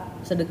lupa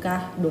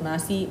sedekah,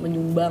 donasi,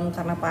 menyumbang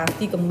karena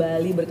pasti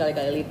kembali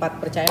berkali-kali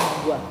lipat, percaya sama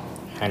gue.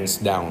 Hands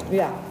down.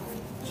 Iya.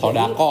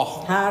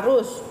 Sodakoh.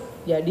 Harus.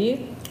 Jadi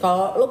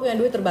kalau lu punya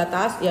duit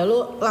terbatas ya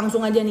lu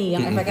langsung aja nih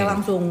yang efeknya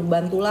langsung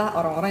bantulah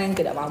orang-orang yang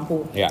tidak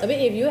mampu. Yeah. Tapi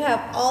if you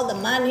have all the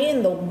money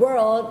in the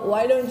world,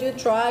 why don't you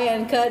try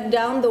and cut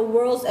down the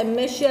world's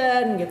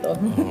emission gitu.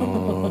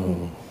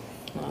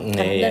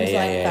 Dan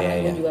selain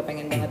karena gue juga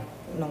pengen banget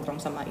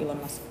nongkrong sama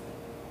Elon Musk.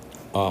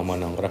 Oh, mau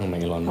nongkrong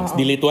sama Elon Musk.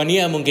 Di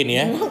Lituania mungkin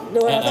ya.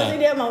 Sih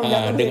dia mau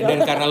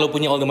dan karena lo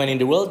punya all the money in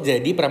the world,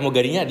 jadi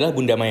pramugarinya adalah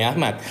Bunda Maya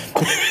Ahmad.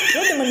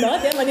 Lo temen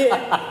banget ya sama dia.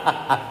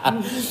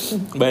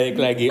 Baik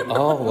lagi.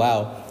 Oh,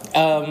 wow.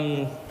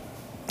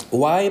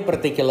 Why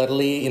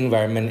particularly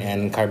environment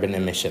and carbon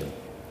emission?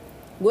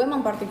 Gue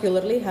emang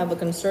particularly have a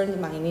concern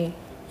tentang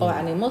ini. Kalau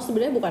animal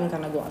sebenarnya bukan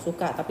karena gue gak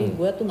suka, tapi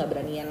gue tuh gak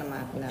beranian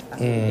sama binatang.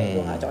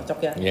 Gue gak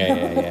cocok ya. Iya.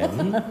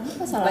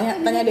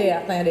 Tanya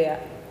deh ya.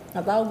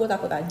 Nggak tahu, gue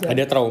takut aja.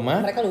 Ada trauma?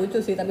 Mereka lucu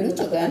sih, tapi gue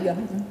takut aja.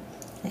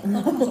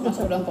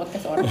 Masuk dalam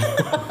podcast orang.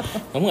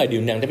 Kamu nggak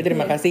diundang, tapi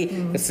terima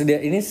kasih.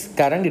 Ini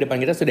sekarang di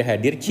depan kita sudah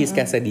hadir cheese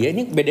quesadilla.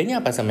 Ini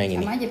bedanya apa sama yang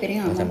ini? Sama aja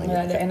piringnya sama.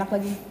 Nggak ada enak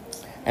lagi.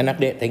 Enak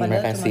deh,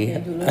 terima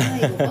kasih.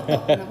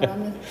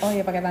 Oh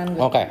iya pakai tangan gue.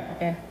 Oke.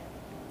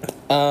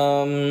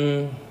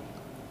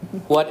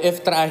 What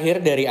if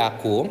terakhir dari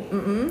aku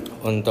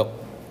untuk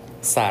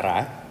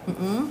Sarah,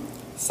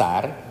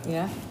 Sar.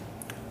 Ya.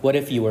 What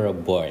if you were a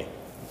boy?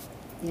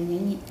 Yang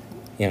nyanyi.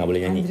 Ya nggak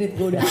boleh nyanyi. Andrit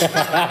gue udah.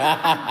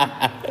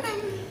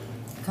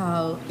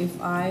 Kalau if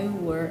I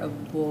were a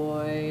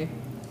boy.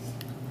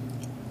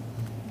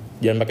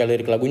 Jangan pakai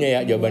lirik lagunya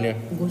ya jawabannya.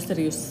 Gue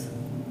serius.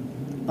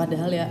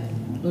 Padahal ya,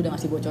 lu udah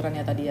ngasih bocoran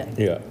ya tadi ya.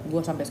 Iya.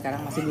 Gue sampai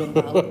sekarang masih belum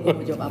tahu gue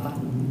mau jawab apa.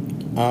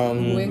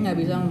 Gue nggak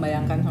bisa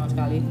membayangkan sama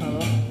sekali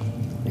kalau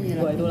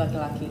gue itu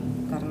laki-laki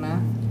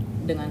karena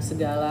dengan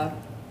segala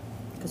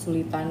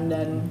kesulitan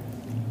dan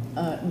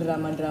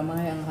drama-drama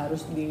yang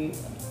harus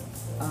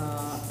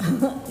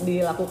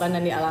dilakukan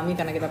dan dialami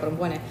karena kita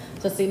perempuan ya.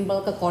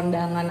 Sesimpel ke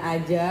kondangan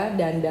aja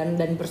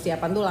dan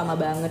persiapan tuh lama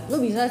banget.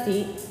 Lu bisa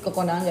sih ke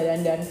kondangan gak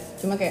dandan,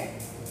 cuma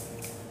kayak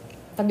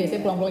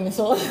biasanya pulang-pulang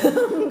nyesel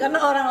karena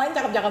orang lain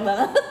cakep-cakep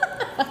banget.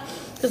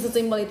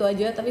 Sesimpel itu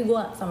aja, tapi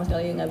gue sama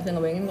sekali nggak bisa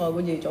ngebayangin kalau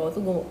gue jadi cowok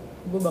tuh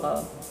gue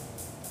bakal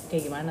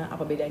kayak gimana,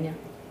 apa bedanya?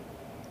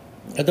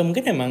 Atau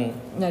mungkin emang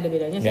nggak ada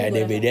bedanya sih. Nggak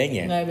ada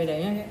bedanya. Nggak ada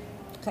bedanya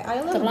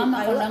kayak terlama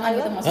kondangan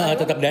gitu maksudnya.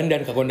 Tetap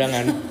dandan ke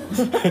kondangan.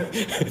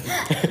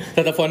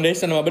 Tetap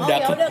foundation sama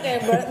bedak. Oh ya udah kayak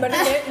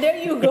berarti there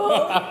you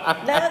go.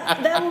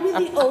 That would be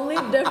the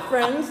only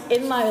difference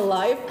in my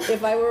life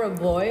if I were a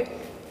boy.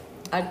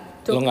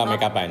 Lo nggak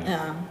make upan?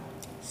 Yeah.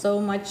 So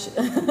much,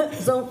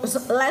 so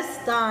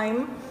less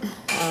time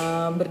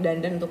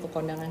berdandan untuk ke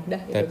kondangan.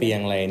 Dah. Tapi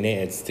yang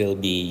lainnya it still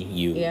be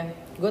you. Iya,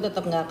 gue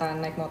tetap nggak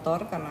akan naik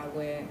motor karena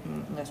gue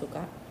nggak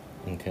suka.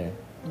 Oke.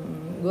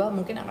 Gue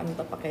mungkin akan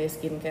tetap pakai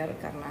skincare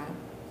karena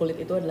kulit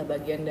itu adalah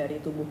bagian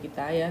dari tubuh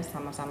kita ya,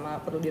 sama-sama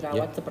perlu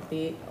dirawat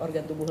seperti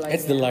organ tubuh lainnya.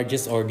 It's the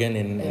largest organ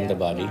in the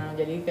body. Nah,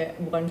 jadi kayak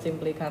bukan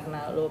simply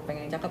karena lo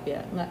pengen cakep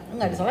ya,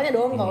 nggak ada salahnya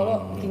dong kalau lo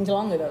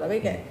kinclong gitu, tapi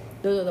kayak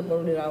itu tetap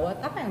perlu dirawat.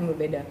 Apa yang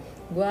berbeda?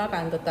 Gue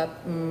akan tetap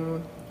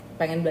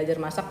pengen belajar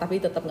masak tapi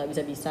tetap nggak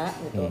bisa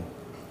gitu.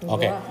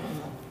 Oke.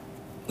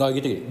 Kalau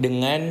gitu,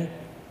 dengan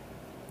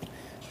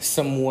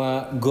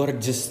semua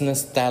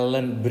gorgeousness,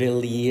 talent,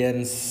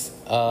 brilliance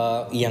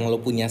yang lo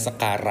punya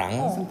sekarang,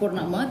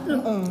 sempurna banget lo.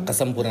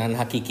 kesempurnaan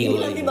hakiki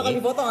lo nanti ini. bakal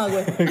difoto nggak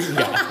gue?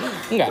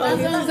 Enggak. Kalau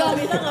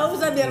bisa nggak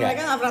usah biar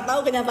mereka nggak pernah tahu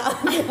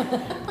kenyataannya.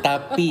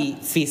 Tapi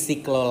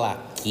fisik lo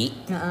laki,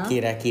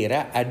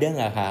 kira-kira ada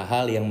nggak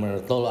hal-hal yang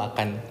menurut lo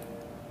akan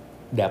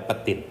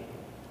dapetin?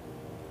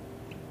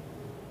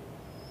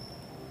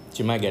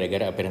 Cuma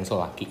gara-gara appearance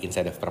lo laki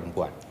instead of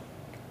perempuan.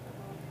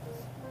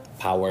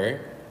 Power,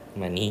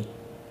 money.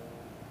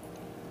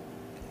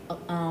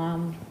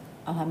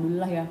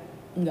 Alhamdulillah ya,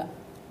 enggak.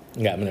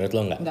 Enggak, menurut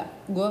lo enggak? Enggak,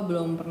 gue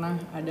belum pernah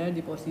ada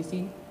di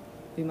posisi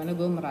dimana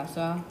gue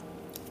merasa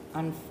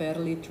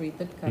unfairly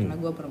treated karena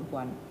gue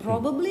perempuan.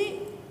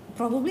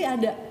 Probably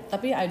ada,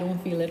 tapi I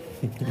don't feel it.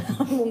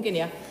 Mungkin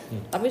ya.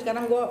 Tapi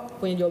sekarang gue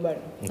punya jawaban.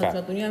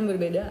 Satu-satunya yang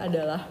berbeda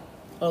adalah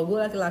kalau gue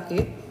laki-laki,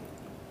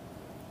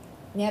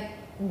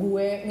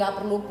 gue nggak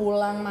perlu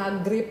pulang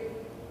maghrib.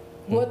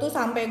 Gue tuh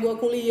sampai gue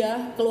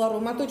kuliah keluar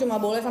rumah tuh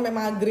cuma boleh sampai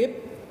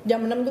maghrib.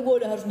 Jam 6 tuh gue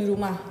udah harus di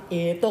rumah.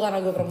 Itu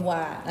karena gue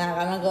perempuan. Nah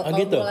karena kalau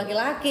gitu? gue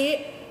laki-laki,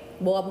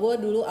 bokap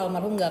gue dulu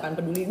almarhum gak akan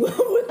peduli gue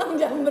pulang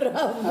jam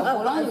berapa.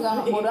 Pulang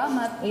juga bodo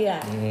amat. Iya.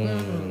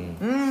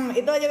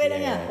 Itu aja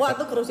bedanya. Yeah. Wah,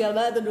 itu krusial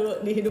banget tuh dulu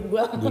di hidup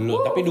gue.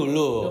 Tapi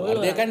dulu.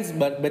 Artinya kan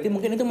berarti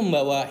mungkin itu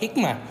membawa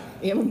hikmah.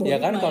 Iya, ya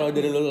kan kalau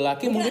dari lu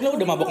laki mungkin lu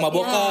udah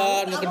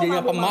mabok-mabokan,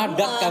 kerjanya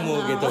pemadat kamu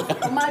gitu kan.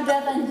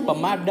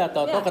 Pemadat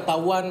atau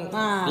ketahuan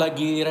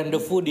lagi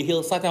rendezvous di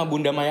hillside sama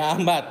Bunda Maya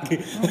Ahmad.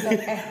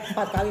 4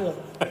 kali loh.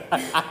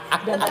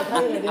 Dan 4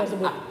 kali dia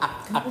sebut.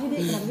 Kenapa sih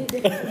dia?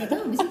 Nggak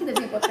tahu, bisa kita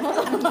punya podcast.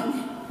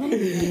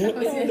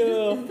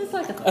 Aduh.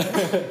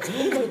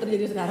 Ini baru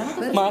terjadi sekarang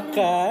atau?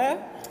 Maka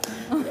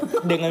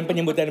dengan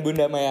penyebutan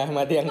Bunda Maya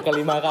Ahmad yang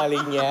kelima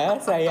kalinya,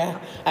 saya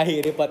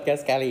akhiri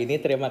podcast kali ini.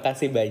 Terima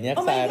kasih banyak,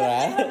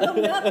 Sarah.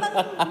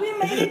 We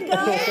made it,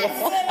 guys.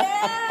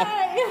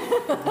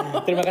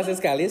 Terima kasih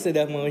sekali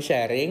sudah mau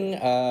sharing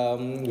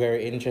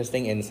very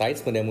interesting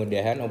insights.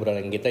 Mudah-mudahan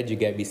obrolan kita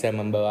juga bisa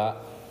membawa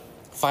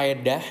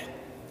faedah,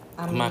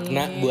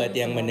 makna buat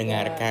yang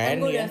mendengarkan.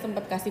 Kan gue ya. udah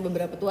sempat kasih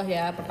beberapa tuah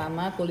ya.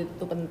 Pertama, kulit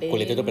itu penting.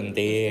 Kulit itu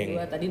penting.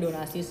 Kedua, tadi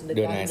donasi sedekah.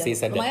 Donasi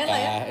sedekah. Lumayan lah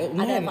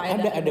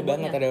ya. Ada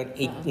banget, ada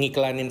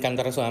ngiklanin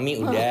kantor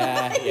suami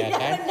udah ya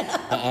kan.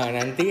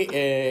 Nanti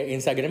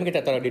Instagram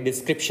kita taruh di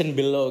description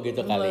below gitu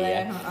kali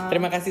ya.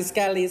 Terima kasih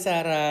sekali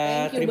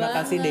Sarah. Terima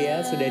kasih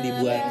Dea sudah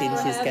dibuatin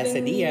Siska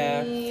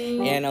Sedia.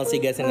 And I'll see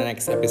you guys in the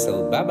next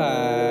episode. Bye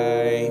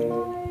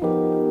bye.